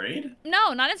rank degrade?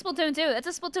 No, not in Splatoon 2. That's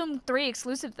a Splatoon 3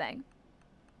 exclusive thing.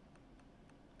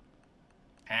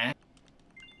 Huh?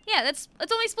 Yeah, it's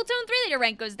only Splatoon 3 that your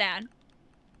rank goes down.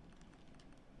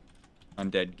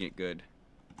 Undead get good.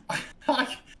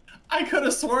 I could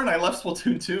have sworn I left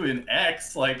Splatoon 2 in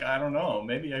X. Like, I don't know.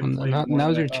 Maybe I played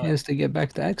now's your chance to get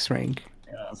back to X rank.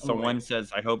 Yeah. So one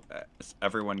says, I hope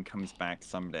everyone comes back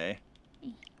someday.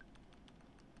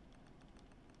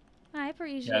 I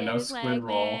appreciate no squid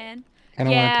roll. Man. I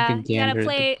don't want to take a gander gotta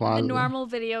play at the plaza. the normal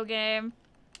video game.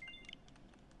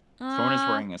 Someone is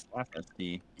wearing a staff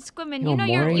SD. Squidman, you know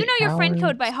your friend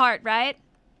code by heart, right?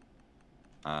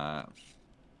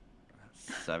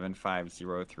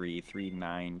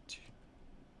 7503392.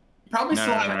 Probably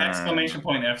still have an exclamation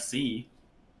point FC.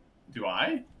 Do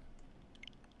I?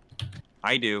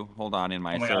 I do. Hold on, in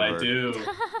my server. God, I do.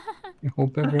 I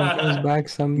hope everyone comes back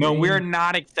someday. No, we're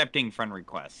not accepting friend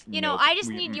requests. You know, I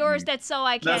just need yours. That's so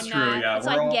I can. That's true. Yeah,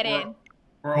 so I can get in.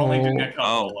 We're only doing a couple.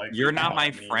 Oh, like, you're not my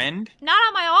friend? Not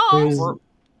on my alt.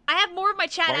 I have more of my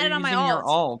chat added on my alt. Your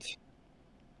alt?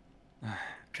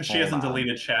 Because she hasn't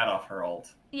deleted chat off her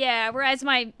alt. Yeah, whereas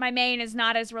my main is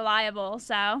not as reliable.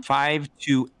 So.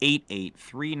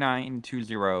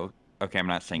 52883920. Okay, I'm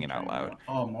not saying it out loud.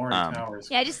 Oh, more towers.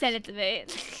 Yeah, just send it to me.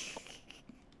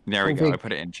 There we go. I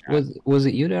put it in chat. Was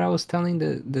it you that I was telling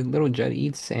the little jet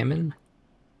eats salmon?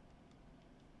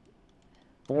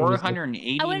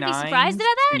 489 I wouldn't be surprised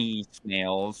about that. Sea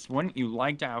snails. Wouldn't you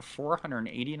like to have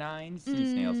 489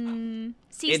 sea snails?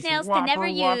 Sea snails can never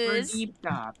use. Deep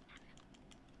top.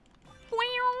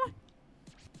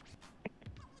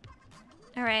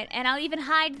 Alright, and I'll even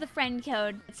hide the friend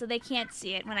code so they can't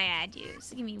see it when I add you.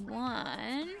 So give me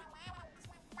 1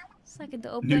 second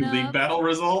to open up. New league battle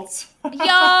results.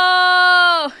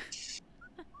 Yo!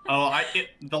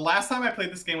 The last time I played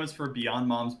this game was for Beyond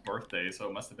Mom's birthday, so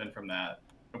it must have been from that.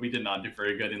 We did not do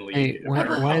very good in league. Hey,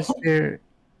 why is there...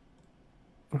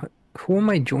 Who am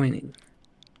I joining?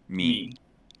 Me.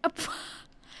 Are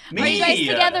you guys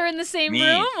together in the same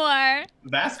room, or...?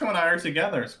 Vasco and I are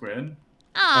together, Squid.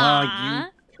 Aww.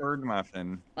 You turd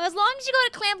muffin. Well, as long as you go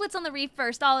to Clamblitz on the reef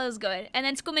first, all is good. And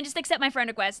then Squidman, just accept my friend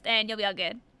request, and you'll be all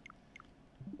good.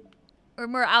 Or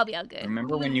more, I'll be all good.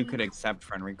 Remember when you could accept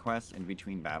friend requests in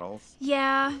between battles?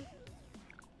 Yeah.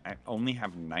 I only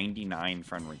have 99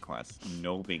 friend requests.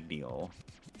 No big deal.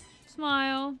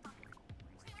 Smile.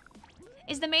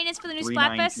 Is the maintenance for the new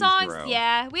Splatfest songs?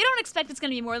 Yeah. We don't expect it's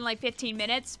going to be more than like 15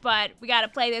 minutes, but we got to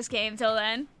play this game till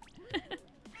then.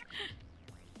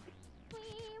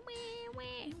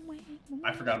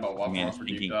 I forgot about what it's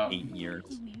taking 8 years.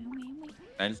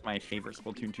 That is my favorite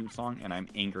Splatoon 2 song, and I'm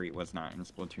angry it was not in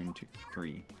Splatoon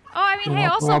 3. Oh, I mean, hey,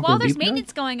 also, while there's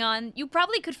maintenance going on, you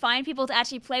probably could find people to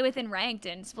actually play with in ranked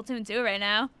in Splatoon 2 right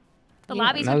now. The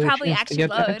lobbies would probably actually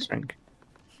load.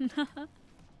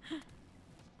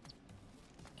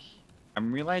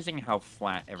 I'm realizing how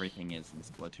flat everything is in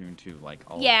Splatoon 2, like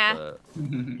all of the...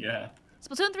 Yeah.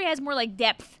 Splatoon 3 has more, like,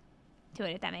 depth to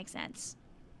it, if that makes sense.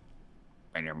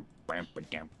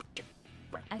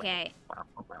 Okay.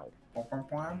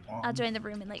 I'll join the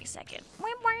room in like a second.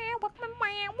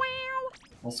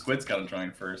 Well, Squid's gotta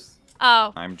join first.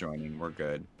 Oh. I'm joining. We're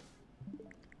good.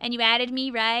 And you added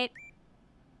me, right?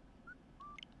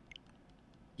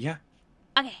 Yeah.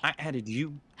 Okay. I added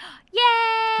you. Yay!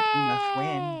 My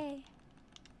friend.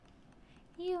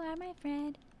 You are my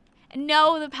friend.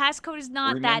 No, the passcode is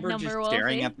not that number, just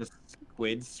staring at the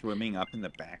squid swimming up in the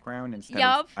background instead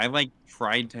of... I, like,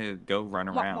 tried to go run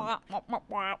around.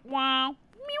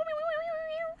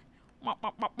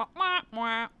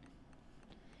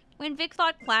 When Vic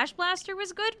thought Clash Blaster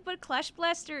was good, but Clash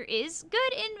Blaster is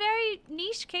good in very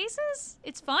niche cases.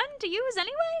 It's fun to use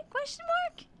anyway? Question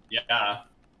mark? Yeah.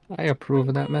 I approve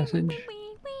of that message.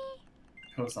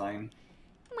 Cosign.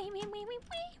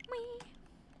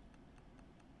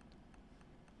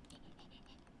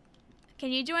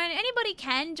 Can you join? Anybody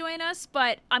can join us,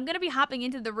 but I'm going to be hopping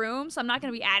into the room, so I'm not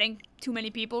going to be adding too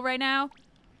many people right now.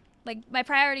 Like, my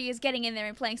priority is getting in there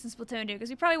and playing some Splatoon 2,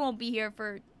 because we probably won't be here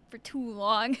for too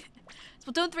long.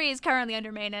 Splatoon 3 is currently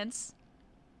under maintenance.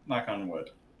 Knock on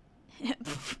wood.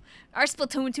 Our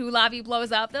Splatoon 2 lobby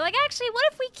blows up. They're like, actually, what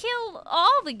if we kill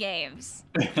all the games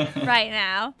right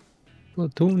now?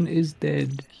 Splatoon is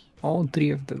dead. All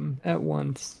 3 of them at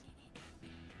once.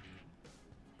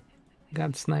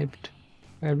 Got sniped.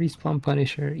 By Respawn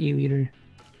Punisher, E-Leader.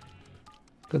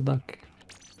 Good luck.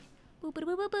 Boo boo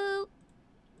boo boo boo.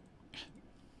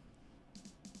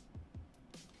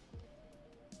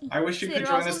 I wish you could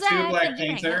join us too, Black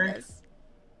Painter.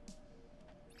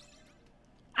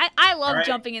 I love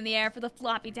jumping in the air for the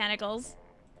floppy tentacles.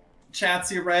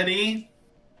 Chats, you ready?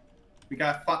 We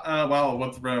got well,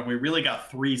 we really got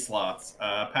 3 slots.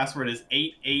 Password is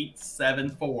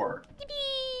 8874.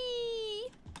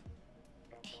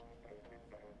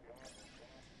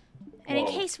 And in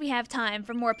case we have time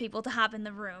for more people to hop in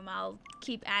the room, I'll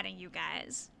keep adding you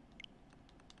guys.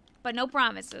 But no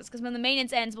promises, because when the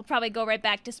maintenance ends, we'll probably go right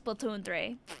back to Splatoon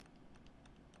 3.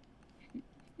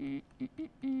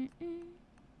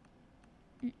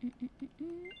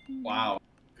 Wow,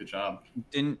 good job.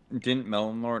 Didn't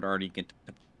Melon Lord already get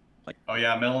to, like? Oh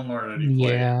yeah, Melon Lord already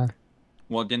played. Yeah.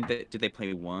 Well, did they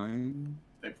play 1?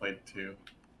 They played 2.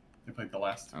 They played the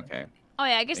last 2. Okay. Oh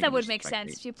yeah, I guess that would make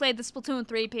sense. If you played the Splatoon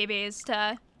 3 PBs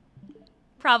to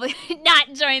probably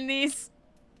not join these.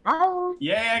 Oh.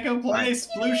 Yeah, I can play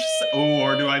Sploosh. Oh,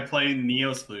 or do I play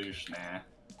Neo Sploosh? Nah.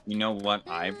 You know what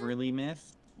I've really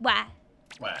missed? What?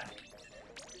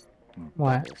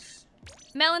 What?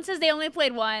 Melon says they only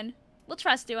played 1. We'll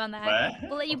trust you on that. What?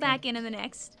 We'll let you back in the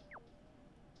next.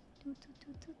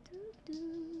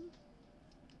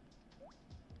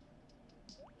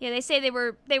 Yeah, they say they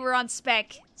were on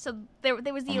spec, so there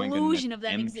was the illusion of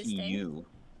them existing.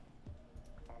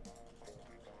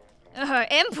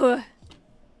 Empu.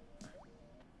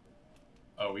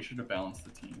 Oh, we should have balanced the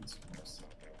teams first.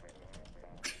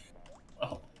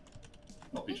 Oh,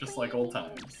 it'll be just like old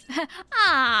times.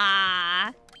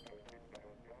 Ah.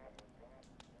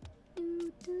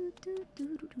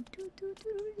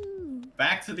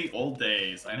 Back to the old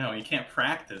days. I know you can't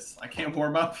practice. I can't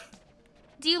warm up.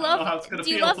 Do you love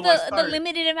the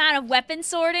limited amount of weapon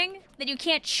sorting that you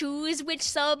can't choose which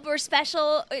sub or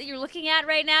special you're looking at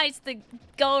right now? It's the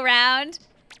go around.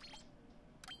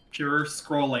 Pure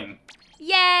scrolling.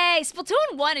 Yay!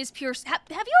 Splatoon 1 is pure. Have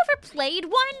you ever played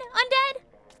 1,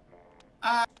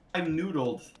 Undead? I've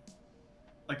noodled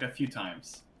like a few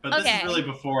times, but this is really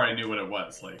before I knew what it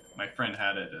was. Like my friend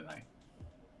had it, and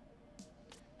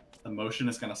the motion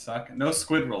is gonna suck. No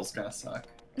squid roll's gonna suck.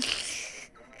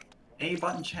 A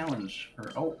button challenge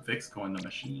for Vic's going the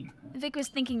machine. Vic was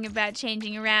thinking about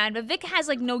changing around, but Vic has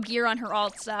like no gear on her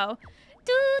ult, so.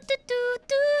 Do do do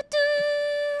do do.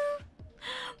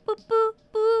 Boo boo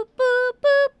boo boo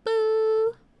boo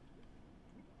boo.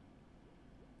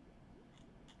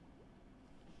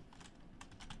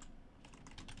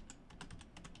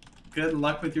 Good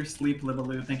luck with your sleep,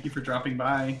 Libaloo. Thank you for dropping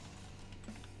by.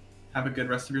 Have a good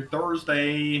rest of your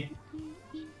Thursday.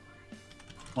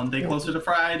 One day closer to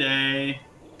Friday.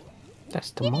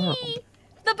 That's tomorrow. Yay!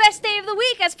 The best day of the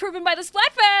week, as proven by the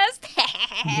Splatfest.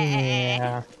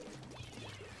 Yeah.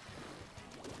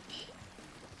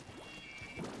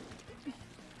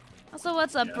 Also,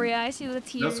 what's up, Bria? I see the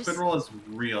tears. No squid roll is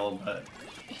real, but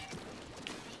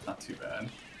not too bad.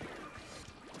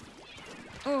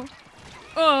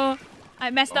 Oh, I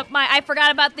messed up my. I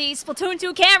forgot about the Splatoon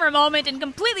 2 camera moment and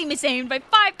completely misaimed by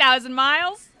 5,000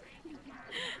 miles.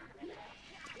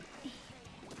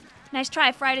 Nice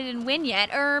try. Friday didn't win yet.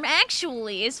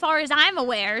 Actually, as far as I'm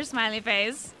aware, smiley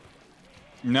face.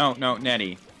 No,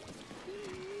 Nettie.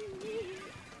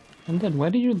 And then why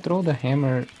did you throw the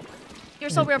hammer? You're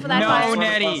so weird for that. No, fire.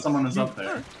 Nettie. Someone is up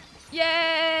there.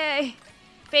 Yay!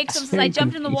 Fake some since very I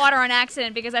jumped in the confused. water on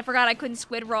accident because I forgot I couldn't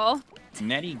squid roll.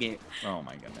 Nettie gave. Oh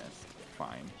my goodness.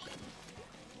 Fine.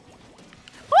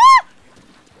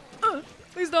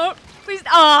 Please don't. Please.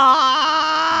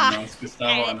 Ah! No, it's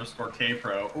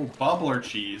Gustavo_K-Pro. Oh, bubbler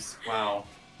cheese. Wow.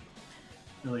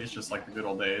 Really is just like the good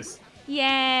old days.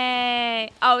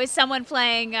 Yay! Oh, is someone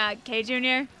playing K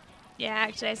Junior? Yeah,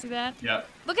 actually, I see that. Yep.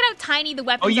 Look at how tiny the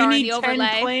weapons Oh, you are in need the 10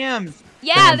 overlay. clams.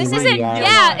 Yeah, Oh, this they isn't. really are.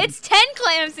 Yeah, it's 10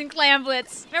 clams in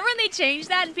Clamblitz. Remember when they changed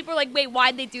that and people were like, wait,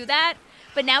 why'd they do that?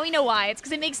 But now we know why. It's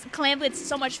because it makes Clamblitz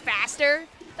so much faster.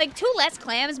 Like, 2 less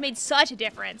clams made such a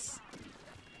difference.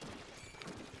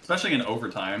 Especially in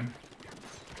overtime.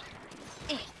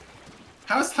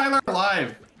 How is Tyler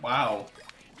alive? Wow.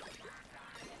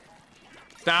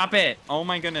 Stop it! Oh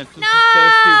my goodness, this No! is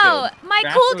so stupid. My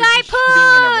Vasco cool is guy just shooting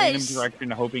in a random push!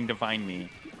 direction, hoping to find me.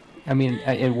 I mean,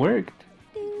 it worked.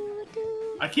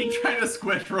 I keep trying to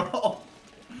squid roll.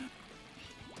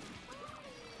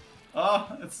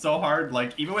 Oh, it's so hard.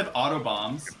 Like, even with auto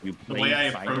bombs, You the way I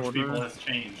played approach side people order? has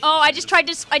changed. Oh, I just tried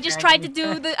to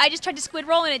do the. I just tried to squid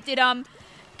roll and it did.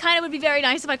 Kind of would be very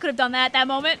nice if I could have done that at that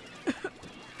moment.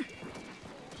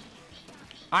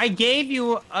 I gave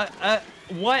you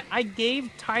what? I gave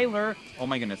Tyler. Oh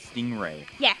my goodness, Stingray.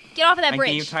 Yeah, get off of that I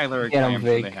bridge. gave Tyler a Get him, clam for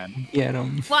the Vic. head. Get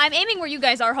him. Well, I'm aiming where you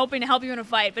guys are, hoping to help you in a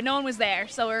fight, but no one was there,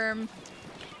 so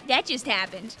that just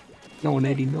happened. No,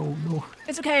 Nettie, no.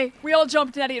 It's okay. We all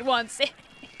jumped at it at once.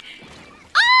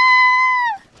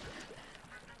 Ah!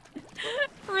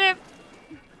 Rip.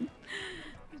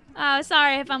 Oh,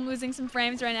 sorry if I'm losing some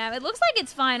frames right now. It looks like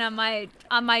it's fine on my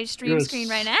stream Yes. screen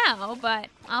right now, but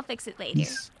I'll fix it later. He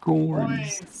scores.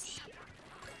 Points.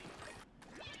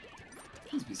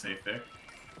 Please be safe, Vic.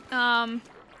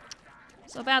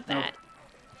 So about that.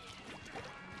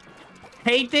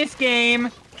 Hate this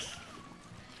game.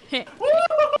 Please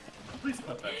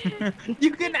put that.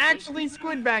 You can actually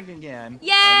squid back again.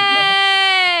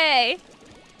 Yay!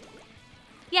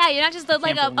 Yeah, you're not just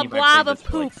like Can't a believe I blob played of this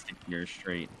for, like, poop. 6 years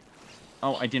straight.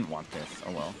 Oh, I didn't want this.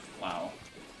 Oh well. Wow.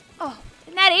 Oh,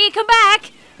 Nettie, come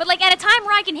back! But like at a time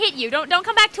where I can hit you. Don't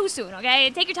come back too soon,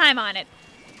 okay? Take your time on it.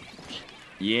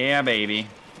 Yeah, baby.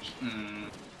 Hmm.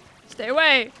 Stay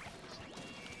away.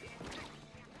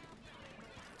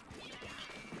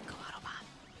 Go autobomb.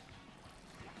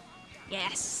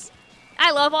 Yes. I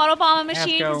love autobomb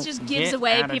machines. Vasco, It just gives get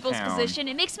away out of people's town. position.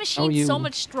 It makes machines so you.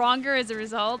 much stronger as a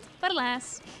result. But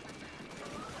alas.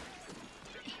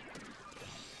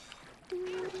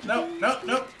 No.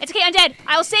 It's okay, undead.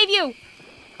 I will save you.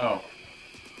 Oh.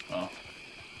 Well.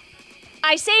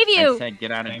 I save you. I said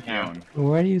get out of Thank you. town.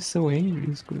 Why are you so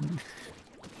angry, Squid?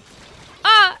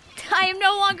 Ah, I am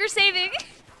no longer saving.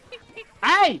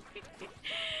 Hey!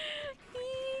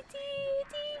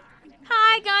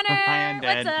 Hi, Gunner. Hi,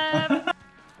 undead. What's up?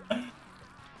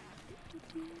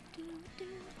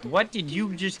 What did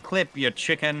you just clip, you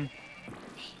chicken?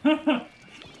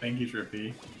 Thank you,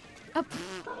 Drippy.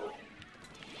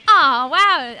 Oh,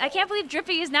 wow. I can't believe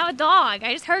Drippy is now a dog.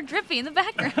 I just heard Drippy in the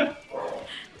background.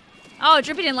 Oh,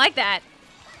 Drippy didn't like that.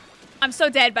 I'm so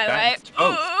dead, by the way. That's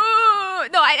toast. Ooh,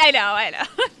 no, I know.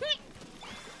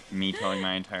 Me telling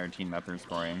my entire team that they're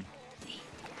scoring.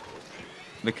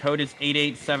 The code is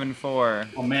 8874.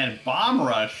 Oh man, bomb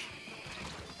rush.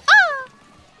 Oh,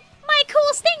 my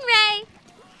cool stingray.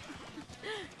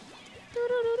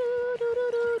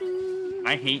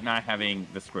 I hate not having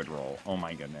the squid roll. Oh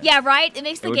my goodness. Yeah, right? It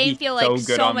makes It the would game be feel like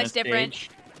good so on much this different. stage.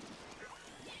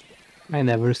 I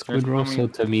never squid roll, so so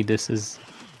many- to me this is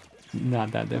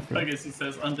not that I different. guess he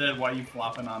says, undead, why you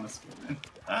flopping on the squid?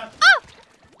 Ah. Oh!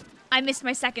 I missed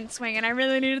my second swing, and I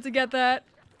really needed to get that.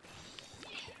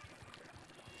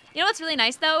 You know what's really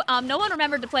nice, though? No one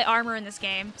remembered to play armor in this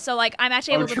game. So, like, I'm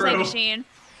actually able to play true. machine.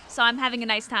 So I'm having a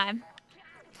nice time.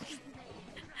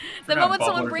 The moment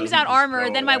someone brings out armor,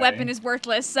 then my weapon is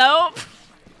worthless, so...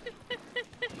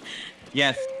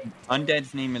 Yes,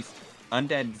 Undead's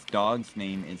dog's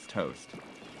name is Toast.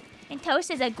 And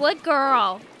Toast is a good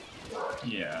girl.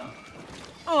 Yeah.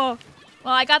 Oh.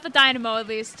 Well, I got the dynamo at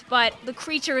least, but the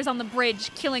creature is on the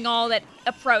bridge, killing all that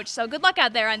approach, so good luck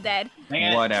out there, Undead.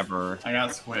 Whatever. I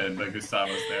got Squid, but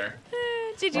Gustavo's there.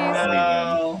 GG's.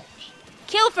 No.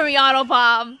 Kill for me,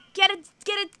 autobomb. Get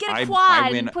a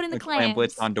quad and put in the clans.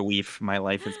 Blitz on Deweef. My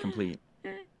life is complete.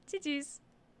 GG's.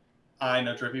 I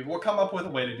know, Drippy. We'll come up with a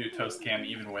way to do Toast Cam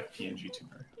even with PNG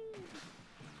Tuber.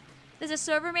 There's a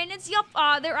server maintenance. Yup.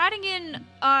 They're adding in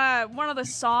one of the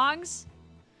songs.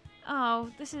 Oh,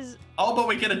 this is... Oh, but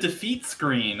we get a defeat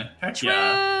screen. Heck True.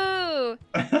 Yeah.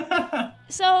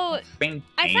 So,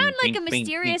 I found like a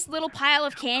mysterious little pile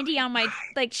of candy on my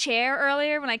chair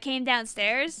earlier when I came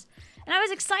downstairs. And I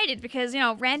was excited because, you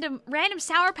know, random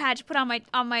Sour Patch put on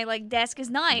my like desk is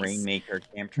nice. Rainmaker,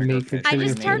 Camp Triggerfish. I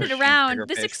just turned it around.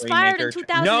 This expired in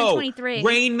 2023. No!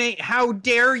 Rainmaker, how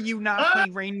dare you not play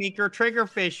Rainmaker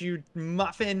Triggerfish, you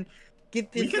muffin.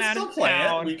 Get this out of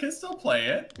town. We can still play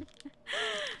it.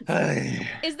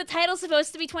 Is the title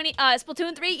supposed to be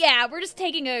Splatoon 3? Yeah, we're just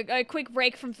taking a quick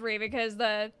break from 3 because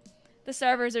the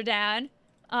servers are down.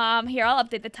 Here, I'll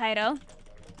update the title.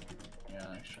 Yeah,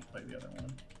 I should play the other one.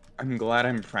 I'm glad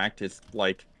I'm practiced,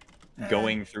 like,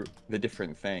 going through the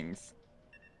different things.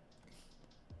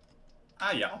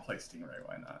 Yeah, I'll play Stingray,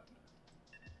 why not?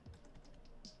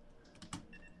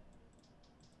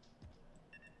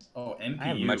 Oh, NPU, I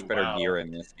have much better gear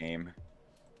in this game.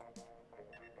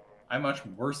 I have much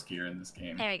worse gear in this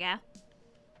game. There we go. I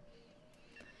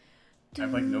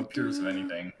have, like, no peers of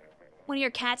anything. One of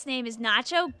your cat's name is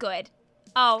Nacho? Good.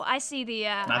 Oh, I see the,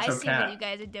 I see cat. what you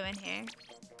guys are doing here.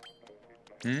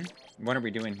 What are we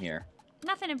doing here?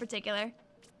 Nothing in particular.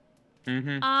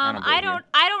 I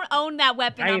don't own that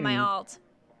weapon on my alt.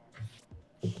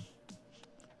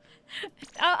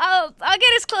 I'll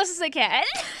get as close as I can.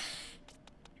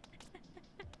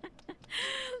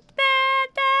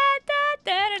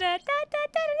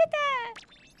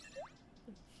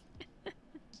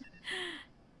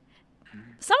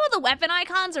 Some of the weapon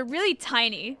icons are really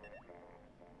tiny.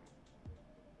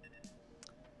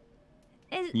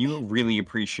 You really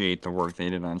appreciate the work they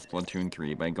did on Splatoon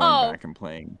 3 by going back and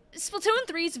playing. Splatoon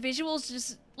 3's visuals,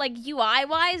 just like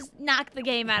UI-wise, knock the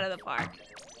game out of the park.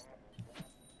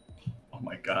 Oh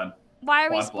my god. Why are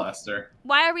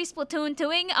Why are we Splatoon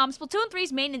 2ing? Splatoon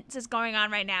 3's maintenance is going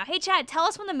on right now. Hey Chad, tell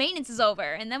us when the maintenance is over,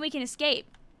 and then we can escape.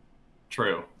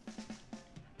 True.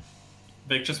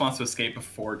 Vic just wants to escape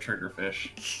before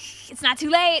Triggerfish. It's not too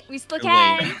late. We still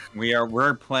can.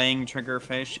 We're playing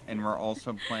Triggerfish, and we're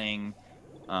also playing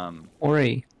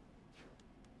Ori.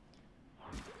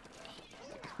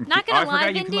 Not gonna lie,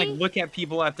 you can, like, look at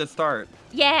people at the start.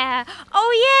 Yeah.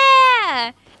 Oh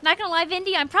yeah. Not gonna lie,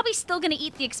 Vindy, I'm probably still gonna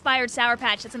eat the expired Sour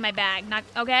Patch that's in my bag. Not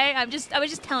okay. I was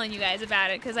just telling you guys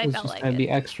about it because I felt like it. It'd be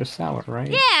extra sour, right?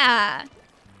 Yeah.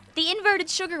 The inverted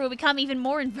sugar will become even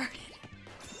more inverted.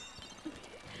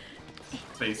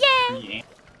 Yeah.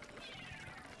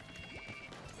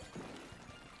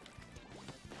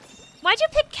 Why'd you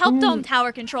pick Kelp Dome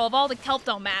Tower Control of all the Kelp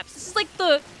Dome maps? This is like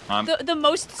the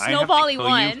most snowbally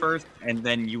one. I have to kill you first, and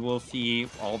then you will see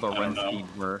all the run speed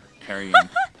we're carrying.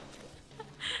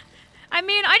 I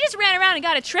mean, I just ran around and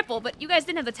got a triple, but you guys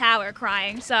didn't have the tower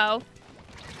crying, so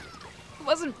it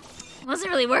wasn't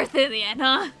really worth it in the end,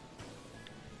 huh?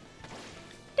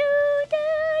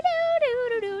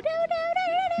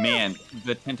 Man,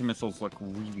 the Tentamissiles look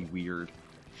really weird.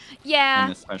 Yeah. On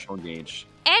the special gauge.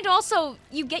 And also,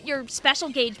 you get your special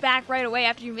gauge back right away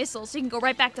after you missile, so you can go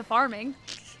right back to farming.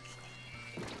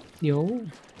 Yo.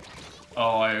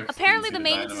 Oh, apparently the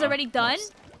maintenance is already done?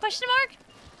 Question mark?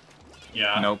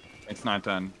 Yeah. Nope, it's not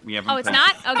done. We haven't. Oh, it's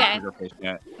not? Okay.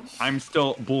 Yet. I'm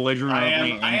still belligerently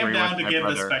angry with my brother. I am down to give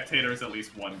the spectators at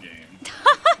least one game.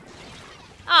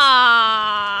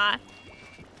 Ah.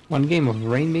 One game of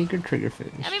Rainmaker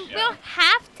Triggerfish. I mean, we don't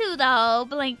have to though.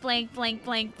 Blank, blank, blank,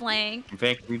 blank, blank. In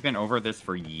fact, we've been over this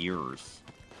for years.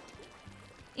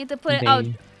 You have to put it. Oh,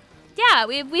 yeah.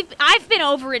 I've been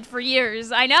over it for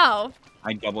years. I know.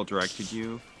 I double directed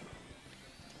you,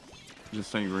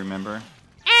 just so you remember.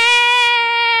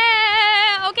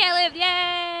 Okay, I lived.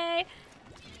 Yay!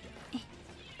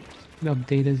 The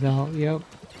update is out. Yep.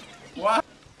 What?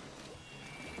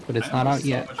 But it's not out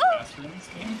yet.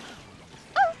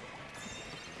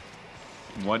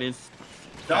 What is?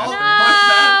 Don't push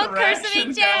that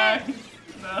direction, guy.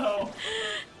 No.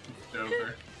 It's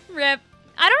over. Rip.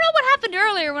 I don't know what happened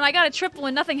earlier when I got a triple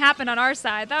and nothing happened on our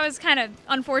side. That was kind of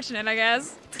unfortunate, I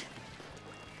guess.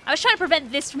 I was trying to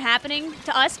prevent this from happening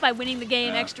to us by winning the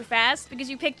game extra fast because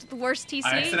you picked the worst TC.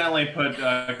 I accidentally put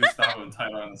Gustavo and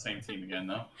Tyler on the same team again,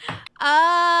 though.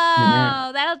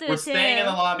 Oh, that'll do it too. We're staying in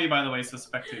the lobby, by the way, so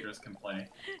spectators can play.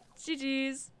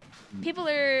 GG's. People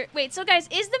are... Wait, so guys,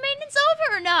 is the maintenance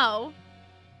over or no?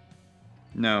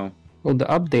 No. Well, the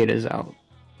update is out.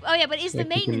 Oh yeah, but is the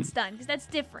maintenance done? Because that's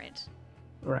different.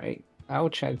 Right. I'll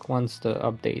check once the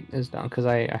update is done, because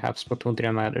I have Splatoon 3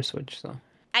 on my other Switch, so...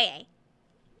 Aye.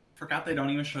 Forgot they don't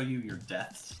even show you your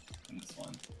deaths in this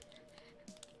one.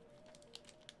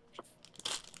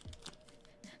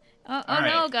 Oh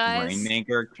no, guys.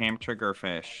 Rainmaker, Camp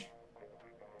Triggerfish.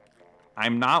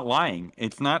 I'm not lying.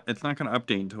 It's not gonna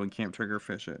update until we Camp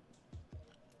Triggerfish it.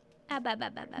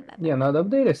 Yeah, no, the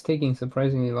update is taking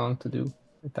surprisingly long to do.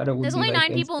 I thought it would There's be only like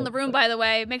 9 people in the room, by the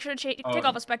way. Make sure to take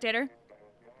off a spectator.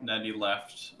 Nettie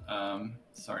left.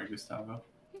 Sorry, Gustavo.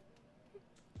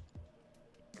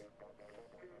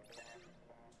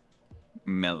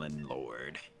 Melon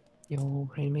Lord. Yo,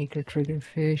 Rainmaker,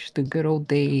 Triggerfish, the good old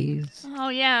days. Oh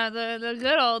yeah, the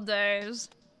good old days.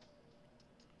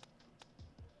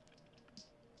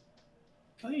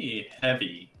 Play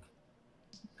heavy.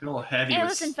 Good old heavy. Hey,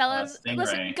 listen, fellas.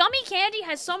 Listen, gummy candy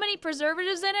has so many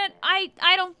preservatives in it.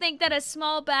 I don't think that a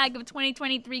small bag of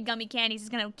 2023 gummy candies is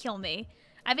gonna kill me.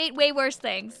 I've ate way worse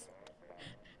things.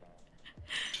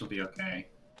 She'll be okay.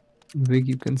 Vic,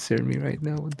 you concern me right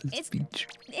now with this speech.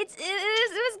 It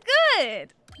was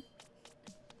good.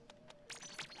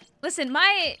 Listen,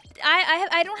 I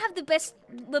don't have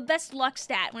the best luck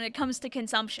stat when it comes to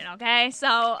consumption. Okay,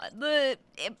 so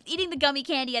eating the gummy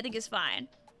candy I think is fine.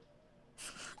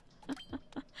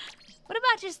 What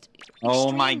about just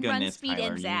oh my goodness, run speed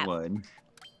Tyler, and zap? you would.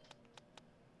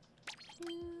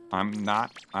 I'm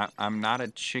not a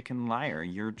chicken liar.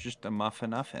 You're just a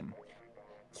muffin.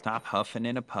 Stop huffing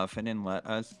and a puffin and let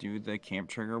us do the Camp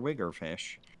Trigger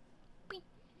Wiggerfish.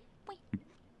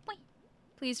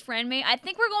 Please friend me. I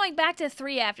think we're going back to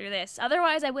 3 after this.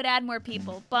 Otherwise, I would add more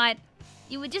people. But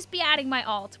you would just be adding my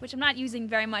alt, which I'm not using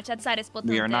very much outside of Splatoon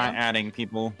 2. We are not adding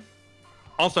people.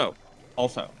 Also,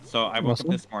 so I woke up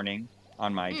this morning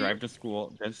on my drive to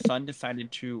school. The sun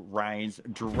decided to rise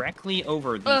directly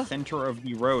over the center of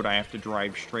the road. I have to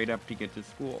drive straight up to get to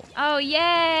school. Oh, yay!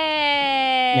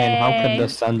 Man, how could the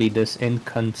sun be this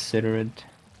inconsiderate?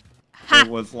 Ha!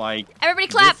 It was like, everybody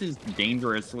clap! This is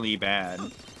dangerously bad.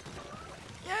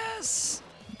 Yes!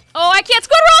 Oh, I can't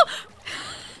squid roll!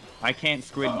 I can't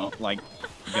squid, like,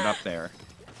 get up there.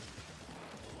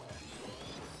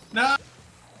 No!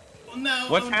 No!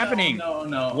 What's happening?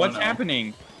 No! What's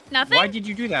happening? Nothing? Why did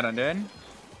you do that, Undead?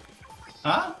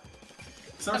 Huh?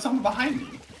 Is there someone behind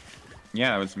me?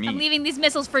 Yeah, it was me. I'm leaving these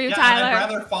missiles for you, yeah, Tyler. I'd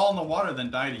rather fall in the water than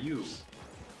die to you.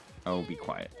 Oh, be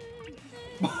quiet.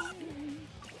 Oh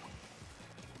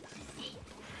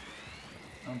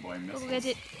boy, missiles. Look at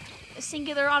it. A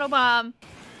singular autobomb.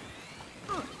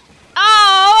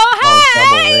 Oh,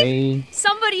 hey!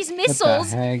 Somebody's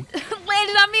missiles landed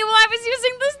on me while I was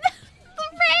using the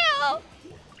rail.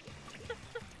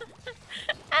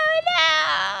 Oh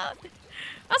no!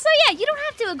 Also, yeah, you don't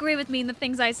have to agree with me in the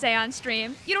things I say on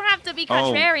stream. You don't have to be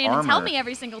contrarian and tell me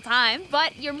every single time,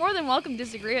 but you're more than welcome to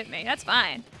disagree with me. That's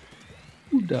fine.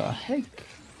 Who the heck?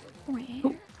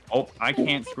 Oh, I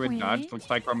can't squid dodge. Looks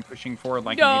like I'm pushing forward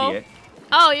like an idiot.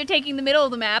 Oh, you're taking the middle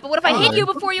of the map. But what if I hit you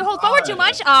before you hold forward too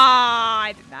much? Ah,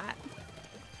 I did not.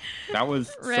 That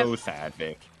was so sad,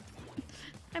 Vic.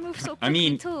 I moved so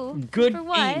quickly, too. Good For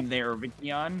what? aim there,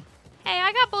 Vicvillon. Hey,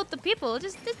 I got both the people. It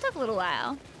took a little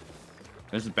while.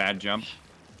 This is a bad jump.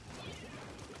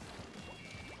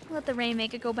 Let the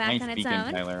Rainmaker go back on its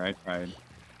own. Tyler. I tried.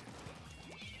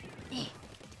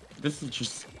 This is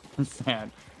just sad.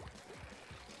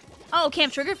 Oh,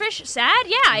 Camp Triggerfish? Sad?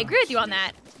 Yeah, I agree with you on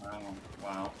that.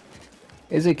 Wow.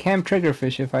 Is it Camp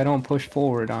Triggerfish if I don't push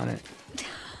forward on it?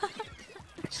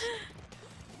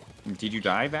 Did you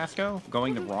die, Vasco?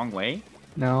 Going the wrong way?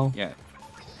 No. Yeah.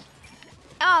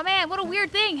 Oh man, what a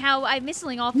weird thing how I'm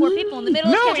missing all 4 people in the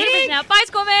middle of Camp Triggerfish now. Bye,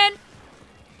 Squirman!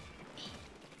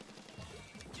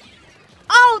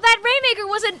 Oh, that Rainmaker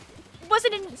wasn't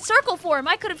in circle form.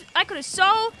 I could have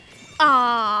so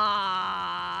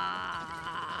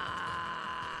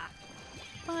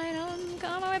Fine, I'm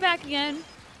on my way back again.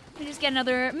 Let me just get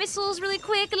another missiles really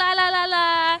quick. La la la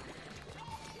la.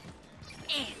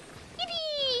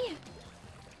 Yippee!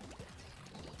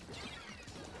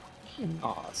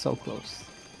 Aw, so close.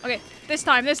 Okay, this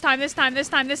time.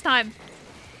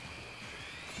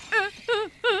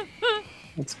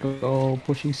 Let's go,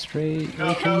 pushing straight.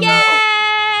 Go.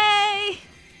 Yay!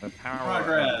 The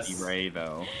power of the Ray,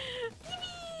 though.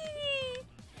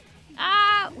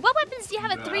 What weapons you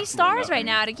have at 3 stars right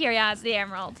now to Curiosity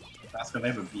Emerald? That's when they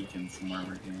have a beacon somewhere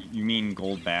over here. You mean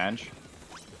gold badge?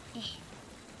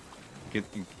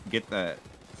 Get the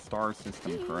star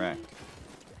system correct.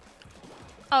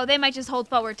 Oh, they might just hold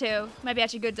forward too. Might be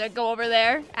actually good to go over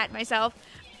there at myself.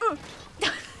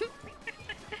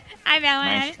 Hi, Villon.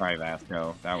 Nice try,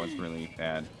 Vasco. That was really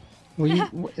bad. It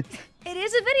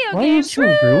is a video game. Why are you so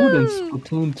rude in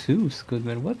Splatoon 2,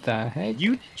 Squidman? What the heck?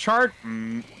 You chart.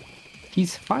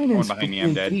 He's fine in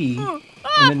Splatoon 3,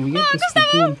 and then we get to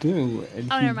Splatoon 2,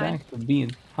 and he's back to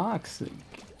being toxic.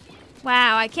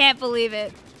 Wow, I can't believe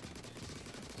it.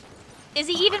 Is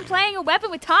he even playing a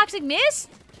weapon with toxic mist?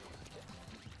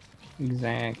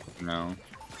 Exactly. No.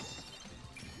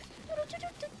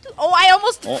 Oh, I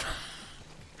almost did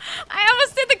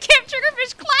the Camp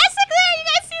Triggerfish Classic there. You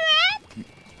guys see that?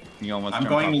 You almost. I'm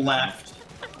going left.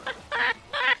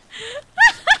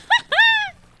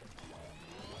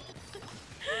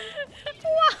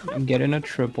 I'm getting a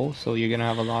triple, so you're gonna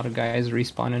have a lot of guys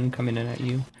respawning and coming in at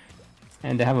you.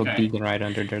 And they have a beacon right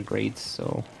under their grates,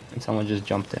 so and someone just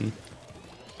jumped in.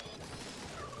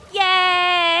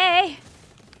 Yay!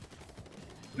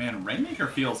 Man, Rainmaker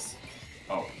feels...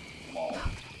 Oh, lol.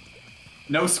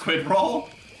 No squid roll?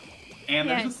 And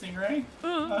there's a stingray?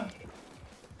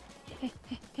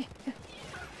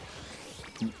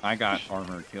 I got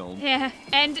armor killed. Yeah,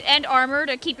 and armor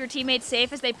to keep your teammates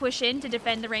safe as they push in to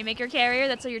defend the Rainmaker carrier.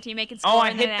 That's so your teammate can score. Oh,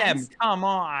 I hit them! Come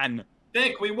on!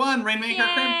 Dick, we won! Rainmaker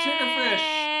Crimp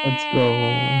Triggerfish! Let's go.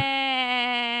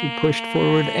 We pushed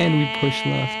forward, and we pushed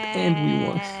left, and we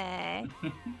won.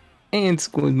 And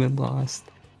Squidman lost.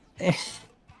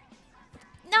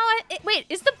 No, wait,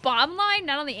 is the bomb line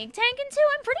not on the ink tank in 2?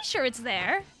 I'm pretty sure it's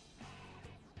there.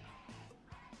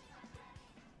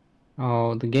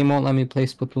 Oh, the game won't let me play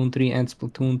Splatoon 3 and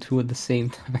Splatoon 2 at the same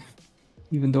time.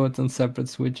 Even though it's on separate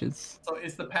switches. So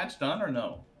is the patch done or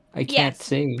no? I can't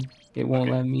say. It won't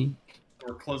let me.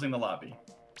 We're closing the lobby.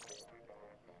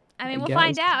 I mean, we'll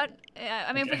find out.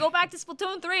 I mean, if we go back to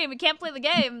Splatoon 3 and we can't play the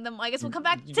game, then I guess we'll come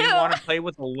back to 2. You want to play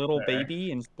with a little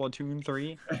baby in Splatoon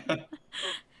 3?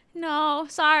 No,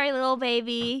 sorry, little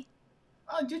baby.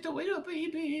 I'm just a little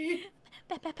baby.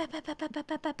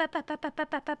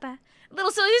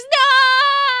 Little sillies,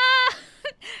 no!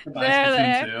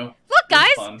 Splatoon 2. Look,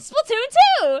 guys, Splatoon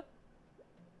 2!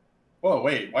 Whoa,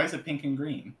 wait, why is it pink and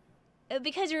green?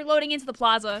 Because you're loading into the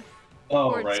plaza.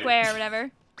 Or square or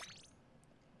whatever.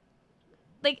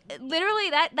 Like, literally,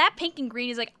 that pink and green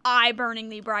is, like,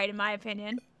 eye-burningly bright, in my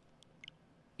opinion.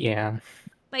 Yeah.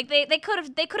 Like, they could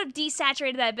have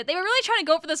desaturated that, but they were really trying to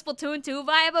go for the Splatoon 2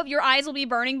 vibe of your eyes will be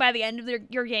burning by the end of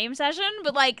your game session,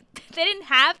 but, like, they didn't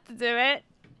have to do it.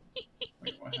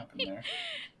 Wait, what happened there?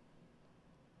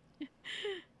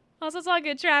 Also, it's all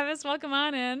good, Travis. Welcome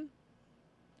on in.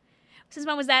 Since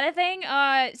when was that a thing?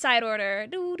 Side order.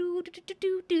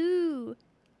 Do.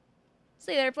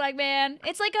 See you there, Flag Man.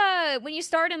 It's like when you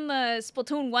start in the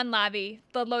Splatoon 1 lobby,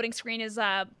 the loading screen is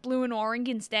blue and orange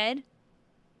instead.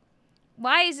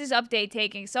 Why is this update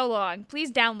taking so long?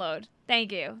 Please download.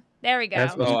 Thank you. There we go.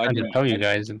 That's what I didn't tell you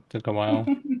guys. It took a while.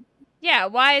 Yeah,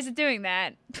 why is it doing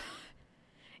that?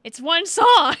 It's one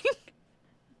song.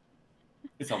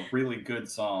 It's a really good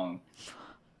song.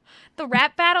 The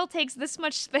rap battle takes this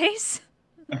much space.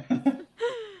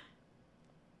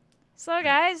 So,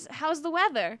 guys, how's the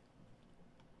weather?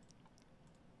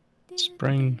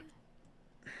 Spring.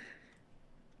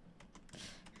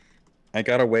 I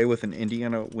got away with an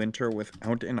Indiana winter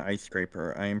without an ice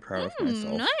scraper. I am proud of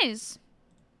myself. Nice.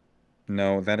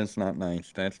 No, that is not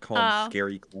nice. That's called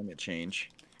scary climate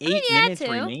change. 8 minutes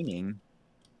remaining.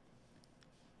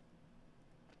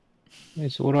 Okay,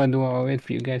 so what do I do? I'll wait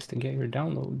for you guys to get your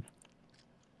download.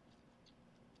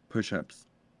 Push-ups.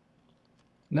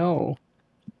 No.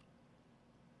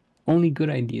 Only good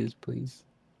ideas, please.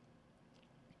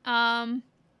 I'll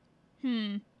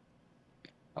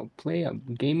play a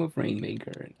game of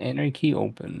Rainmaker, Anarchy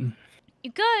Open.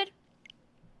 You could.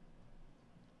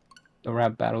 The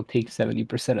rap battle takes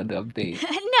 70% of the update.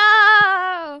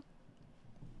 No!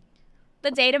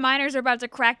 The data miners are about to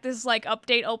crack this, like,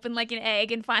 update open like an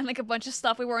egg and find, like, a bunch of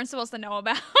stuff we weren't supposed to know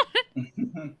about.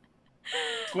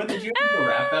 Squid, did you do a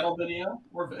rap battle video?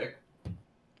 Or Vic?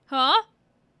 Huh?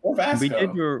 Or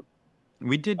Vasco?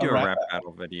 We did do a rap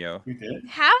battle video. We did?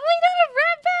 Have we done a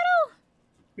rap battle?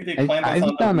 We did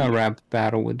I've done a rap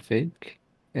battle with Vic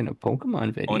in a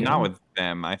Pokemon video. Oh, not with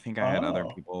them. I think I had other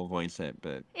people voice it,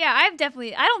 but... Yeah, I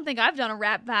don't think I've done a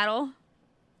rap battle.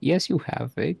 Yes, you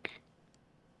have, Vic.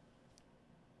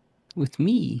 With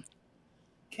me.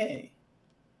 Okay.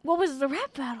 What was the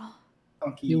rap battle?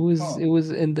 It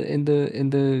was in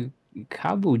the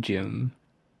Cabo gym.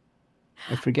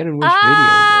 I forget in which video.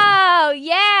 Oh,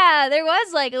 yeah. There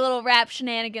was like a little rap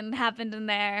shenanigan that happened in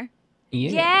there.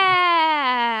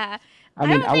 Yeah. I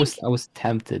mean, I was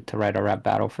tempted to write a rap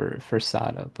battle for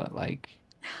Sada, but like.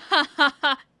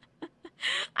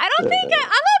 I don't remember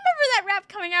that rap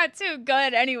coming out too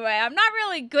good anyway. I'm not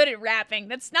really good at rapping.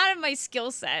 That's not in my skill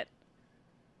set.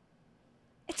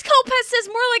 It's Colpez says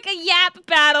more like a yap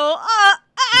battle.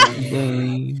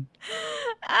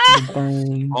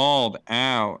 Called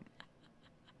out.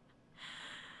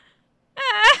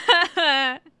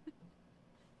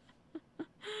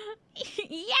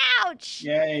 Youch!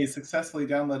 Yay, successfully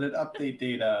downloaded update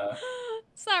data.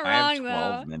 It's not wrong, I have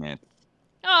 12 though. minutes.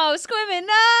 Oh, Squimmin,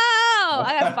 no! What?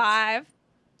 I got 5.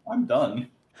 I'm done.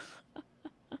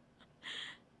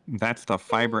 That's the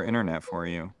fiber internet for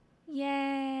you.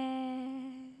 Yeah.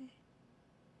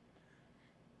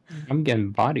 I'm getting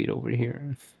bodied over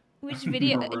here. Which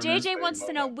video? JJ wants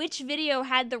to know which video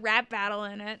had the rap battle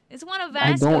in it. It's one of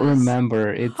Vasko's. I don't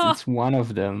remember. It's one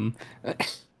of them.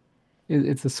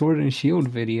 It's a Sword and Shield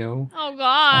video. Oh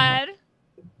God.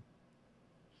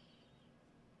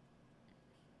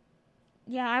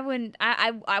 Yeah, I wouldn't.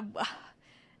 I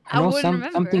know wouldn't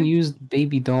remember. Something used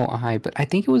Baby Doll Eye, but I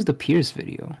think it was the Pierce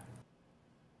video.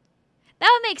 That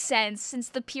would make sense, since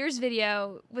the Pierce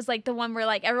video was like the one where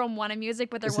like everyone wanted music,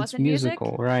 but there wasn't musical,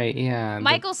 music. Right? Yeah.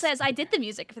 Michael says I did the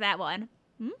music for that one.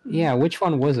 Yeah, which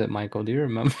one was it, Michael? Do you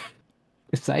remember?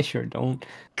 Because I sure don't.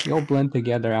 They all blend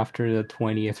together after the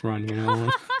 20th run, you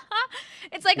know.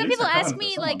 It's like when people ask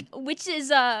me like which is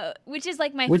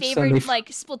like my favorite like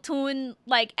Splatoon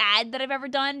like ad that I've ever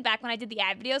done back when I did the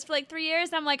ad videos for like 3 years.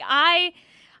 And I'm like I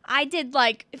did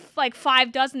like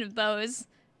 5 dozen of those,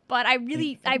 but I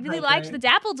really liked the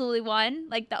Dapple Dooley one,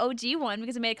 like the OG one,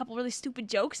 because I made a couple really stupid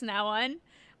jokes in that one.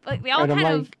 But we all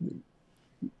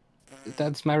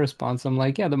That's my response. I'm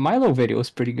like, yeah, the Milo video was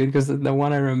pretty good because the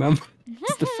one I remember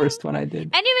is the first one I did.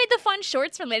 And you made the fun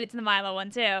shorts related to the Milo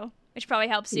one too, which probably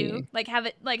helps you like have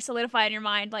it like solidify in your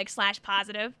mind like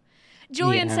 /positive.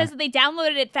 Julian says that they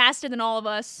downloaded it faster than all of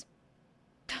us.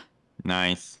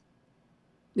 Nice.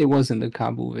 It wasn't the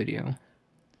Kabu video.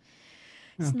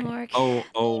 Okay.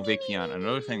 Oh, Vicvillon.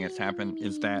 Another thing that's happened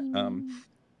is that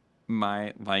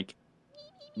my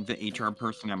the HR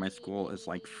person at my school is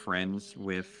like friends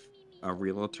with a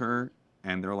realtor,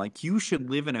 and they're like, you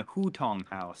should live in a hutong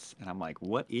house, and I'm like,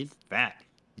 what is that?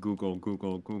 Google.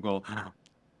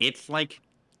 It's like,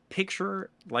 picture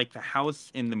like the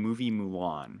house in the movie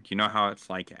Mulan. You know how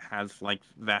it's like it has like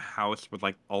that house with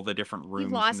like all the different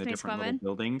rooms and the different little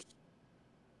buildings.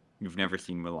 You've never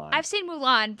seen Mulan. I've seen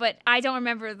Mulan, but I don't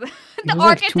remember the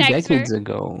architecture. Like 2 decades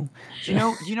ago.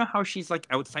 Do you know how she's like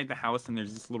outside the house and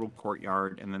there's this little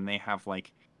courtyard, and then they have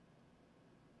like,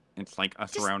 it's like a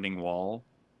surrounding wall?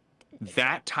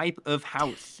 That type of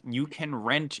house you can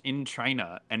rent in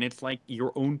China, and it's like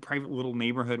your own private little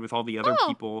neighborhood with all the other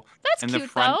people. That's and cute,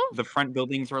 the front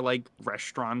buildings are like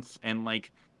restaurants and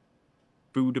like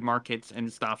food markets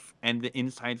and stuff, and the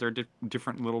insides are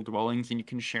different little dwellings, and you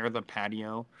can share the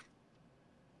patio.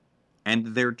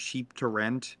 And they're cheap to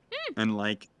rent, and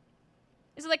like.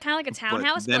 Is it like kind of like a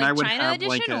townhouse, but like China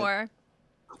edition, or?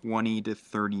 20 to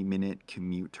 30 minute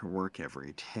commute to work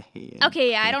every day.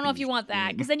 Okay, yeah, I don't know if you want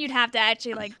that, because then you'd have to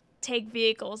actually like take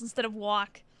vehicles instead of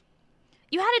walk.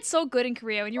 You had it so good in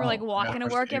Korea when you were like walking to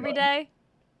work every day.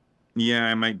 Yeah,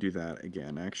 I might do that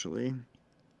again, actually.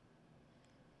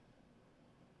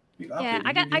 Yeah,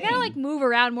 I gotta like move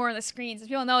around more on the screens so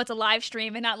people know it's a live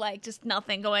stream and not like just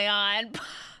nothing going on.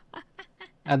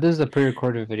 This is a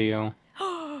pre-recorded video.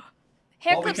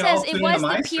 Hairclip says it was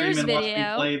the Piers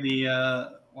video.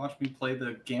 Watch me play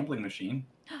the gambling machine.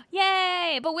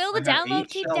 Yay! But will the download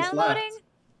keep downloading? Left.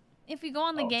 If we go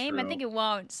on the game, true. I think it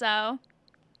won't. So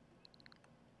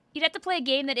you'd have to play a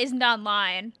game that isn't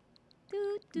online.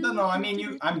 No. I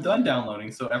mean, I'm done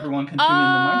downloading, so everyone can tune into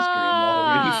my stream while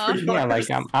they're waiting for yours. Yeah, like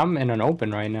I'm in an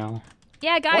open right now.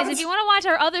 Yeah, guys, if you want to watch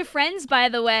our other friends, by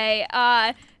the way,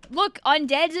 look,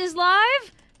 Undead is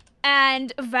live.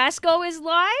 And Vasco is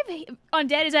live.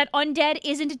 Undead is at Undead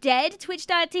Isn't Dead,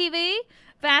 twitch.tv.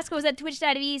 Vasco is at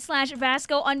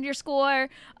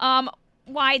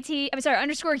twitch.tv/Vasco_YT. I'm sorry,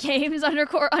 _games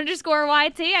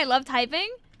 _YT. I love typing.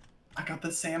 I got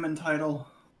the salmon title.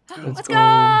 Let's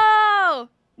go!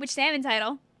 Which salmon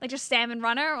title? Like just Salmon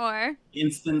Runner or?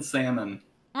 Instant Salmon.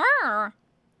 But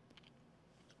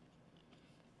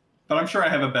I'm sure I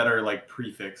have a better like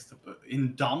prefix to put.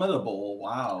 Indomitable.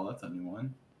 Wow, that's a new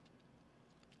one.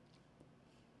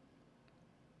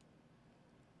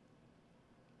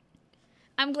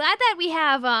 I'm glad that we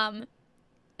have,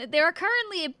 there are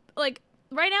currently, like,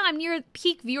 right now I'm near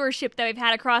peak viewership that we've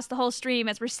had across the whole stream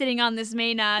as we're sitting on this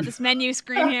main this menu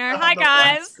screen here. Hi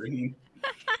guys. What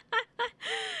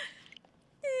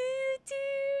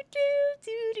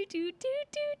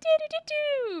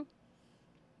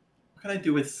can I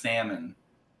do with salmon?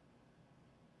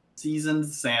 Seasoned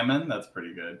salmon? That's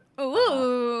pretty good.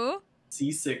 Ooh.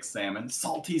 C6 salmon.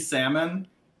 Salty salmon?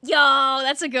 Yo,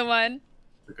 that's a good one.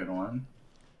 That's a good one.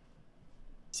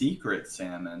 Secret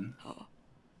salmon.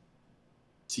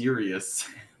 Serious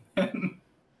salmon.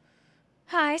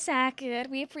 Hi, Sackett.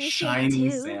 We appreciate Shiny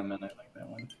you. salmon. I like that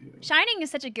one too. Shining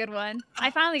is such a good one. I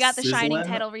finally got the Shining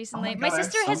title recently. Oh my God,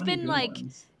 sister so has many been good like,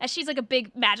 ones. as she's like a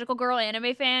big magical girl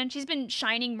anime fan, she's been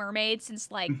Shining Mermaid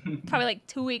since like probably like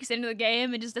 2 weeks into the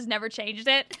game and just has never changed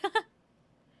it.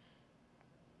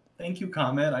 Thank you,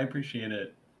 Comet. I appreciate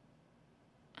it.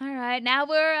 All right, now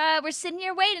we're sitting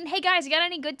here waiting. Hey guys, you got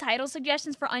any good title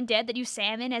suggestions for Undead that use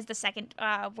salmon as the second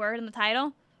word in the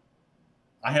title?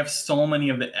 I have so many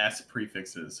of the S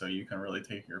prefixes, so you can really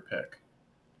take your pick.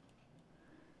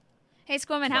 Hey,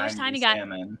 Squirman, how much time you got?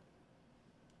 Salmon.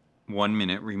 1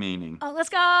 minute remaining. Oh, let's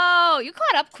go! You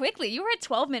caught up quickly. You were at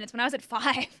 12 minutes when I was at 5.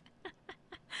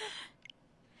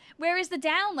 Where is the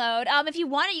download? If you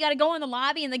want it, you gotta go in the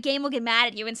lobby and the game will get mad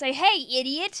at you and say, hey,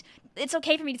 idiot. It's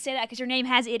okay for me to say that because your name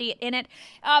has idiot in it.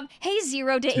 Hey,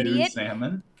 Zero to Idiot.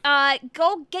 Salmon.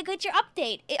 Go get your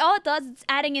update. All it does is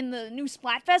adding in the new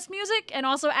Splatfest music and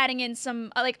also adding in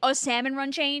some, like, a salmon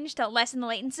run change to lessen the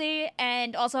latency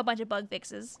and also a bunch of bug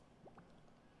fixes.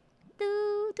 We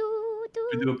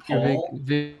do a poll.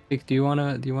 Vic, do you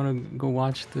wanna go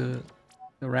watch the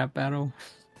rap battle?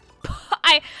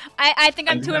 I think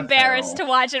I'm too embarrassed to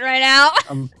watch it right now.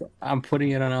 I'm putting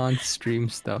it on stream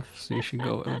stuff, so you should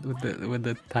go with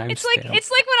the timestamp. It's like when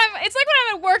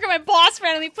I'm at work and my boss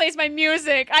randomly plays my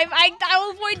music. I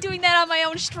will avoid doing that on my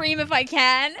own stream if I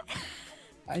can.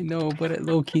 I know, but it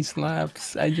low key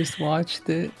slaps. I just watched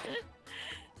it.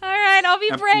 All right, I'll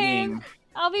be brave.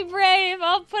 I'll be brave.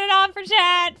 I'll put it on for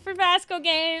chat for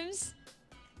VaskoGames.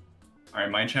 All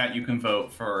right, my chat. You can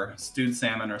vote for stewed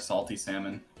salmon or salty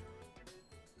salmon.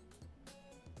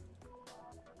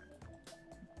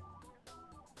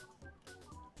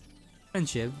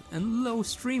 Friendship and low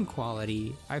stream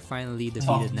quality, I finally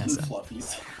defeated Nessa.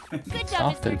 Good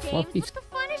job, Mr. James. The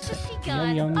fun has just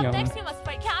begun. Up next, we must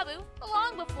fight Kabu.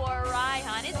 Long before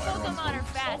Raihan, his Pokemon are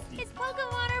fast. His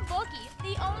Pokemon are bulky.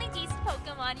 The only decent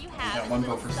Pokemon you have. Yeah, one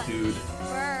vote for stewed.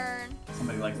 Burn.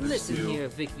 Somebody likes their Listen stew. here,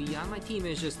 Vicvillon, my team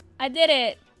is just... I did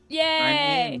it.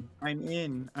 Yay. I'm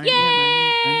in.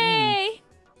 Yay.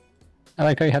 I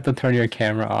like how you have to turn your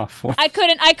camera off. I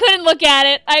couldn't look at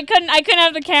it. I couldn't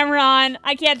have the camera on.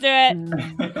 I can't do it.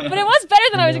 But it was better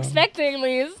than I was expecting, at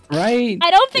least. Right.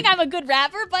 I don't think I'm a good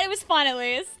rapper, but it was fun at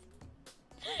least.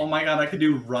 Oh my god, I could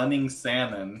do running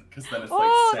salmon, because then it's like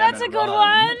oh, salmon that's a good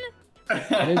run. one.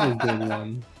 That is a good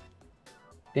one.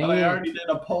 Dang but I it. already did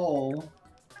a poll.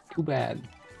 Too bad.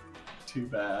 Too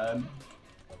bad.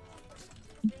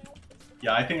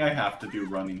 Yeah, I think I have to do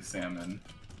running salmon.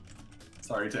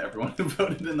 Sorry to everyone who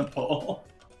voted in the poll.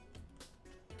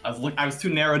 I was too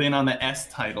narrowed in on the S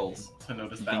titles to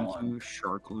notice that Thank one. you,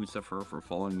 Shark Lucifer, for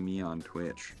following me on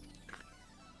Twitch.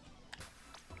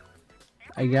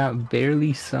 I got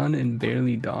barely son and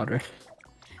barely daughter.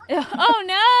 Oh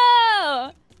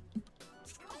no!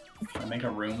 Can I make a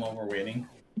room while we're waiting?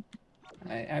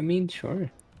 I mean,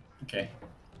 sure. Okay.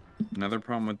 Another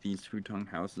problem with these Hutong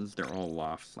houses, they're all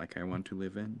lofts like I want to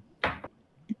live in.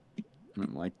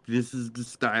 I'm like, this is the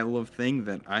style of thing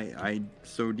that I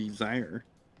so desire.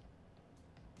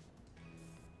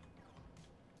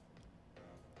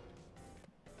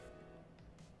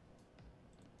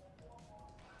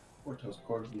 Porto's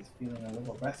corgi is feeling a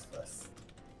little restless.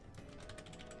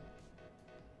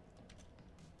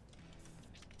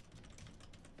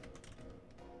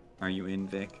 Are you in,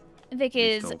 Vic? Vic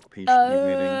is waiting?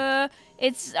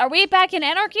 are we back in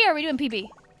Anarchy or are we doing PB?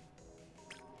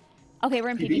 Okay, we're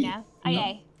in PB now. No.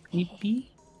 Okay. PB?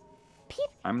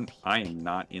 I am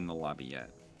not in the lobby yet.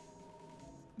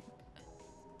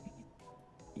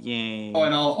 Yay. Oh,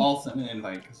 and I'll send an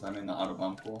invite because I'm in the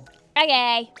autobomb pool.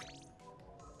 Okay.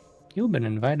 You've been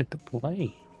invited to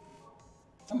play.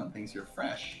 Someone thinks you're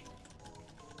fresh.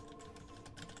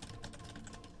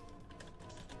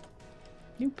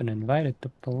 You've been invited to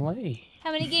play.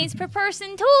 How many games per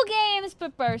person? 2 games per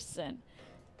person.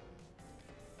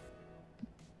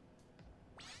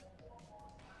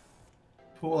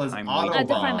 Pool is I'm autobomb. I have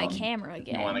to find my camera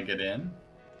again. You want to get in?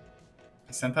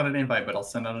 I sent out an invite, but I'll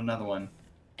send out another one.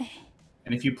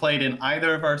 And if you played in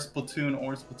either of our Splatoon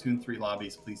or Splatoon 3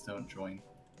 lobbies, please don't join.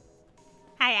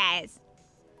 Hi guys.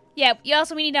 Yeah, we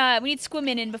need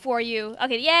Squimmin in before you.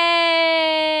 Okay,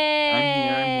 yay!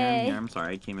 I'm here. I'm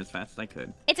sorry, I came as fast as I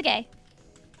could. It's okay.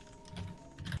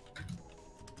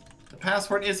 The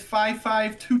password is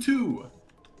 5522. You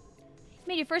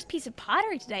made your first piece of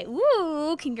pottery today.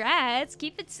 Ooh, congrats.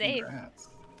 Keep it safe. Congrats.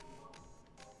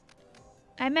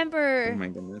 I remember... Oh my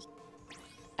goodness.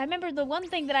 I remember the one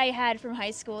thing that I had from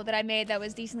high school that I made that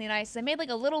was decently nice is I made like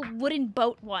a little wooden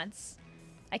boat once.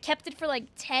 I kept it for like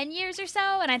 10 years or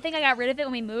so, and I think I got rid of it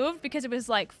when we moved because it was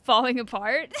like falling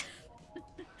apart.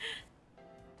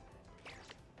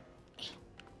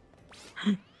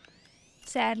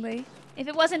 Sadly. If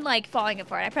it wasn't like falling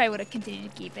apart, I probably would have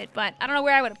continued to keep it, but I don't know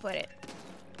where I would have put it.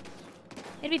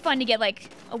 It'd be fun to get like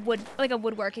a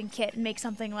woodworking kit and make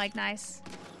something like nice.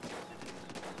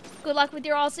 Good luck with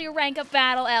your rank up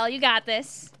battle, L. You got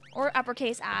this. Or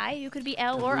uppercase I. You could be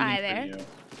L or I there.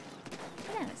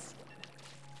 Yes.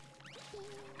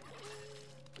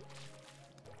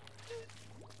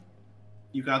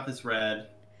 You got this, Red.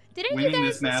 Did any of you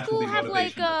guys in school have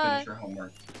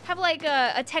like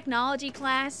a technology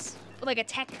class? Like a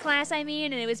tech class, I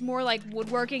mean, and it was more like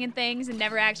woodworking and things and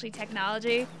never actually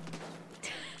technology?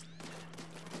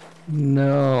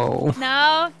 No.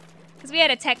 No? Because we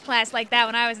had a tech class like that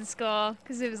when I was in school.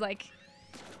 Because it was like,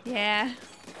 yeah.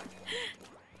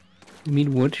 You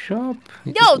mean wood shop?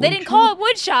 No, they didn't call it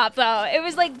wood shop though. It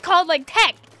was like called like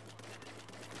tech.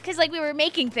 Because like we were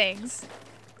making things.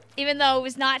 Even though it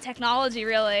was not technology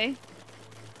really.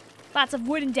 Lots of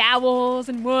wooden dowels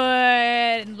and wood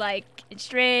and like and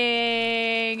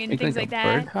string and things like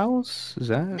that. Birdhouse? Is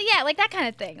that? Yeah, like that kind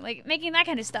of thing. Like making that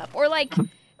kind of stuff. Or like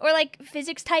or like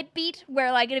physics type beat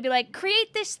where like it'd be like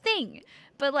create this thing.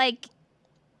 But like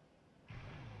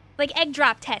egg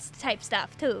drop test type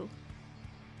stuff too.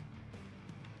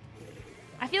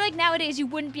 I feel like nowadays you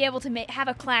wouldn't be able to have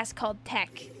a class called tech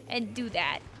and do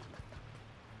that.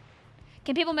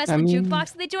 Can people mess with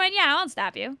jukebox if they join? Yeah, I won't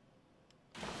stop you.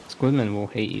 Squidman will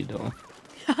hate you though.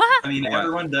 I mean,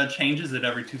 everyone changes it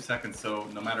every 2 seconds, so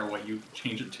no matter what you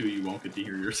change it to, you won't get to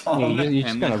hear your song. Yeah, you're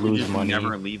just gonna lose money.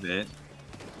 Never leave it.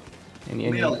 And you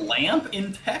made a lamp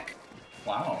in tech?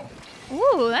 Wow.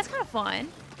 Ooh, that's kind of fun.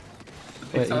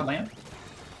 The Pixar lamp?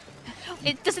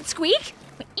 Does it squeak?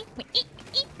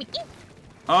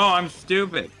 Oh, I'm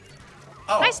stupid.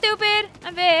 Oh. Hi, stupid.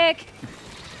 I'm Vic.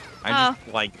 I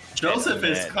just like Joseph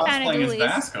is cosplaying as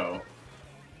Vasco.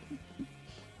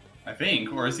 I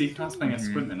think, or is he cosplaying as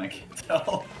Squidman? I can't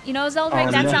tell. You know,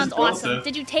 Zeldrick, that sounds awesome.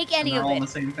 Did you take any of it? They're all in the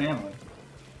same family.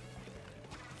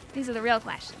 These are the real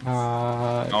questions.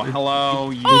 Oh, hello.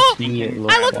 You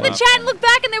I looked in the chat and looked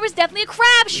back, and there was definitely a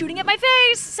crab shooting at my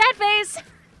face. Sad face.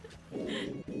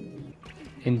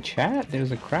 In chat?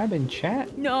 There's a crab in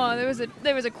chat? No, there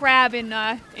was a crab in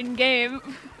game.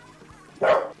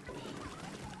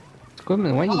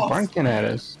 Squidman, why are you barking at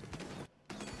us?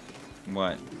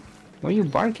 What? Why are you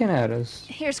barking at us?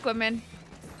 Here, Squidman.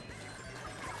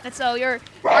 That's so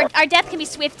our death can be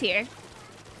swift here.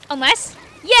 Unless,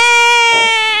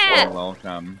 yeah! You're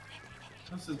welcome.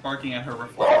 Joseph's barking at her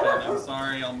reflection. I'm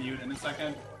sorry, I'll mute in a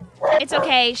second. It's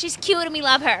okay. She's cute and we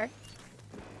love her.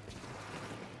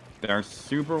 They're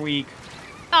super weak.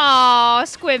 Aw,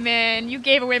 Squidman, you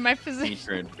gave away my position.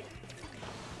 Hatred.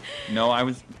 No, I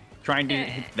was trying to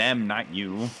hit them, not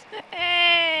you.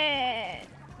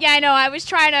 Yeah, I know. I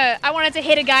wanted to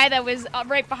hit a guy that was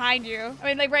right behind you. I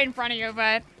mean, like right in front of you,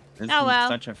 but this oh well.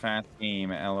 This is such a fast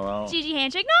game, LOL. GG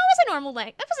handshake. No, it was a normal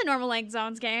length. It was a normal length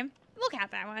zones game. We'll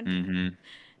count that one.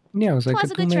 Mm-hmm. Yeah, it was like a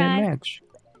 2-minute match.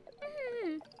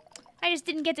 I just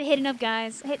didn't get to hit enough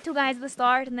guys. I hit 2 guys at the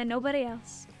start and then nobody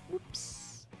else.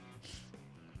 Oops.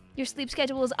 Your sleep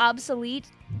schedule is obsolete.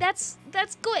 That's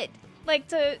good. Like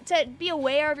to be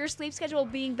aware of your sleep schedule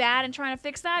being bad and trying to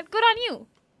fix that. Good on you.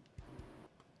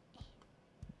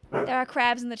 There are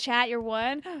crabs in the chat. You're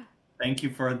one. Thank you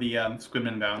for the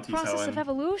Squidman bounties, Process of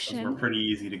evolution. Those were pretty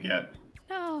easy to get.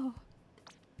 No.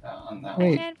 On that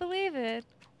I can't believe it.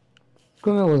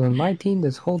 Squidman was on my team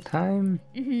this whole time.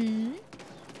 Mm-hmm.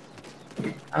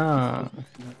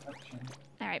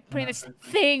 Alright, putting this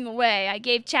thing away. I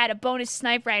gave chat a bonus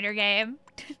Snipe Rider game.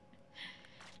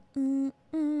 Let me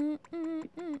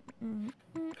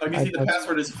see, the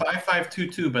password is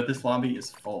 5522, but this lobby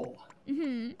is full.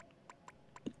 Mm-hmm.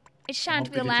 It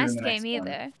shan't be the last game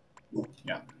either.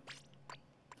 Yeah.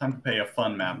 Time to play a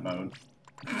fun map mode.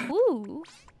 Ooh.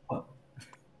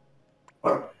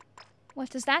 What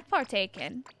does that partake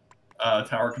in?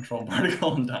 Tower control,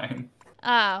 particle, and time.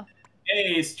 Oh.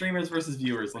 Hey, streamers versus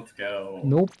viewers, let's go.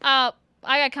 Nope. Oh,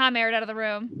 I got com-aired out of the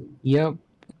room. Yep.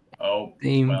 Oh,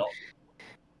 Same. well.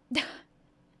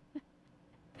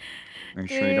 Are you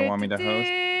sure you don't want me to host?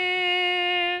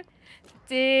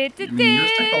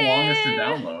 yours took the longest to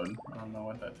download. I don't know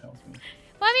what that tells me.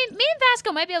 Well, I mean, me and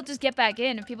Vasco might be able to just get back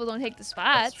in if people don't take the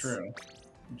spots. That's true.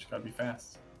 You just gotta be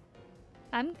fast.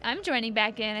 I'm joining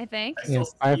back in, I think. Yeah,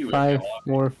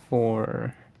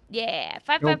 5544. Yeah,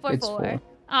 5544.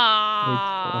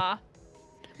 Aww.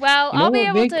 Well, You know I'll be what,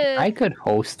 able Vic? to. I could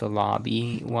host a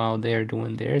lobby while they're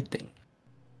doing their thing.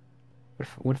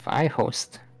 What if I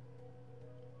host?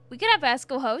 We could have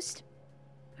Vasco host.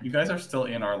 You guys are still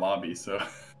in our lobby, so. Oh,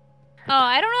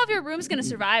 I don't know if your room's gonna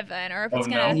survive then, or if it's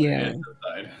gonna. No, Yeah.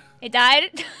 It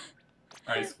died.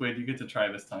 All right, Squid, you get to try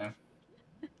this time.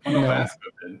 Oh no, Vasco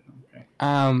did. Okay.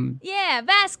 Yeah,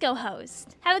 Vasco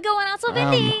host. Have a good one, also,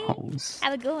 Vivi. Host.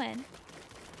 Have a good one.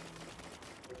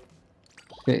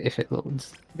 If it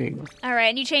loads, there you go. All right,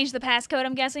 and you changed the passcode,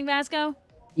 I'm guessing, Vasco.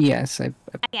 Yes,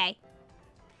 Okay.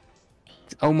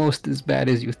 it's almost as bad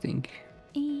as you think.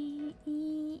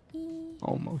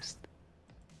 Almost.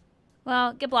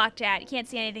 Well, get blocked, chat. You can't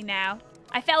see anything now.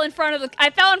 I fell in front of the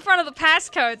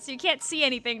passcode, so you can't see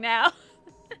anything now.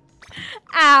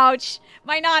 Ouch!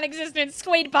 My non-existent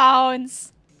squid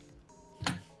bones.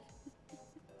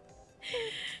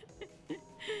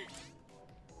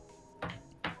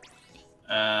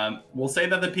 We'll say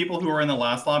that the people who were in the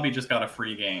last lobby just got a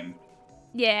free game.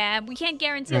 Yeah, we can't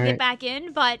guarantee you'll get back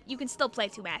in, but you can still play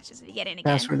 2 matches if you get in again.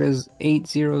 Password is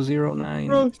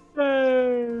 8009.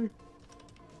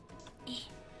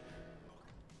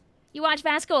 You watch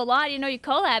Vasco a lot. You know your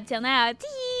collab till now.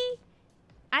 Tee!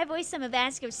 I voice some of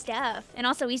Vasco's stuff, and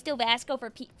also we still Vasco for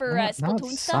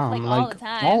Splatoon stuff like all the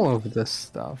time. All of this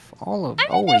stuff, I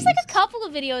mean, there's like a couple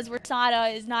of videos where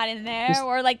Sada is not in there,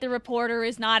 or like the reporter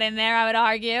is not in there. I would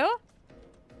argue.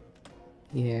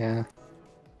 Yeah.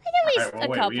 Like at least a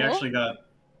couple. We actually got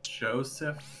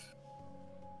Joseph.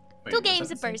 Wait, 2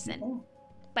 games a person, people?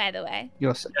 By the way.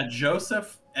 Joseph. Yeah,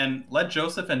 Joseph, and let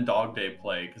Joseph and Dog Day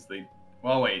play because they.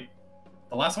 Well, wait.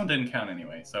 The last one didn't count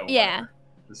anyway, so. Yeah.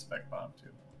 The spec bomb too.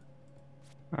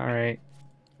 All right.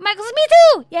 Michael's me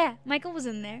too. Yeah, Michael was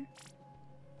in there.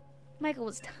 Michael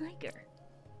was Tiger.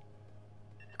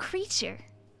 A creature.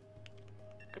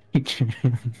 I mean,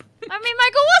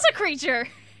 Michael was a creature.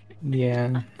 Yeah.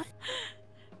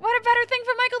 What a better thing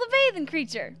for Michael to be than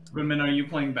creature. Women, are you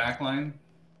playing backline?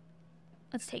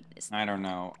 Let's take this. I don't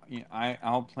know.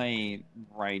 I'll play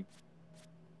right.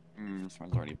 Someone's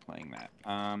already playing that.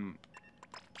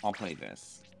 I'll play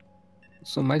this.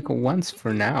 So Michael, once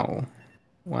for now.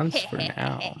 Once for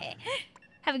now.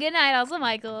 Have a good night, also,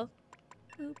 Michael.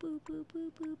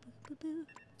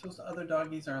 Those other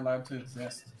doggies are allowed to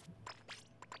exist.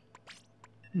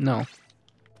 No.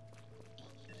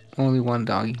 Only one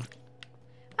doggy.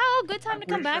 Oh, good time to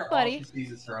come back, buddy. All she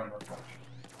sees is her own reflection.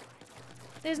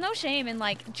 There's no shame in,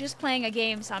 like, just playing a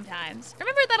game sometimes.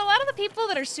 Remember that a lot of the people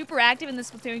that are super active in the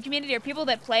Splatoon community are people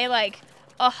that play, like,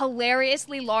 a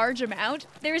hilariously large amount.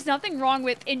 There's nothing wrong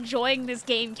with enjoying this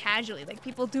game casually, like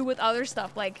people do with other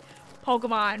stuff, like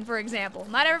Pokemon, for example.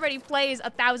 Not everybody plays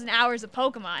 1,000 hours of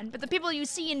Pokemon, but the people you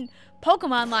see in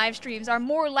Pokemon live streams are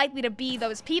more likely to be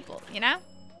those people, you know?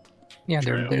 Yeah,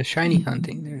 they're shiny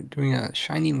hunting. They're doing a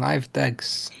shiny live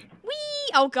dex.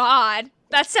 Whee! Oh god.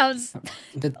 That sounds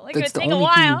like that's the only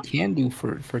thing you can do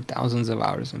for thousands of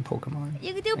hours in Pokemon.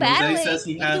 You can do battling. Jose says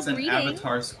he has an reading.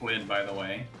 avatar squid, by the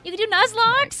way. You can do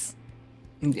Nuzlocke.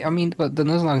 I mean, but the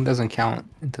Nuzlocke doesn't count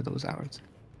into those hours.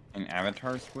 An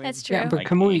avatar squid? That's true. Yeah, but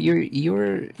Kamui,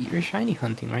 you're shiny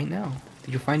hunting right now.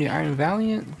 Did you find your Iron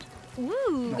Valiant?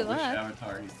 Ooh, good luck. Which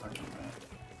avatar he's talking about.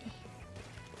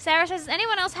 Sarah says, is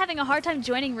anyone else having a hard time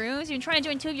joining rooms? You've been trying to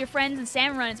join 2 of your friends in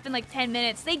Salmon Run. It's been like 10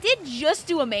 minutes. They did just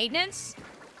do a maintenance.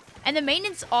 And the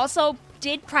maintenance also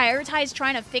did prioritize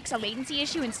trying to fix a latency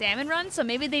issue in Salmon Run. So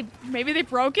maybe they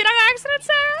broke it on accident,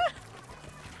 Sarah?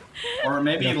 Or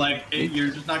maybe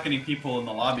you're just not getting people in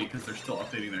the lobby because they're still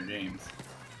updating their games.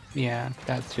 Yeah,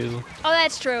 that too. Oh,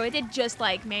 that's true. It did just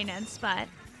like maintenance, but...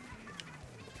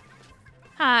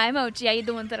 Hi, Mochi. How you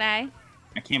doing today?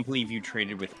 I can't believe you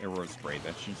traded with Arrow Spray.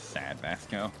 That's just sad,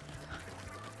 Vasco.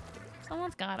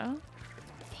 Someone's gotta.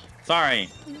 Sorry.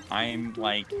 I'm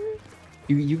like...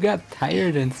 You got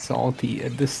tired and salty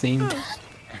at the same time.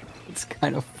 It's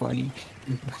kind of funny.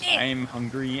 I'm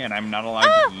hungry and I'm not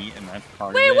allowed to eat, and that's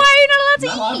part of it. Wait, why are you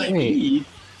not allowed to eat?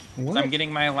 I'm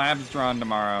getting my labs drawn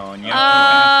tomorrow, and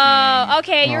oh,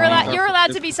 okay. You're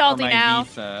allowed to be salty now.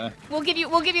 Visa. We'll give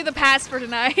you the pass for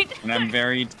tonight. And I'm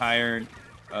very tired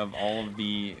of all of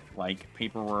the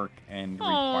paperwork and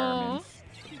requirements.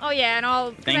 Oh yeah, and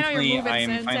all. Thankfully, I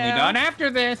am finally done after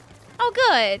this. Oh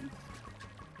good.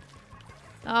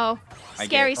 Oh,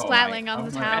 scary splatling on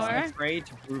the tower. Spray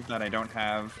to prove that I don't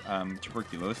have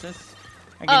tuberculosis.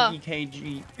 I get an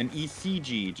EKG, an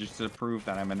ECG, just to prove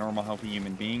that I'm a normal, healthy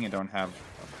human being and don't have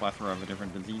a plethora of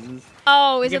different diseaes.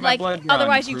 Oh, is it like,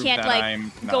 otherwise you can't, like,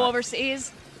 go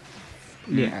overseas?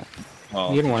 Yeah.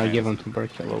 Well, you don't want to give them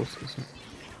tuberculosis.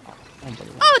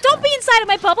 Oh, don't be inside of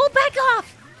my bubble! Back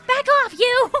off! Back off,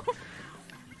 you!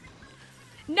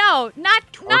 No, not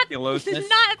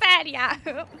that, yeah.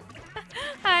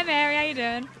 Hi, Mary, how you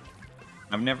doing?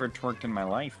 I've never twerked in my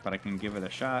life, but I can give it a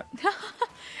shot.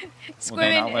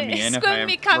 Squim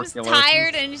becomes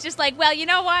tired and is just like, well, you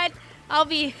know what? I'll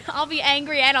be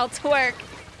angry and I'll twerk.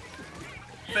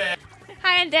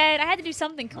 Hi, Undead. I had to do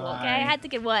something cool, okay? I had to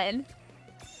get one.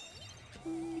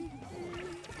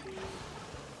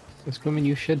 So, Squimmin,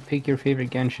 you should pick your favorite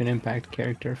Genshin Impact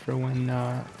character for when,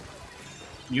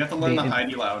 You have to learn the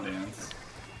Heidi Lao dance.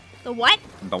 The what?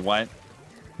 The what?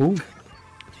 Ooh.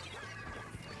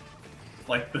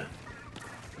 Like the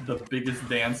biggest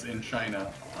dance in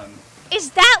China. Is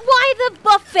that why the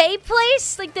buffet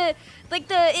place,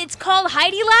 it's called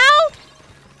Heidi Lao?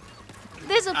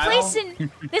 There's a place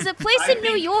in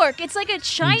New York. It's like a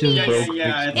Chinese.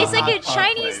 It's like a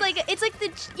Chinese,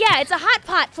 it's a hot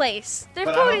pot place. Their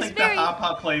food I don't is think very. The hot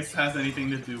pot place has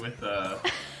anything to do with the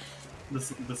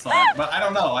song. But I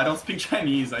don't know. I don't speak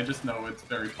Chinese. I just know it's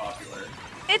very popular.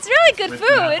 It's really good food.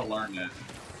 You have to learn it.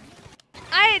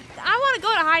 I want to go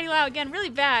to Heidi Lao again really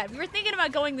bad. We were thinking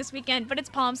about going this weekend, but it's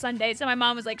Palm Sunday, so my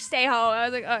mom was like, stay home. I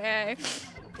was like, okay.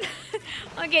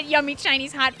 I'll get yummy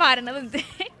Chinese hot pot another day.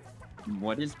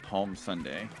 What is Palm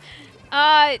Sunday?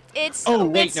 It's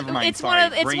never mind. It's one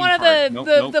of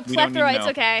the plethora. It's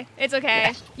okay. It's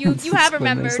okay. You have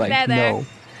remembered. Like, there.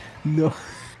 No.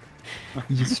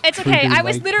 It's okay. I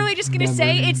was literally just gonna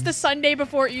say it's the Sunday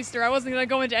before Easter. I wasn't gonna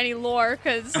go into any lore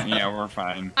because yeah, we're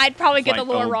fine. I'd probably get the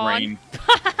lore wrong.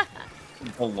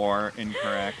 The lore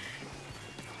incorrect.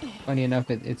 Funny enough,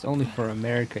 it's only for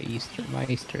America Easter. My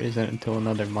Easter isn't until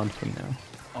another month from now.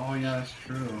 Oh yeah, that's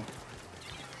true.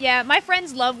 Yeah, my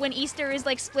friends love when Easter is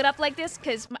like split up like this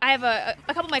because I have a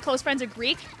couple of my close friends are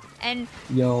Greek and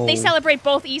they celebrate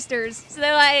both Easters. So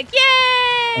they're like,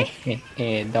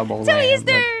 yay! Double Two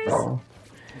Easters!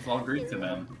 It's all Greek to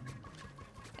them.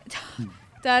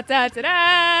 Da da da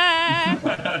da!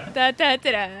 Da da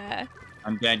da da!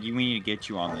 I'm glad we need to get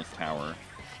you on this tower.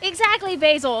 Exactly,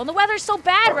 Basil. And the weather's so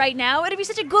bad right now. It'd be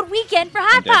such a good weekend for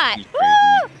hot pot.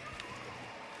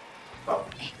 Woo!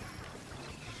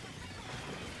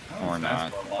 Or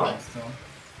not.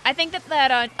 I think that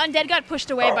Undead got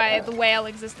pushed away by the whale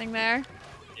existing there.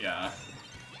 Yeah.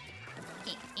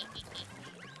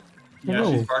 Yeah,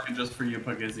 she's barking just for you,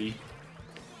 Pugizzy.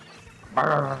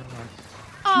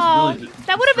 Oh, really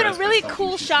that would have been a really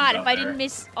cool shot if I didn't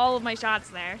miss all of my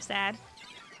shots there. Sad.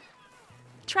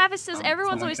 Travis says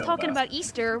everyone's always talking about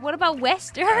Easter. What about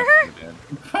Wester?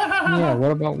 Yeah, what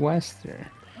about Wester?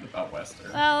 What about Wester?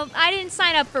 Well, I didn't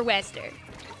sign up for Wester.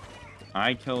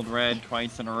 I killed Red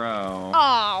twice in a row.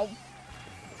 Oh.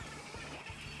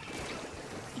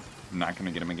 I'm not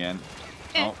gonna get him again.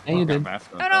 Oh, you did.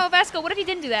 Vasco, oh no, Vasco, what if he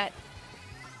didn't do that?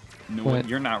 No, what?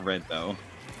 You're not Red though.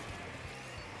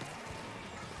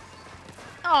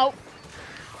 Oh.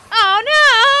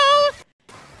 Oh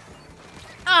no!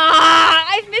 Ah,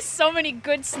 I've missed so many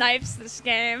good snipes this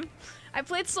game. I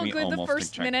played so good the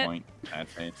first minute.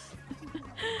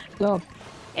 Stop.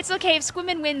 It's okay, if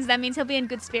Squimmin wins, that means he'll be in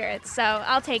good spirits, so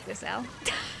I'll take this L.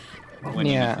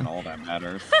 Winning isn't all that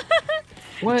matters.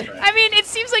 What? I mean, it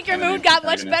seems like your mood got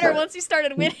much better once you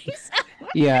started winning. So.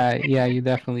 Yeah, you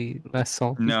definitely less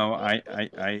salty. No,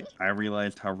 I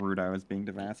realized how rude I was being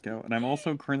to Vasco, and I'm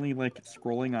also currently like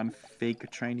scrolling on fake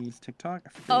Chinese TikTok.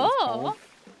 Oh,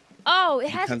 it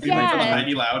has the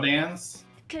Heidi Lao dance.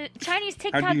 Chinese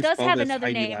TikTok does have another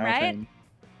name, right?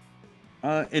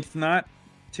 It's not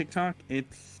TikTok.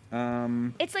 It's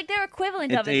It's like their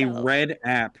equivalent of it. It's a red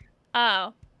app.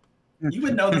 Oh. You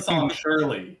would know the song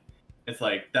surely. It's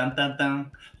like dun dun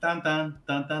dun dun dun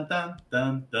dun dun dun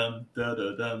dun dun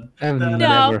dun dun. I've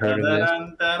never heard of this.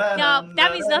 No,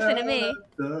 that means nothing to me.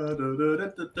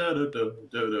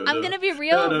 I'm gonna be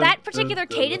real. That particular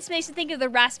cadence makes me think of the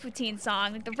Rasputin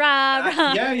song, like the rah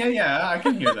rah. Yeah. I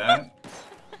can hear that.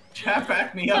 Chat,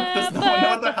 back me up. Does no one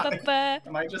know the hype?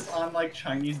 Am I just on like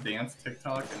Chinese dance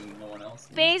TikTok and no one else?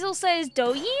 Basil says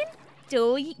Douyin?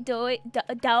 Douyin?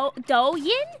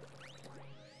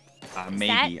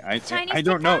 Maybe. I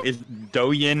don't know. Is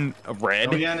Douyin red?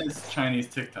 Douyin is Chinese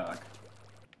TikTok.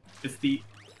 It's the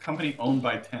company owned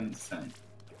by Tencent.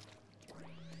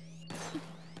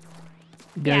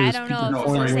 Yeah, I don't know if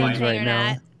it's the same thing or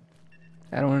not.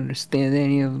 I don't understand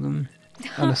any of them.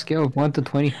 On a scale of 1 to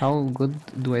 20, how good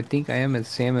do I think I am at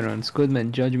Salmon Run?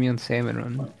 Squidman, judge me on Salmon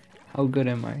Run. How good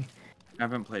am I? I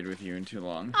haven't played with you in too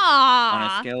long. Aww. On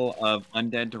a scale of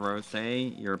undead to rose,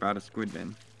 you're about a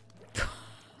squidman.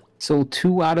 So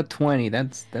 2 out of 20.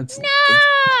 That's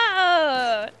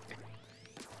No.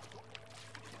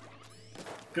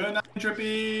 Good night,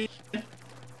 Drippy.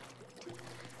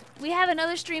 We have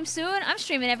another stream soon. I'm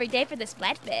streaming every day for the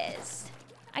Splatfest.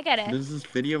 I gotta. There's this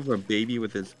video of a baby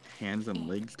with his hands and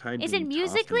legs tied. Is it being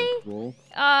tossed in Musically? a pool.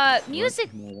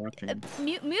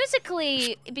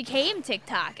 Musically became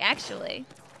TikTok actually.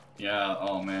 Yeah.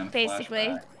 Oh man.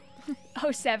 Basically.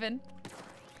 Flashback. 07.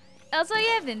 Also,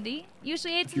 yeah, Vindy.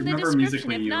 Usually it's If you in the remember description.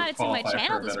 Musically, If you not, it's in my qualify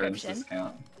channel for a veterans description.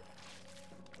 discount.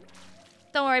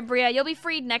 Don't worry, Bria. You'll be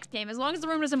freed next game. As long as the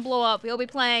room doesn't blow up, we'll be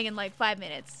playing in like 5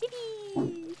 minutes.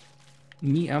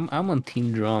 me. I'm on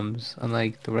team drums,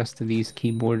 unlike the rest of these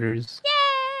keyboarders. Yay!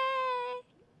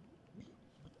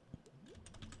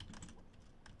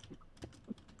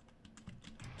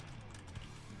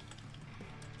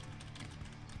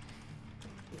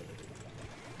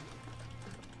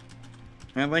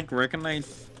 I like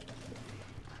recognize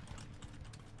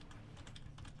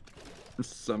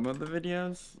some of the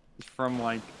videos from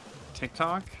like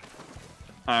TikTok.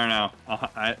 I don't know.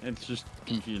 It's just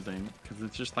confusing because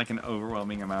it's just like an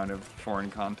overwhelming amount of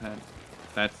foreign content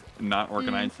that's not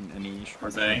organized in any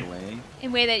structured way. In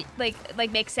a way that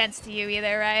like makes sense to you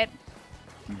either, right?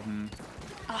 Mm-hmm.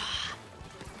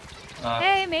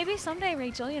 Hey, maybe someday,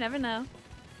 Rachel. You never know.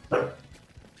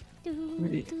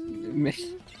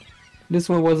 This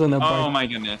one wasn't a bite. Oh my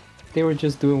goodness. They were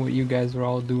just doing what you guys were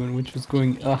all doing, which was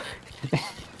going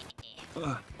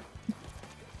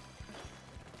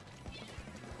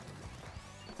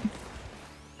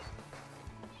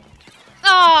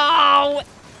Oh,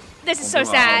 this is so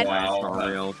sad. Wow,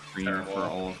 real stream for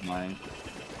all of my. You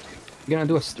gonna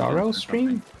do a Star Rail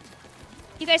stream?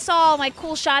 You guys saw all my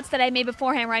cool shots that I made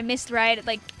beforehand where I missed, right?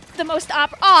 Like the most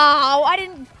Oh, I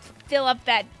didn't fill up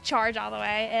that charge all the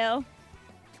way. Ew.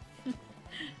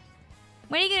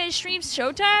 When are you gonna stream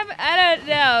Showtime? I don't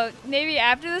know. Maybe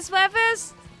after the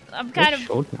Splatfest? I'm kind of.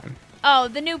 Showtime? Oh,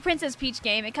 the new Princess Peach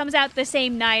game. It comes out the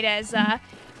same night as.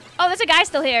 Oh, there's a guy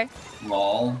still here.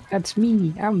 Lol. That's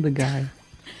me. I'm the guy.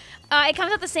 It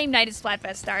comes out the same night as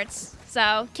Splatfest starts,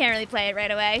 so can't really play it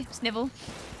right away. Snivel.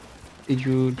 Did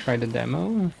you try the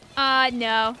demo?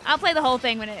 No. I'll play the whole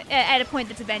thing when at a point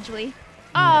that's eventually.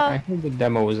 Yeah, I heard the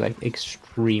demo was like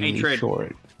extremely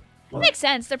short. It makes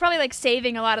sense. They're probably like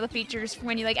saving a lot of the features for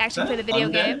when you like actually play the video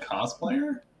game.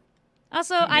 Cosplayer?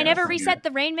 Also, I never reset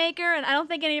the Rainmaker, and I don't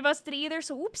think any of us did either,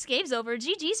 so oops, game's over.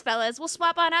 GG's, fellas. We'll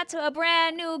swap on out to a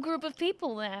brand new group of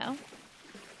people now.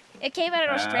 It came out in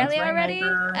Australia already?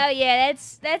 Oh yeah,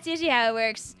 that's usually how it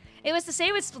works. It was the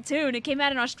same with Splatoon. It came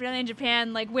out in Australia and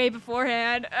Japan like way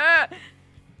beforehand.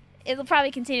 It'll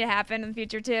probably continue to happen in the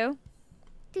future too.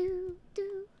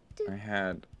 I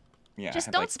had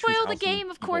just don't spoil the game,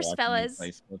 of course, fellas.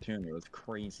 Play Splatoon. It was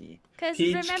crazy. Because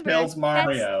Peach remember, kills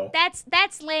Mario.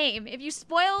 that's lame. If you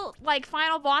spoil like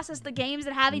final bosses, the games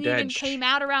that haven't even came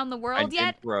out around the world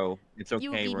yet, bro, it's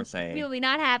okay. We're saying you'll be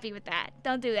not happy with that.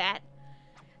 Don't do that.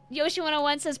 Yoshi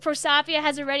 101 says Prosopia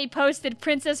has already posted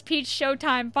Princess Peach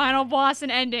Showtime final boss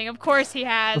and ending. Of course he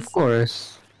has. Of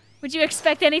course. Would you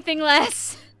expect anything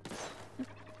less?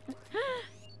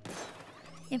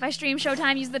 If I stream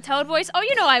Showtime, use the Toad voice? Oh,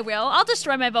 you know I will. I'll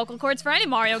destroy my vocal cords for any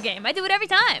Mario game. I do it every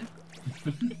time.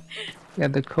 Yeah,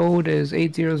 the code is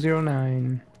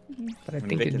 8009. But I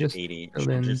think it just 80. It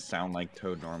should just sound like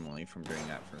Toad normally from doing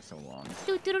that for so long.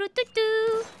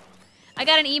 I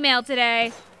got an email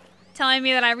today telling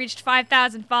me that I reached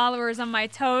 5,000 followers on my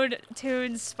Toad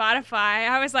Tunes Spotify.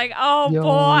 I was like, oh boy.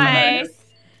 Nice.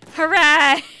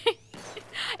 Hooray.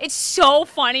 It's so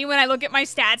funny when I look at my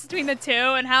stats between the two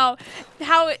and how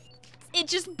it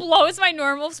just blows my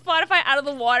normal Spotify out of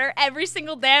the water every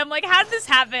single day. I'm like, how did this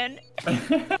happen?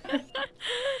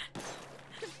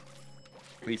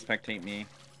 Please spectate me.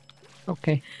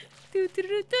 Okay.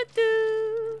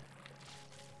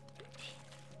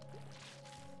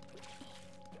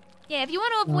 Yeah, if you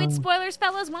want to avoid spoilers,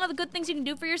 fellas, one of the good things you can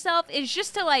do for yourself is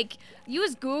just to, like,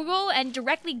 use Google and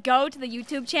directly go to the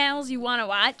YouTube channels you want to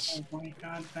watch. Oh my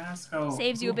god, Vasco.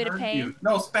 Saves you a bit of pain. You?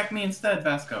 No, spec me instead,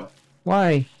 Vasco.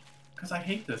 Why? Because I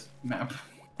hate this map.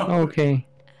 Okay.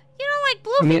 You don't like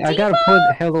Blue? I mean, I gotta put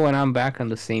Hello and I'm back on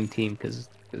the same team because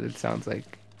it sounds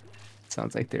like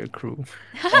they're a crew.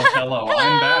 Oh, hello,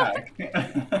 I'm back.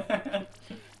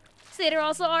 Sater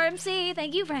also RMC.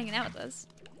 Thank you for hanging out with us.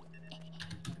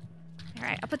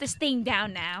 Alright, I'll put this thing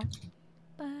down now.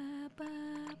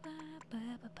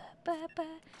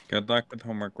 Good luck with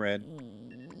homework, Red.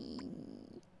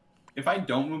 If I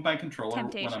don't move my controller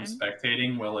when I'm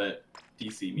spectating, will it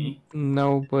DC me.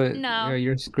 No, but No.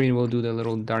 your screen will do the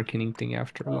little darkening thing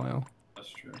after a while. That's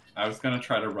true. I was gonna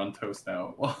try to run Toast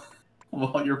out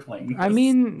while you're playing this. I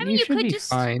mean, you should could be just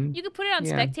fine. you could put it on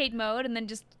spectate mode and then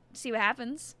just see what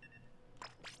happens.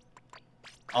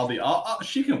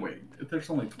 She can wait. There's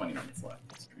only 20 minutes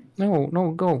left. No,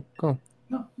 go. No.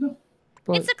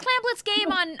 But it's a Clamblitz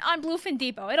game on Bluefin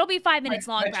Depot. It'll be 5 minutes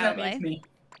long, probably.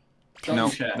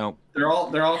 No. They're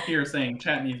all here saying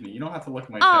chat needs me. You don't have to look at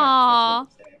my chat. Aww.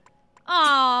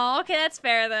 Aww, okay, that's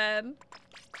fair then.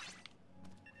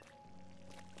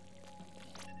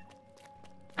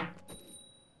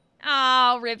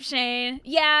 Oh, rip Shane.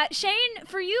 Yeah, Shane,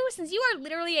 for you, since you are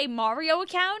literally a Mario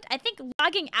account, I think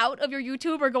logging out of your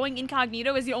YouTube or going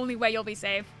incognito is the only way you'll be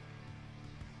safe.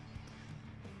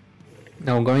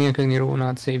 No, going incognito will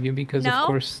not save you because, of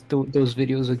course, those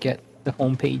videos will get the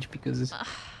homepage because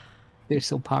they're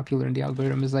so popular and the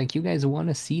algorithm is like, you guys want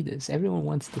to see this. Everyone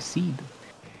wants to see the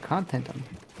content on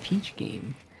Peach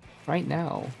game right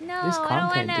now. No, this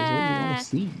content is what you want to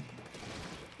see.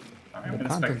 I'm going to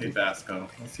spectate Vasco.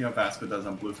 Let's see how Vasco does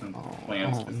on Bluefin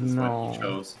Plans. This is what he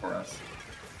chose for us.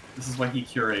 This is what he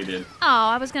curated. Oh,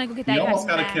 I was going to go get that. You almost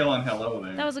got a kill on Hello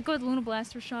there. That was a good Luna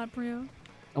Blaster shot for you.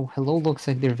 Oh, Hello looks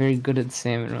like they're very good at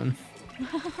Salmon Run.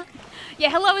 Yeah,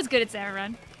 Hello is good at Salmon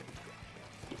Run.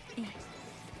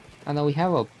 I know we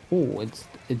have a pool.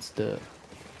 It's the.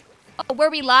 Oh,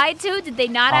 were we lied to? Did they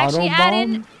not actually add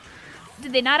in?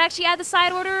 Did they not actually add the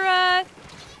side order?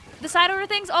 The side order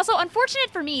things. Also,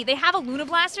 unfortunate for me, they have a Luna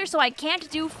Blaster, so I can't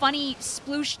do funny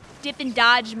sploosh, dip, and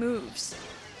dodge moves.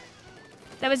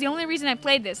 That was the only reason I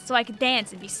played this, so I could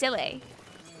dance and be silly.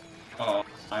 Oh,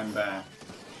 I'm back.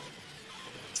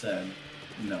 Said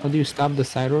no. How do you stop the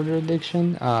side order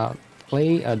addiction?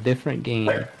 Play a different game.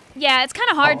 Yeah, it's kind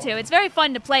of hard to. It's very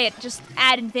fun to play it just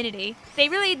ad infinity. They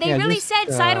really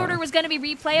said side order was going to be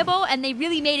replayable, and they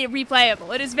really made it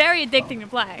replayable. It is very addicting to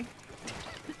play.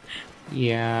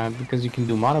 Yeah, because you can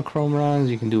do monochrome runs,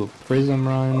 you can do a prism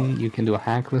run, you can do a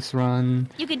hackless run.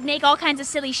 You could make all kinds of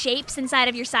silly shapes inside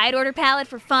of your side order palette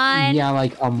for fun. Yeah,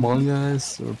 like Among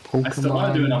Us or Pokemon. I still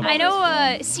want to do an Among Us. I know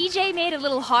CJ made a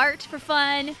little heart for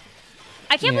fun.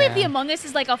 I can't believe the Among Us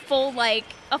is like a full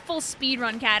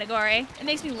speedrun category. It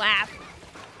makes me laugh.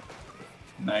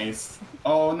 Nice.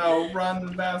 Oh no,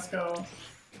 run, Vasco.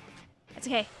 That's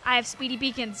okay. I have speedy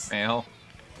beacons. Fail.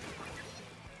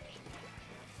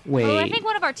 Wait. Oh, I think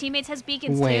one of our teammates has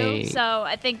beacons too, so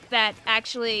I think that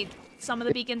actually some of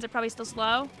the beacons are probably still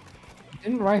slow.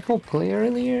 Didn't Rifle play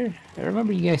earlier? I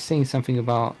remember you guys saying something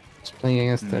about playing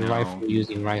against the Rifle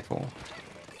using Rifle.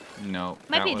 No.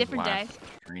 Might be a different day.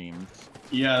 Streams.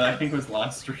 Yeah, I think it was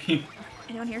last stream.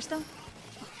 Anyone here still?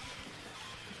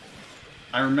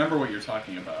 I remember what you're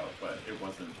talking about, but it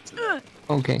wasn't today.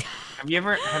 Okay. Have you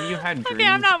had dreams Okay,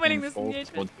 I'm not winning in this full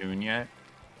engagement. Splatoon yet?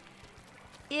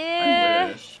 Yeah.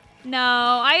 I wish. No,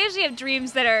 I usually have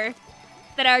dreams that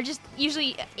are just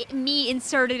usually me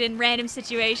inserted in random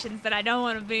situations that I don't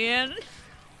want to be in.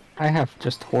 I have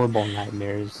just horrible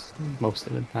nightmares most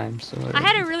of the time, so I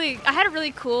had a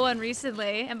really cool one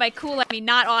recently, and by cool I mean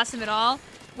not awesome at all,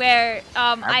 where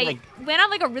I went on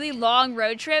like a really long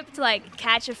road trip to like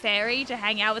catch a ferry to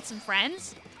hang out with some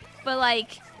friends, but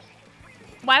like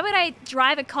why would I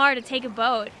drive a car to take a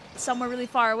boat somewhere really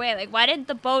far away? Like, why didn't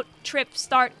the boat trip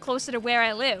start closer to where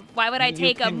I live? Why would I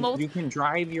take You can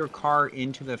drive your car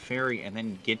into the ferry and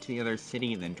then get to the other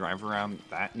city and then drive around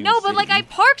that new No, but city. like I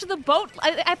parked the boat.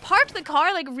 I parked the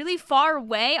car like really far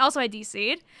away. Also, I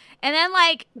DC'd, and then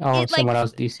like someone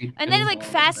else DC'd. And then like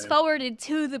fast forwarded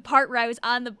to the part where I was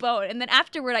on the boat, and then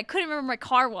afterward I couldn't remember where my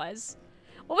car was.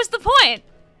 What was the point?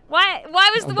 What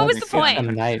was the point? A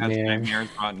nightmare. Nightmares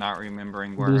about not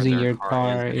remembering where losing their your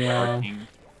car is. yeah.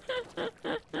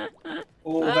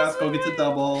 Oh, Vasco gets a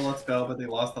double. Let's go, but they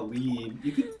lost the lead.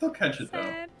 You can still catch it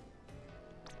though.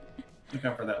 Look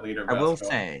out for that leader, Vasco. I will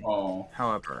say,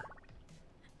 however,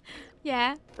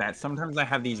 that sometimes I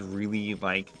have these really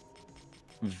like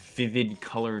vivid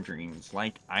color dreams.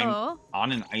 Like I'm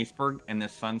on an iceberg and the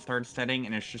sun starts setting,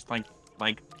 and it's just like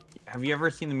have you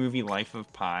ever seen the movie Life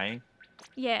of Pi?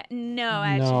 Yeah, no,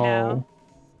 actually no.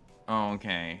 Oh,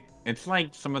 okay. It's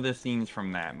like some of the scenes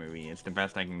from that movie. It's the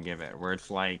best I can give it, where it's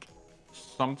like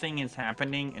something is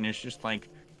happening and it's just like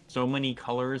so many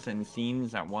colors and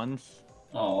scenes at once.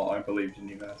 Oh, I believed in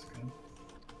you, Vasco.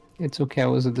 It's okay, it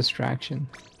was a distraction.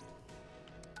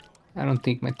 I don't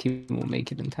think my team will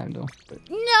make it in time though. But...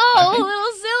 No,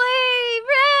 little silly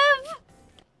Rev!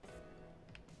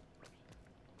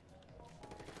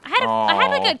 I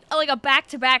had like a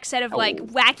back-to-back set of like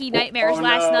wacky nightmares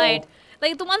last night.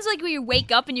 Like, the ones like where you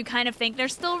wake up and you kind of think they're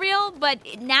still real, but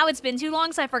now it's been too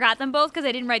long, so I forgot them both because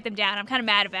I didn't write them down. I'm kind of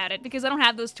mad about it because I don't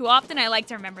have those too often. I like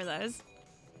to remember those.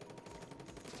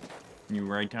 You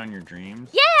write down your dreams?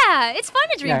 Yeah, it's fun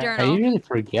to dream journal. I usually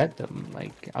forget them,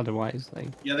 like, otherwise, like...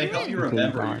 Yeah, they help you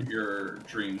remember your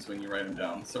dreams when you write them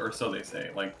down, or so they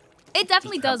say. Like, it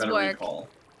definitely does work.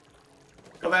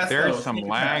 There's some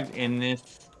lag in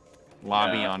this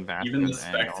lobby on Vasko's even the end.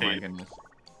 spectate.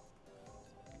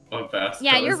 Oh my goodness.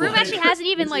 Yeah, your room actually hasn't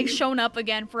even, like, shown up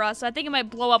again for us, so I think it might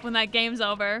blow up when that game's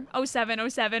over. 07,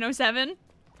 07, 07.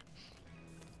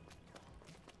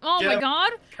 Oh my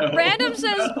god. Random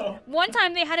says one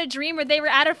time they had a dream where they were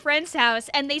at a friend's house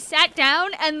and they sat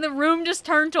down and the room just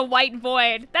turned to white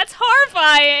void. That's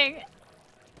horrifying.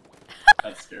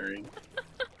 That's scary.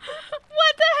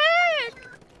 What the heck?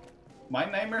 My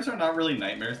nightmares are not really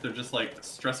nightmares. They're just like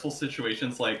stressful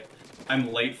situations. Like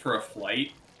I'm late for a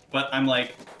flight, but I'm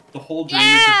like the whole dream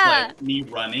is just like me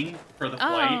running for the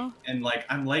flight and like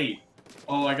I'm late.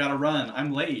 Oh, I gotta run.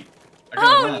 I'm late.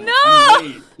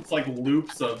 No! It's like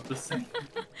loops of the same.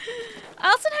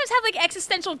 I'll sometimes have like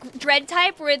existential dread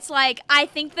type where it's like I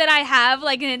think that I have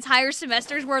like an entire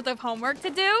semester's worth of homework to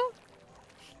do.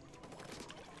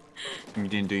 You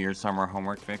didn't do your summer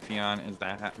homework, Vicvillon? Is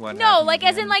that what? No, like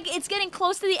as in like it's getting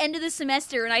close to the end of the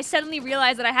semester and I suddenly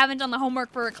realize that I haven't done the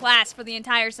homework for a class for the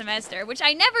entire semester, which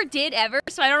I never did ever,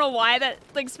 so I don't know why that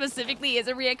like specifically is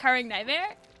a reoccurring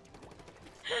nightmare.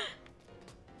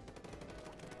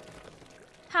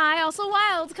 Hi, also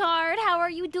Wildcard. How are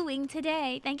you doing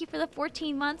today? Thank you for the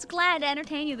 14 months. Glad to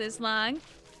entertain you this long.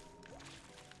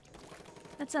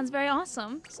 That sounds very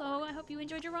awesome. So I hope you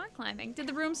enjoyed your rock climbing. Did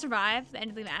the room survive the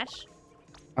end of the match?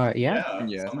 Yeah.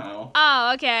 Somehow.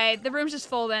 Oh, okay. The room's just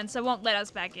full then, so it won't let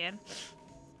us back in.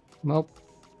 Well,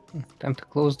 time to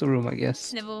close the room, I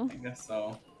guess. Snivel. I guess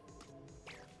so.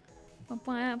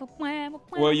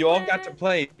 Well, you all got to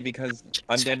play because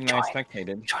Undead and I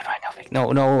spectated. No,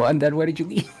 Undead, where did you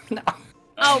leave? No.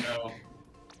 Oh.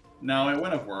 No, it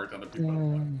wouldn't have worked. Other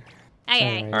people.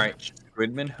 Okay. All right,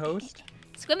 Squidman host.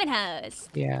 Squidman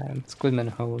host. Yeah, Squidman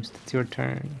host. It's your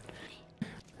turn.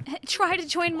 Try to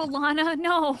join Milana.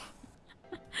 No.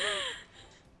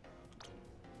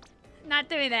 Not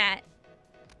doing that.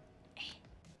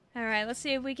 All right, let's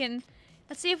see if we can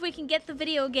get the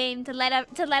video game to let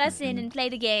us in and play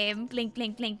the game. Blink,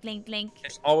 blink, blink, blink, blink.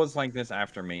 It's always like this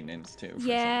after maintenance too.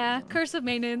 Yeah, curse of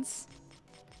maintenance.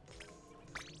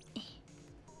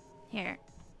 Here.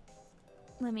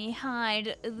 Let me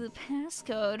hide the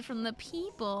passcode from the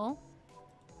people.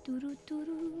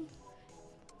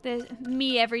 There's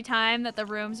me every time that the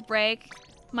rooms break.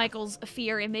 Michael's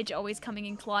fear image always coming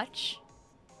in clutch.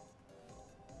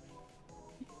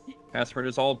 Password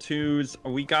is all twos.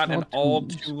 We got an all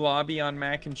two lobby on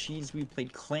Mac and Cheese. We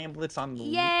played Clamblitz on the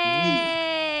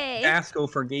Yay! Vasko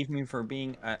forgave me for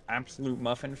being an absolute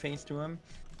muffin face to him.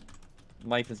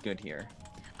 Life is good here.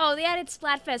 Oh, they added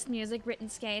Splatfest music, written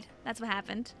skate. That's what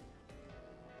happened.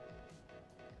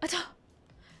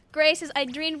 Gray says, I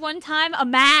dreamed one time a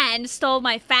man stole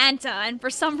my Fanta, and for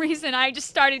some reason I just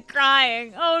started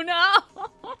crying. Oh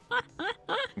no!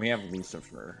 We have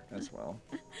Lucifer as well.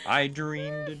 I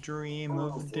dreamed a dream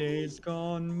of days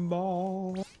gone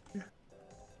by.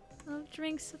 Of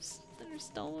drinks that are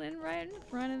stolen right in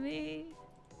front of me.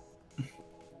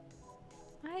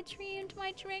 I dreamed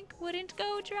my drink wouldn't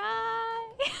go dry.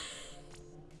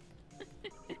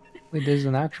 Wait, there's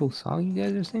an actual song you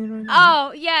guys are singing right now?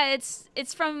 Oh, yeah,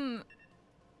 it's from...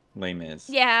 Les Mis.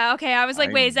 Yeah, okay, I was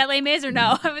like, wait, is that Les Mis or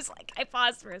no? I was like, I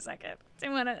paused for a second.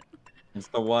 Didn't want to... It's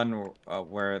the one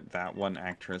where that one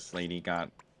actress lady got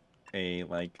a,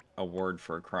 like, award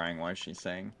for crying while she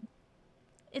sang.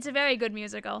 It's a very good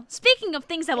musical. Speaking of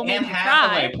things that will make Anne you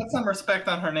Hathaway. cry... Put some respect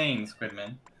on her name,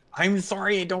 Squidman. I'm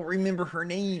sorry, I don't remember her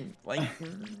name. Like...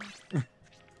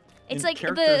 It's like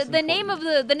the name of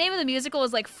the musical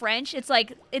is like French. It's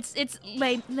like it's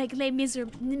like Les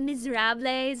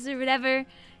Miserables or whatever.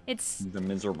 It's the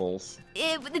Miserables.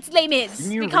 It's Les Mis.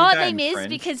 We call it Les Mis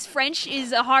because French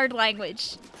is a hard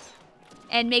language,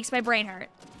 and makes my brain hurt.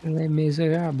 Les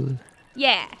Miserables.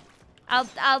 Yeah,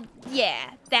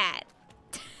 yeah that.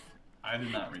 I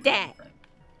did not read that.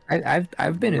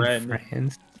 I've been in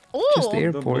France. Ooh. Just the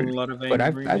airport, but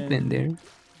I've been there.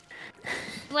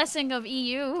 Blessing of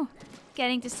EU,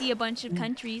 getting to see a bunch of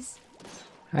countries.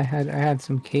 I had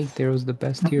some cake there. It was the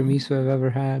best tiramisu I've ever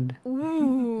had.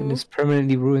 Ooh. And it's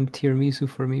permanently ruined tiramisu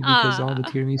for me because all the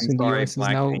tiramisu in the US is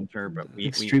now but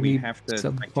extremely we have to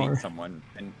spectate subpar. someone,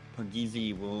 and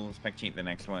Pugizzi will spectate the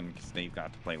next one because they've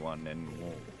got to play one, and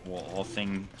we'll all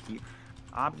sing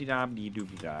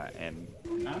Abdi-dabdi-doobie-da and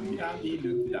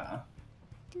Abdi-dabdi-doobie-da.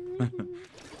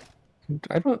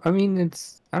 I mean,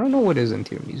 I don't know what is in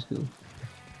tiramisu.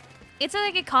 It's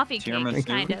like a coffee Tiramisu? cake,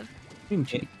 kind of.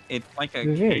 It's like a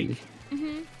Very.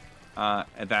 cake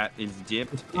that is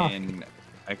dipped in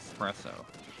espresso.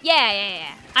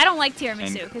 Yeah. I don't like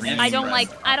tiramisu because And I don't like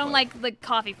espresso. the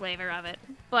coffee flavor of it.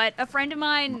 But a friend of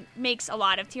mine makes a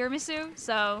lot of tiramisu,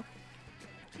 so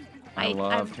I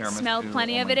love I've tiramisu. smelled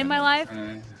plenty Oh of my it in my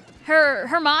goodness. life.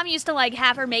 Her mom used to like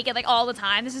have her make it like all the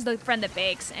time. This is the friend that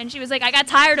bakes, and she was like, I got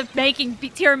tired of making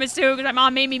tiramisu because my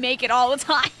mom made me make it all the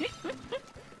time.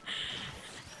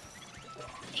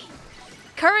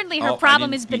 Currently, her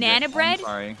problem is banana bread. I'm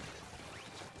sorry.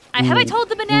 Have I told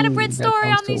the banana bread that story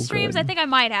on sounds these so streams? good. I think I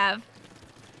might have.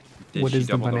 Did What she is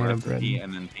the double the banana recipe bread?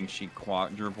 and then think she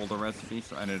quadrupled the recipe,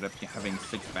 so ended up having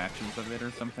 6 batches of it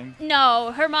or something?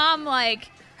 No, her mom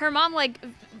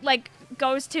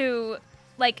goes to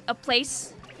like a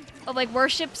place of like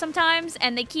worship sometimes,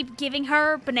 and they keep giving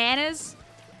her bananas.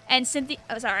 And Cynthia,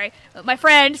 my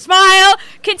friend Smile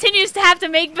continues to have to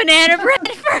make banana bread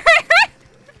for her.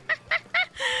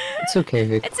 It's okay,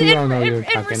 Vic. It's We all know what you're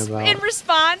talking about. in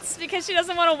response, because she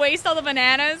doesn't want to waste all the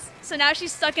bananas. So now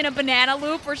she's stuck in a banana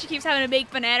loop where she keeps having to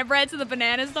make banana bread so the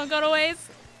bananas don't go to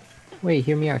waste. Wait,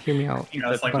 hear me out.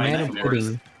 That's like Banana my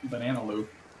pudding. Banana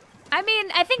loop. I mean,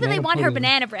 I think that they Banana want her pudding.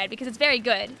 banana bread because it's very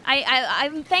good.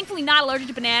 I'm thankfully not allergic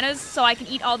to bananas, so I can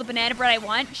eat all the banana bread I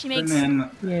want. She makes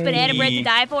banana bread to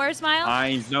die for, Smile.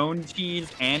 I zone cheese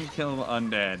and kill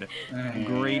undead.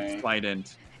 Great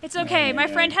Slident. It's okay. My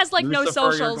friend has like Lucifer, no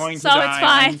socials, you're going to so die. it's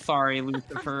fine. I'm sorry,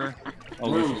 Lucifer. Oh,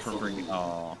 Lucifer, bring.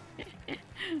 Oh.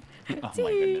 Oh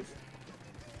my goodness.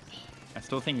 I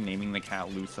still think naming the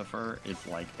cat Lucifer is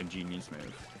like a genius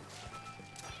move.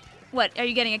 What? Are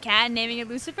you getting a cat and naming it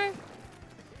Lucifer?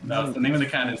 No, the name of the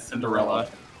cat is Cinderella.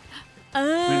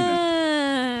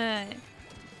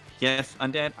 Yes,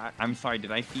 undead. I'm sorry.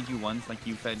 Did I feed you once like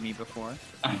you fed me before?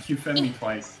 You fed me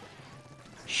twice.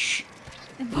 Shh.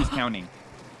 Who's counting?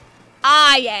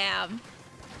 I am.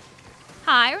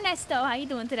 Hi, Ernesto. How you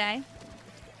doing today?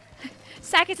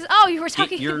 Sackett says, "Oh, you were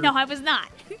talking." No, I was not.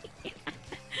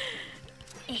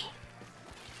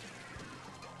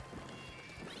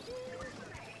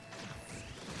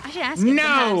 I should ask him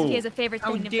sometimes if he has a favorite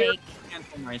thing to bake.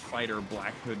 Cancel my fighter,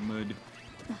 Black Hood Mood.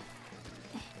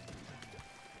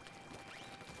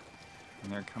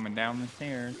 And they're coming down the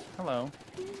stairs. Hello.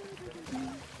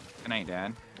 Good night,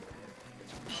 Dad.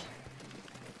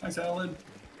 Hi, Salad.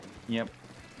 Yep.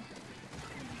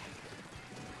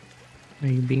 Are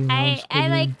you being I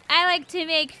like to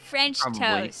make French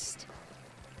toast.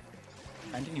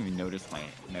 I didn't even notice my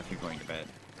nephew going to bed.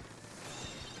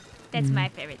 That's my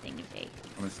favorite thing to bake.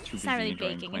 I was too busy It's not really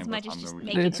enjoying baking as Columbus much as on just the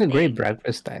making It's a a great thing.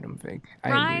 breakfast item, Vic.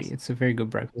 I Right? agree. It's a very good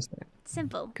breakfast item.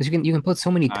 Simple. Because you can put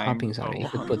so many toppings on it. You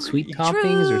could put sweet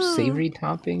toppings or savory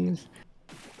toppings.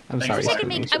 I'm sorry, I wish I could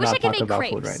make about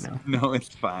crepes. food right now. No, it's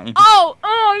fine. Oh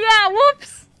yeah,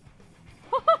 whoops.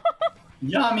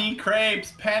 Yummy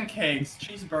crepes, pancakes,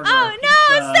 cheeseburger. Oh no,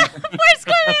 pizza. stop! Where's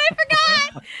Squidward? I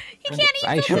forgot. He can't eat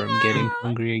I till sure am getting tomorrow.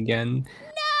 hungry again.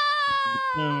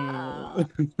 No.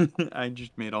 I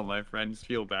just made all my friends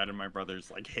feel bad, and my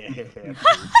brother's like, hey.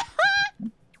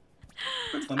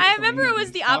 I remember it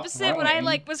was the opposite when I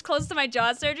like was close to my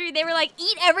jaw surgery. They were like,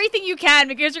 "Eat everything you can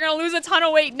because you're gonna lose a ton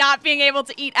of weight not being able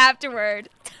to eat afterward."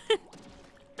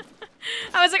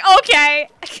 I was like, "Okay,"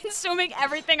 consuming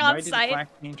everything on Why did site.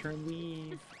 Black Painter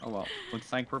leave? Oh well,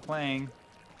 looks like we're playing.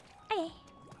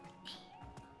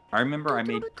 I remember I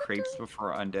made crepes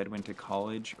before Undead went to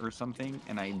college or something,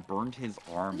 and I burned his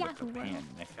arm with the pan. And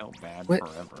I felt bad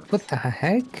forever. What the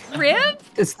heck? Rib?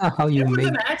 That's not how you It was make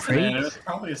an accident. It crepes. was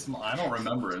probably a small. I don't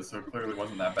remember it, so it clearly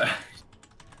wasn't that bad.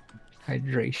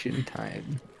 Hydration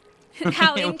time.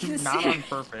 How It was not on inconsiderate.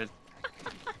 purpose.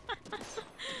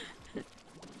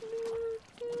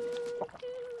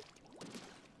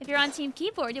 If you're on Team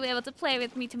Keyboard, you'll be able to play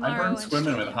with me I tomorrow. burned and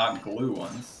swimming shit. with hot glue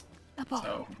once.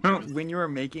 So When you were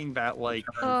making that, like,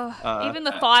 Even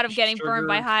the thought of getting burned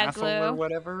by sugar hot castle or glue.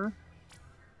 whatever.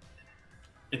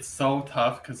 it's so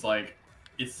tough because like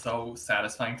it's so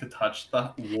satisfying to touch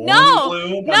the warm No!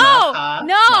 glue, but No! not hot,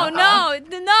 No! not hot.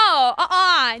 No!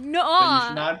 No! No! But you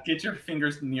should not get your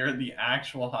fingers near the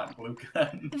actual hot glue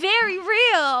gun. Very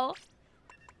real.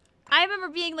 I remember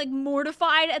being like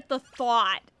mortified at the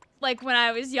thought, like when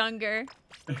I was younger.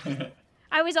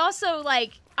 I was also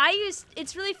like,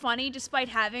 it's really funny despite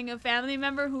having a family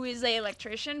member who is an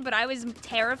electrician, but I was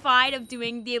terrified of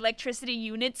doing the electricity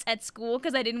units at school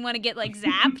because I didn't want to get like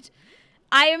zapped.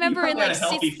 I remember in like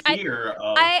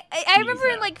I remember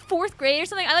in like 4th grade or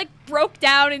something, I like broke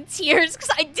down in tears because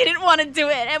I didn't want to do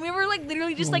it, and we were like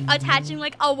literally just like attaching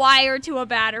like a wire to a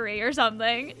battery or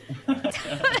something.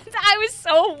 I was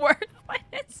so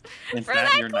worthless. Is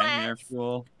that your nightmare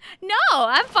fuel? No,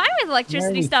 I'm fine with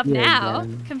electricity stuff now,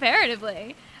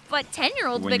 comparatively. But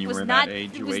 10-year-old Vic was not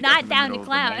down to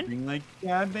clown. Being like,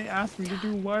 Dad, they asked me to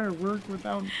do wire work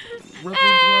without rubber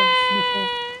gloves.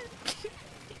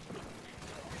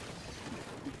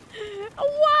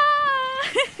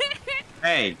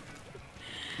 Hey,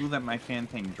 who let my fan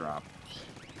thing drop?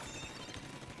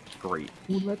 Great.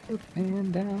 Who let the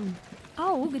fan down?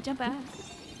 Oh, good jump out.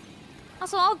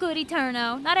 Also, all good,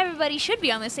 Eterno. Not everybody should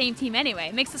be on the same team anyway.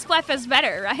 It makes the Splatfest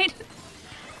better, right?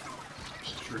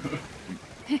 True.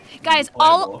 Guys,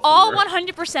 all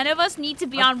 100% of us need to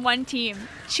be on one team.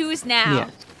 Choose now. Yeah.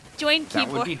 Join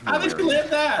keyboard. How did you live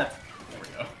that?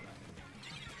 There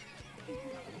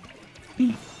we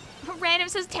go. Random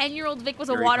says 10-year-old Vic was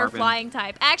a water flying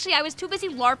type. Actually, I was too busy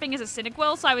LARPing as a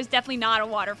Cynical, so I was definitely not a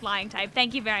water flying type.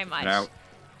 Thank you very much. No.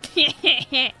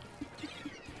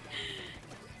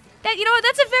 That, you know what?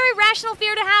 That's a very rational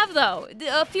fear to have, though.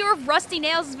 A fear of rusty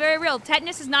nails is very real.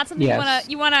 Tetanus is not something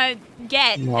you wanna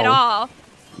get at all.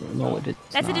 No, it is.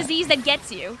 That's a disease that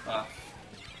gets you.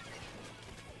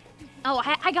 Oh,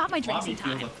 I got my drinks in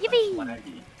time. Yippee!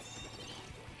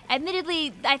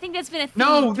 Admittedly, I think that's been a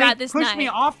theme throughout this night. No, they pushed me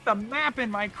off the map in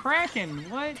my Kraken.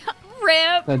 What?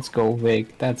 Rip. Let's go,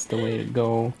 Vic. That's the way to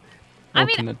go. I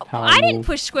mean, I didn't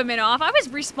push Squimmin off. I was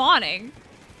respawning.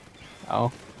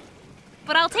 Oh.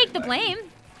 But I'll take the blame.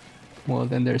 Well,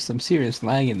 then there's some serious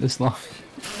lag in this lobby.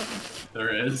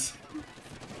 There is.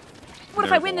 What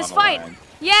if I win this fight?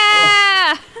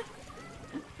 Yeah!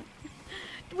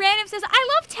 Random says, I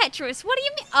love Tetris. What do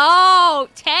you mean? Oh,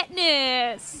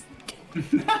 tetanus. Oh,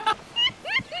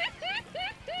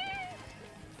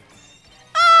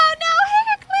 no,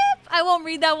 hair clip. I won't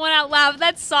read that one out loud.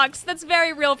 That sucks. That's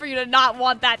very real for you to not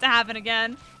want that to happen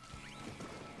again.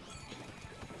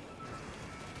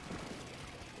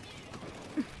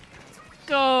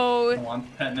 Go. You don't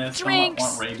want tetanus, you don't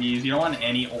want rabies, you don't want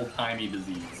any old-timey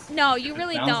disease. No, you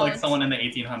really don't. Sounds like someone in the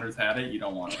 1800s had it, you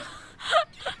don't want it.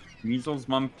 Measles,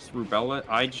 mumps, rubella.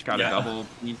 I just got a double.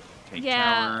 Please take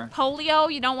tower. Polio,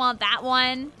 you don't want that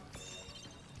one.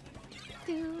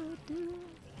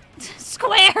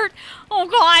 Squared. Oh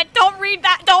god, don't read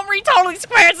that. Don't read Totally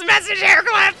Squared's message here,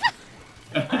 Cliff.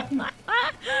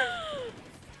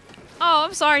 Oh,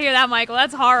 I'm sorry to hear that, Michael.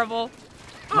 That's horrible.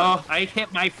 Oh, I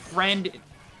hit my friend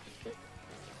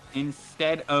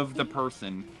instead of the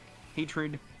person.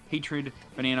 Hatred, hatred,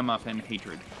 banana muffin,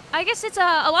 hatred. I guess it's a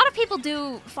lot of people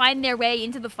do find their way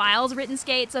into the files written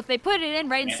skate, so if they put it in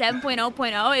right in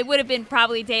 7.0.0, it would have been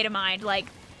probably data mined like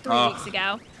 3 weeks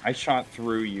ago. I shot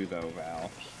through you though,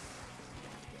 Val.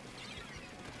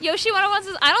 Yoshi101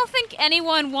 says, I don't think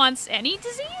anyone wants any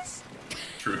disease.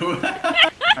 True. I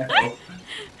hope.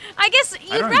 I guess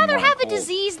you'd rather have a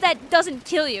disease that doesn't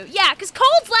kill you. Yeah, because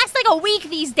colds last like a week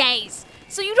these days.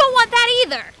 So you don't want that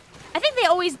either. I think they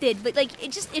always did, but like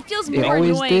it feels more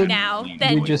annoying now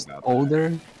than you're just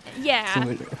older. Yeah. So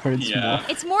it hurts more.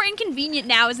 It's more inconvenient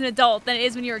now as an adult than it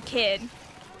is when you're a kid.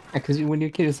 Because when you're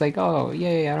a kid, it's like, oh,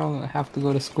 yay, I don't have to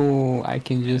go to school. I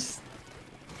can just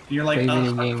you're like, play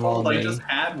video game all day. I just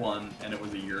had one, and it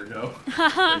was a year ago.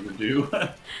 What do you do?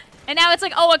 And now it's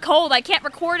like, oh, a cold. I can't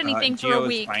record anything for a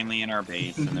week. Gio is finally in our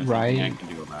base, and there's nothing I can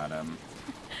do about him.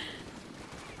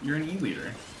 You're an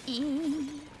E-leader.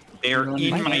 They're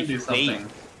in my face.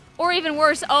 Or even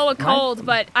worse, oh, a cold,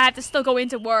 but I have to still go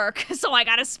into work, so I'm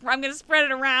gonna spread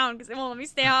it around because they won't let me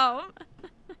stay home.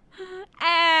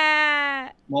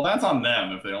 Well, that's on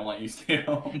them if they don't let you stay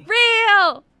home.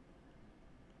 Real.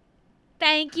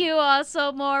 Thank you,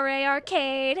 also Moray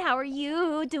Arcade. How are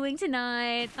you doing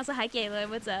tonight? Also, hi Kayla,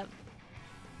 what's up?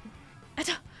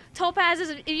 Topaz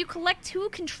is if you collect 2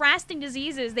 contrasting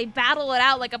diseases, they battle it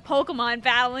out like a Pokemon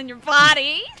battle in your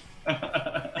body. I don't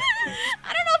know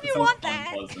if you want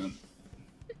that.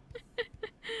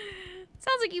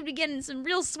 Sounds like you'd be getting some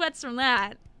real sweats from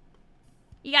that.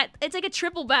 It's like a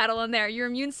triple battle in there. Your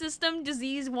immune system,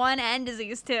 disease 1 and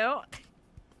disease 2.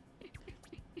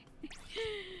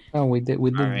 Oh, we did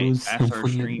lose. That's our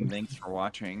stream. Thanks for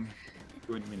watching.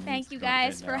 Thank you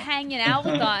guys for hanging out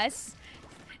with us.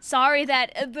 Sorry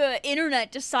that the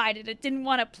internet decided it didn't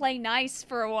want to play nice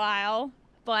for a while,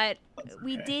 but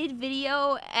we did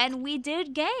video and we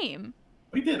did game.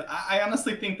 We did. I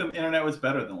honestly think the internet was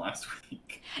better than last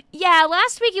week. Yeah,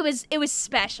 last week it was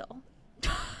special.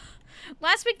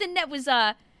 Last week the net was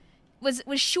was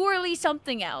surely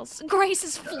something else.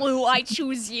 Grace's flu, I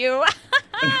choose you.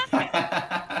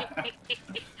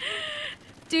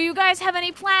 Do you guys have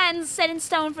any plans set in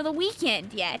stone for the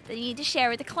weekend yet that you need to share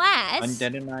with the class?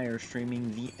 Undead and I are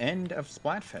streaming the end of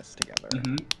Splatfest together.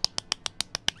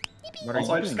 What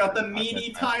also, I just got the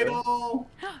meaty title.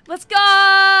 Let's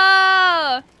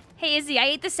go! Hey Izzy, I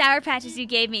ate the Sour Patches you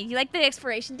gave me. You like the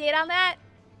expiration date on that?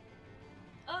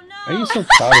 Oh no! Why are you so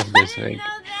proud of this, Vic?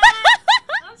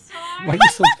 I'm sorry. Why are you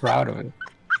so proud of it?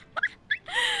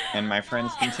 And my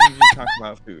friends continue to talk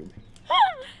about food.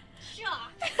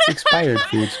 It's expired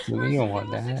foods, but we don't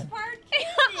want that. Oh, are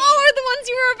the ones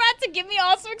you were about to give me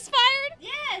also expired?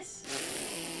 Yes!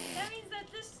 That means that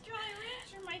this Jolly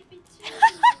Rancher might be too.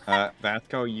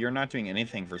 Vasco, you're not doing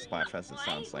anything for Splatfest, it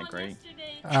sounds like, right?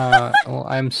 Well,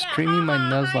 I'm streaming my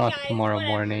Nuzlocke tomorrow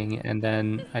morning, and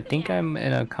then I think I'm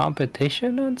in a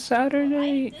competition on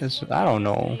Saturday? I don't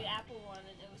know.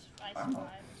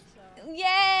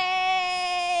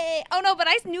 Yay! Oh no, but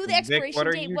I knew the expiration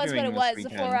Vic, date was what it was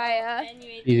before I,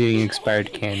 Eating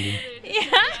expired candy. Yeah.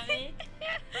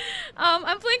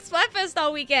 I'm playing Splatfest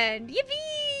all weekend.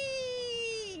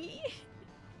 Yippee!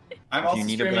 I'm also if you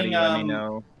need streaming, a buddy, let me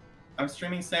know. I'm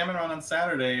streaming Salmon Run on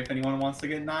Saturday. If anyone wants to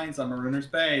get 9s on Marooner's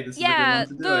Bay, this is a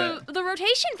good one to do the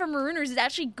rotation from Marooners is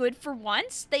actually good for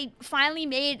once. They finally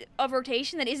made a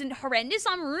rotation that isn't horrendous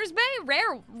on Marooner's Bay.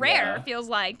 Rare feels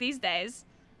like these days.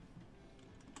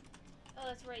 Oh,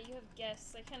 that's right. You have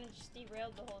guests. I kind of just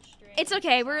derailed the whole stream. It's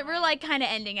okay. We're like kind of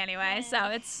ending anyway,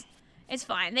 so it's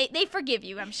fine. They forgive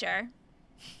you, I'm sure.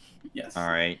 Yes. All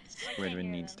right, Squidward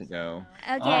needs to go.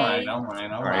 Okay. All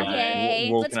right.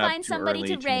 Okay. Let's find somebody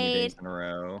to raid. In a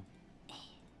row.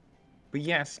 But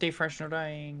yeah, stay fresh, no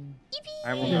dying.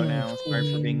 I will go now.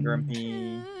 Sorry for being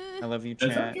grumpy. I love you, chat.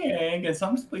 It's okay. Get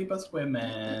some sleep,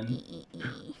 Squidman.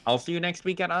 I'll see you next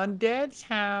week at Undead's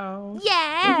house.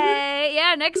 Yay!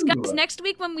 Yeah, next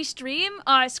week when we stream,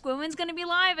 Squidman's gonna be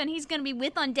live and he's gonna be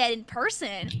with Undead in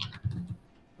person.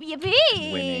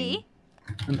 Yippee! Winning.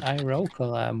 An IRL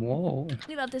collab, whoa.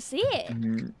 We love to see it.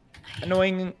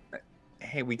 Annoying.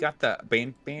 Hey, we got the which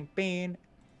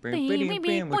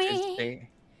is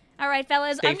All right,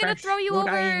 fellas, I'm gonna throw you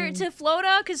over to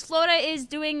Flota because Flota is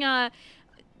doing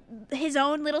his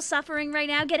own little suffering right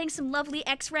now, getting some lovely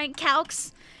X rank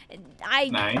calcs.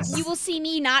 Nice. You will see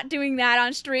me not doing that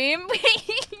on stream.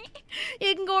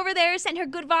 You can go over there, send her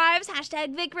good vibes,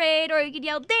 #VicRaid, or you could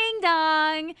yell ding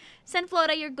dong. Send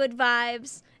Flota your good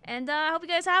vibes. And I hope you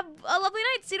guys have a lovely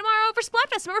night. See you tomorrow for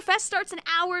Splatfest. Remember, Fest starts an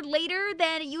hour later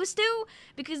than it used to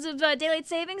because of daylight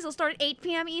savings. It'll start at 8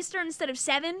 p.m. Eastern instead of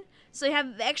 7. So you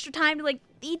have extra time to, like,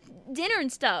 eat dinner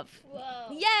and stuff.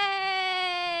 Whoa.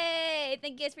 Yay!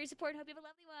 Thank you guys for your support. Hope you have a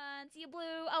lovely one. See you,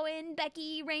 Blue, Owen,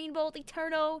 Becky, Rainbolt,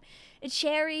 Eterno,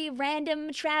 Cherry,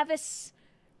 Random, Travis,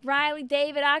 Riley,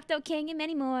 David, Octo King, and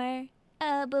many more.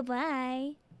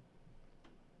 Bye-bye.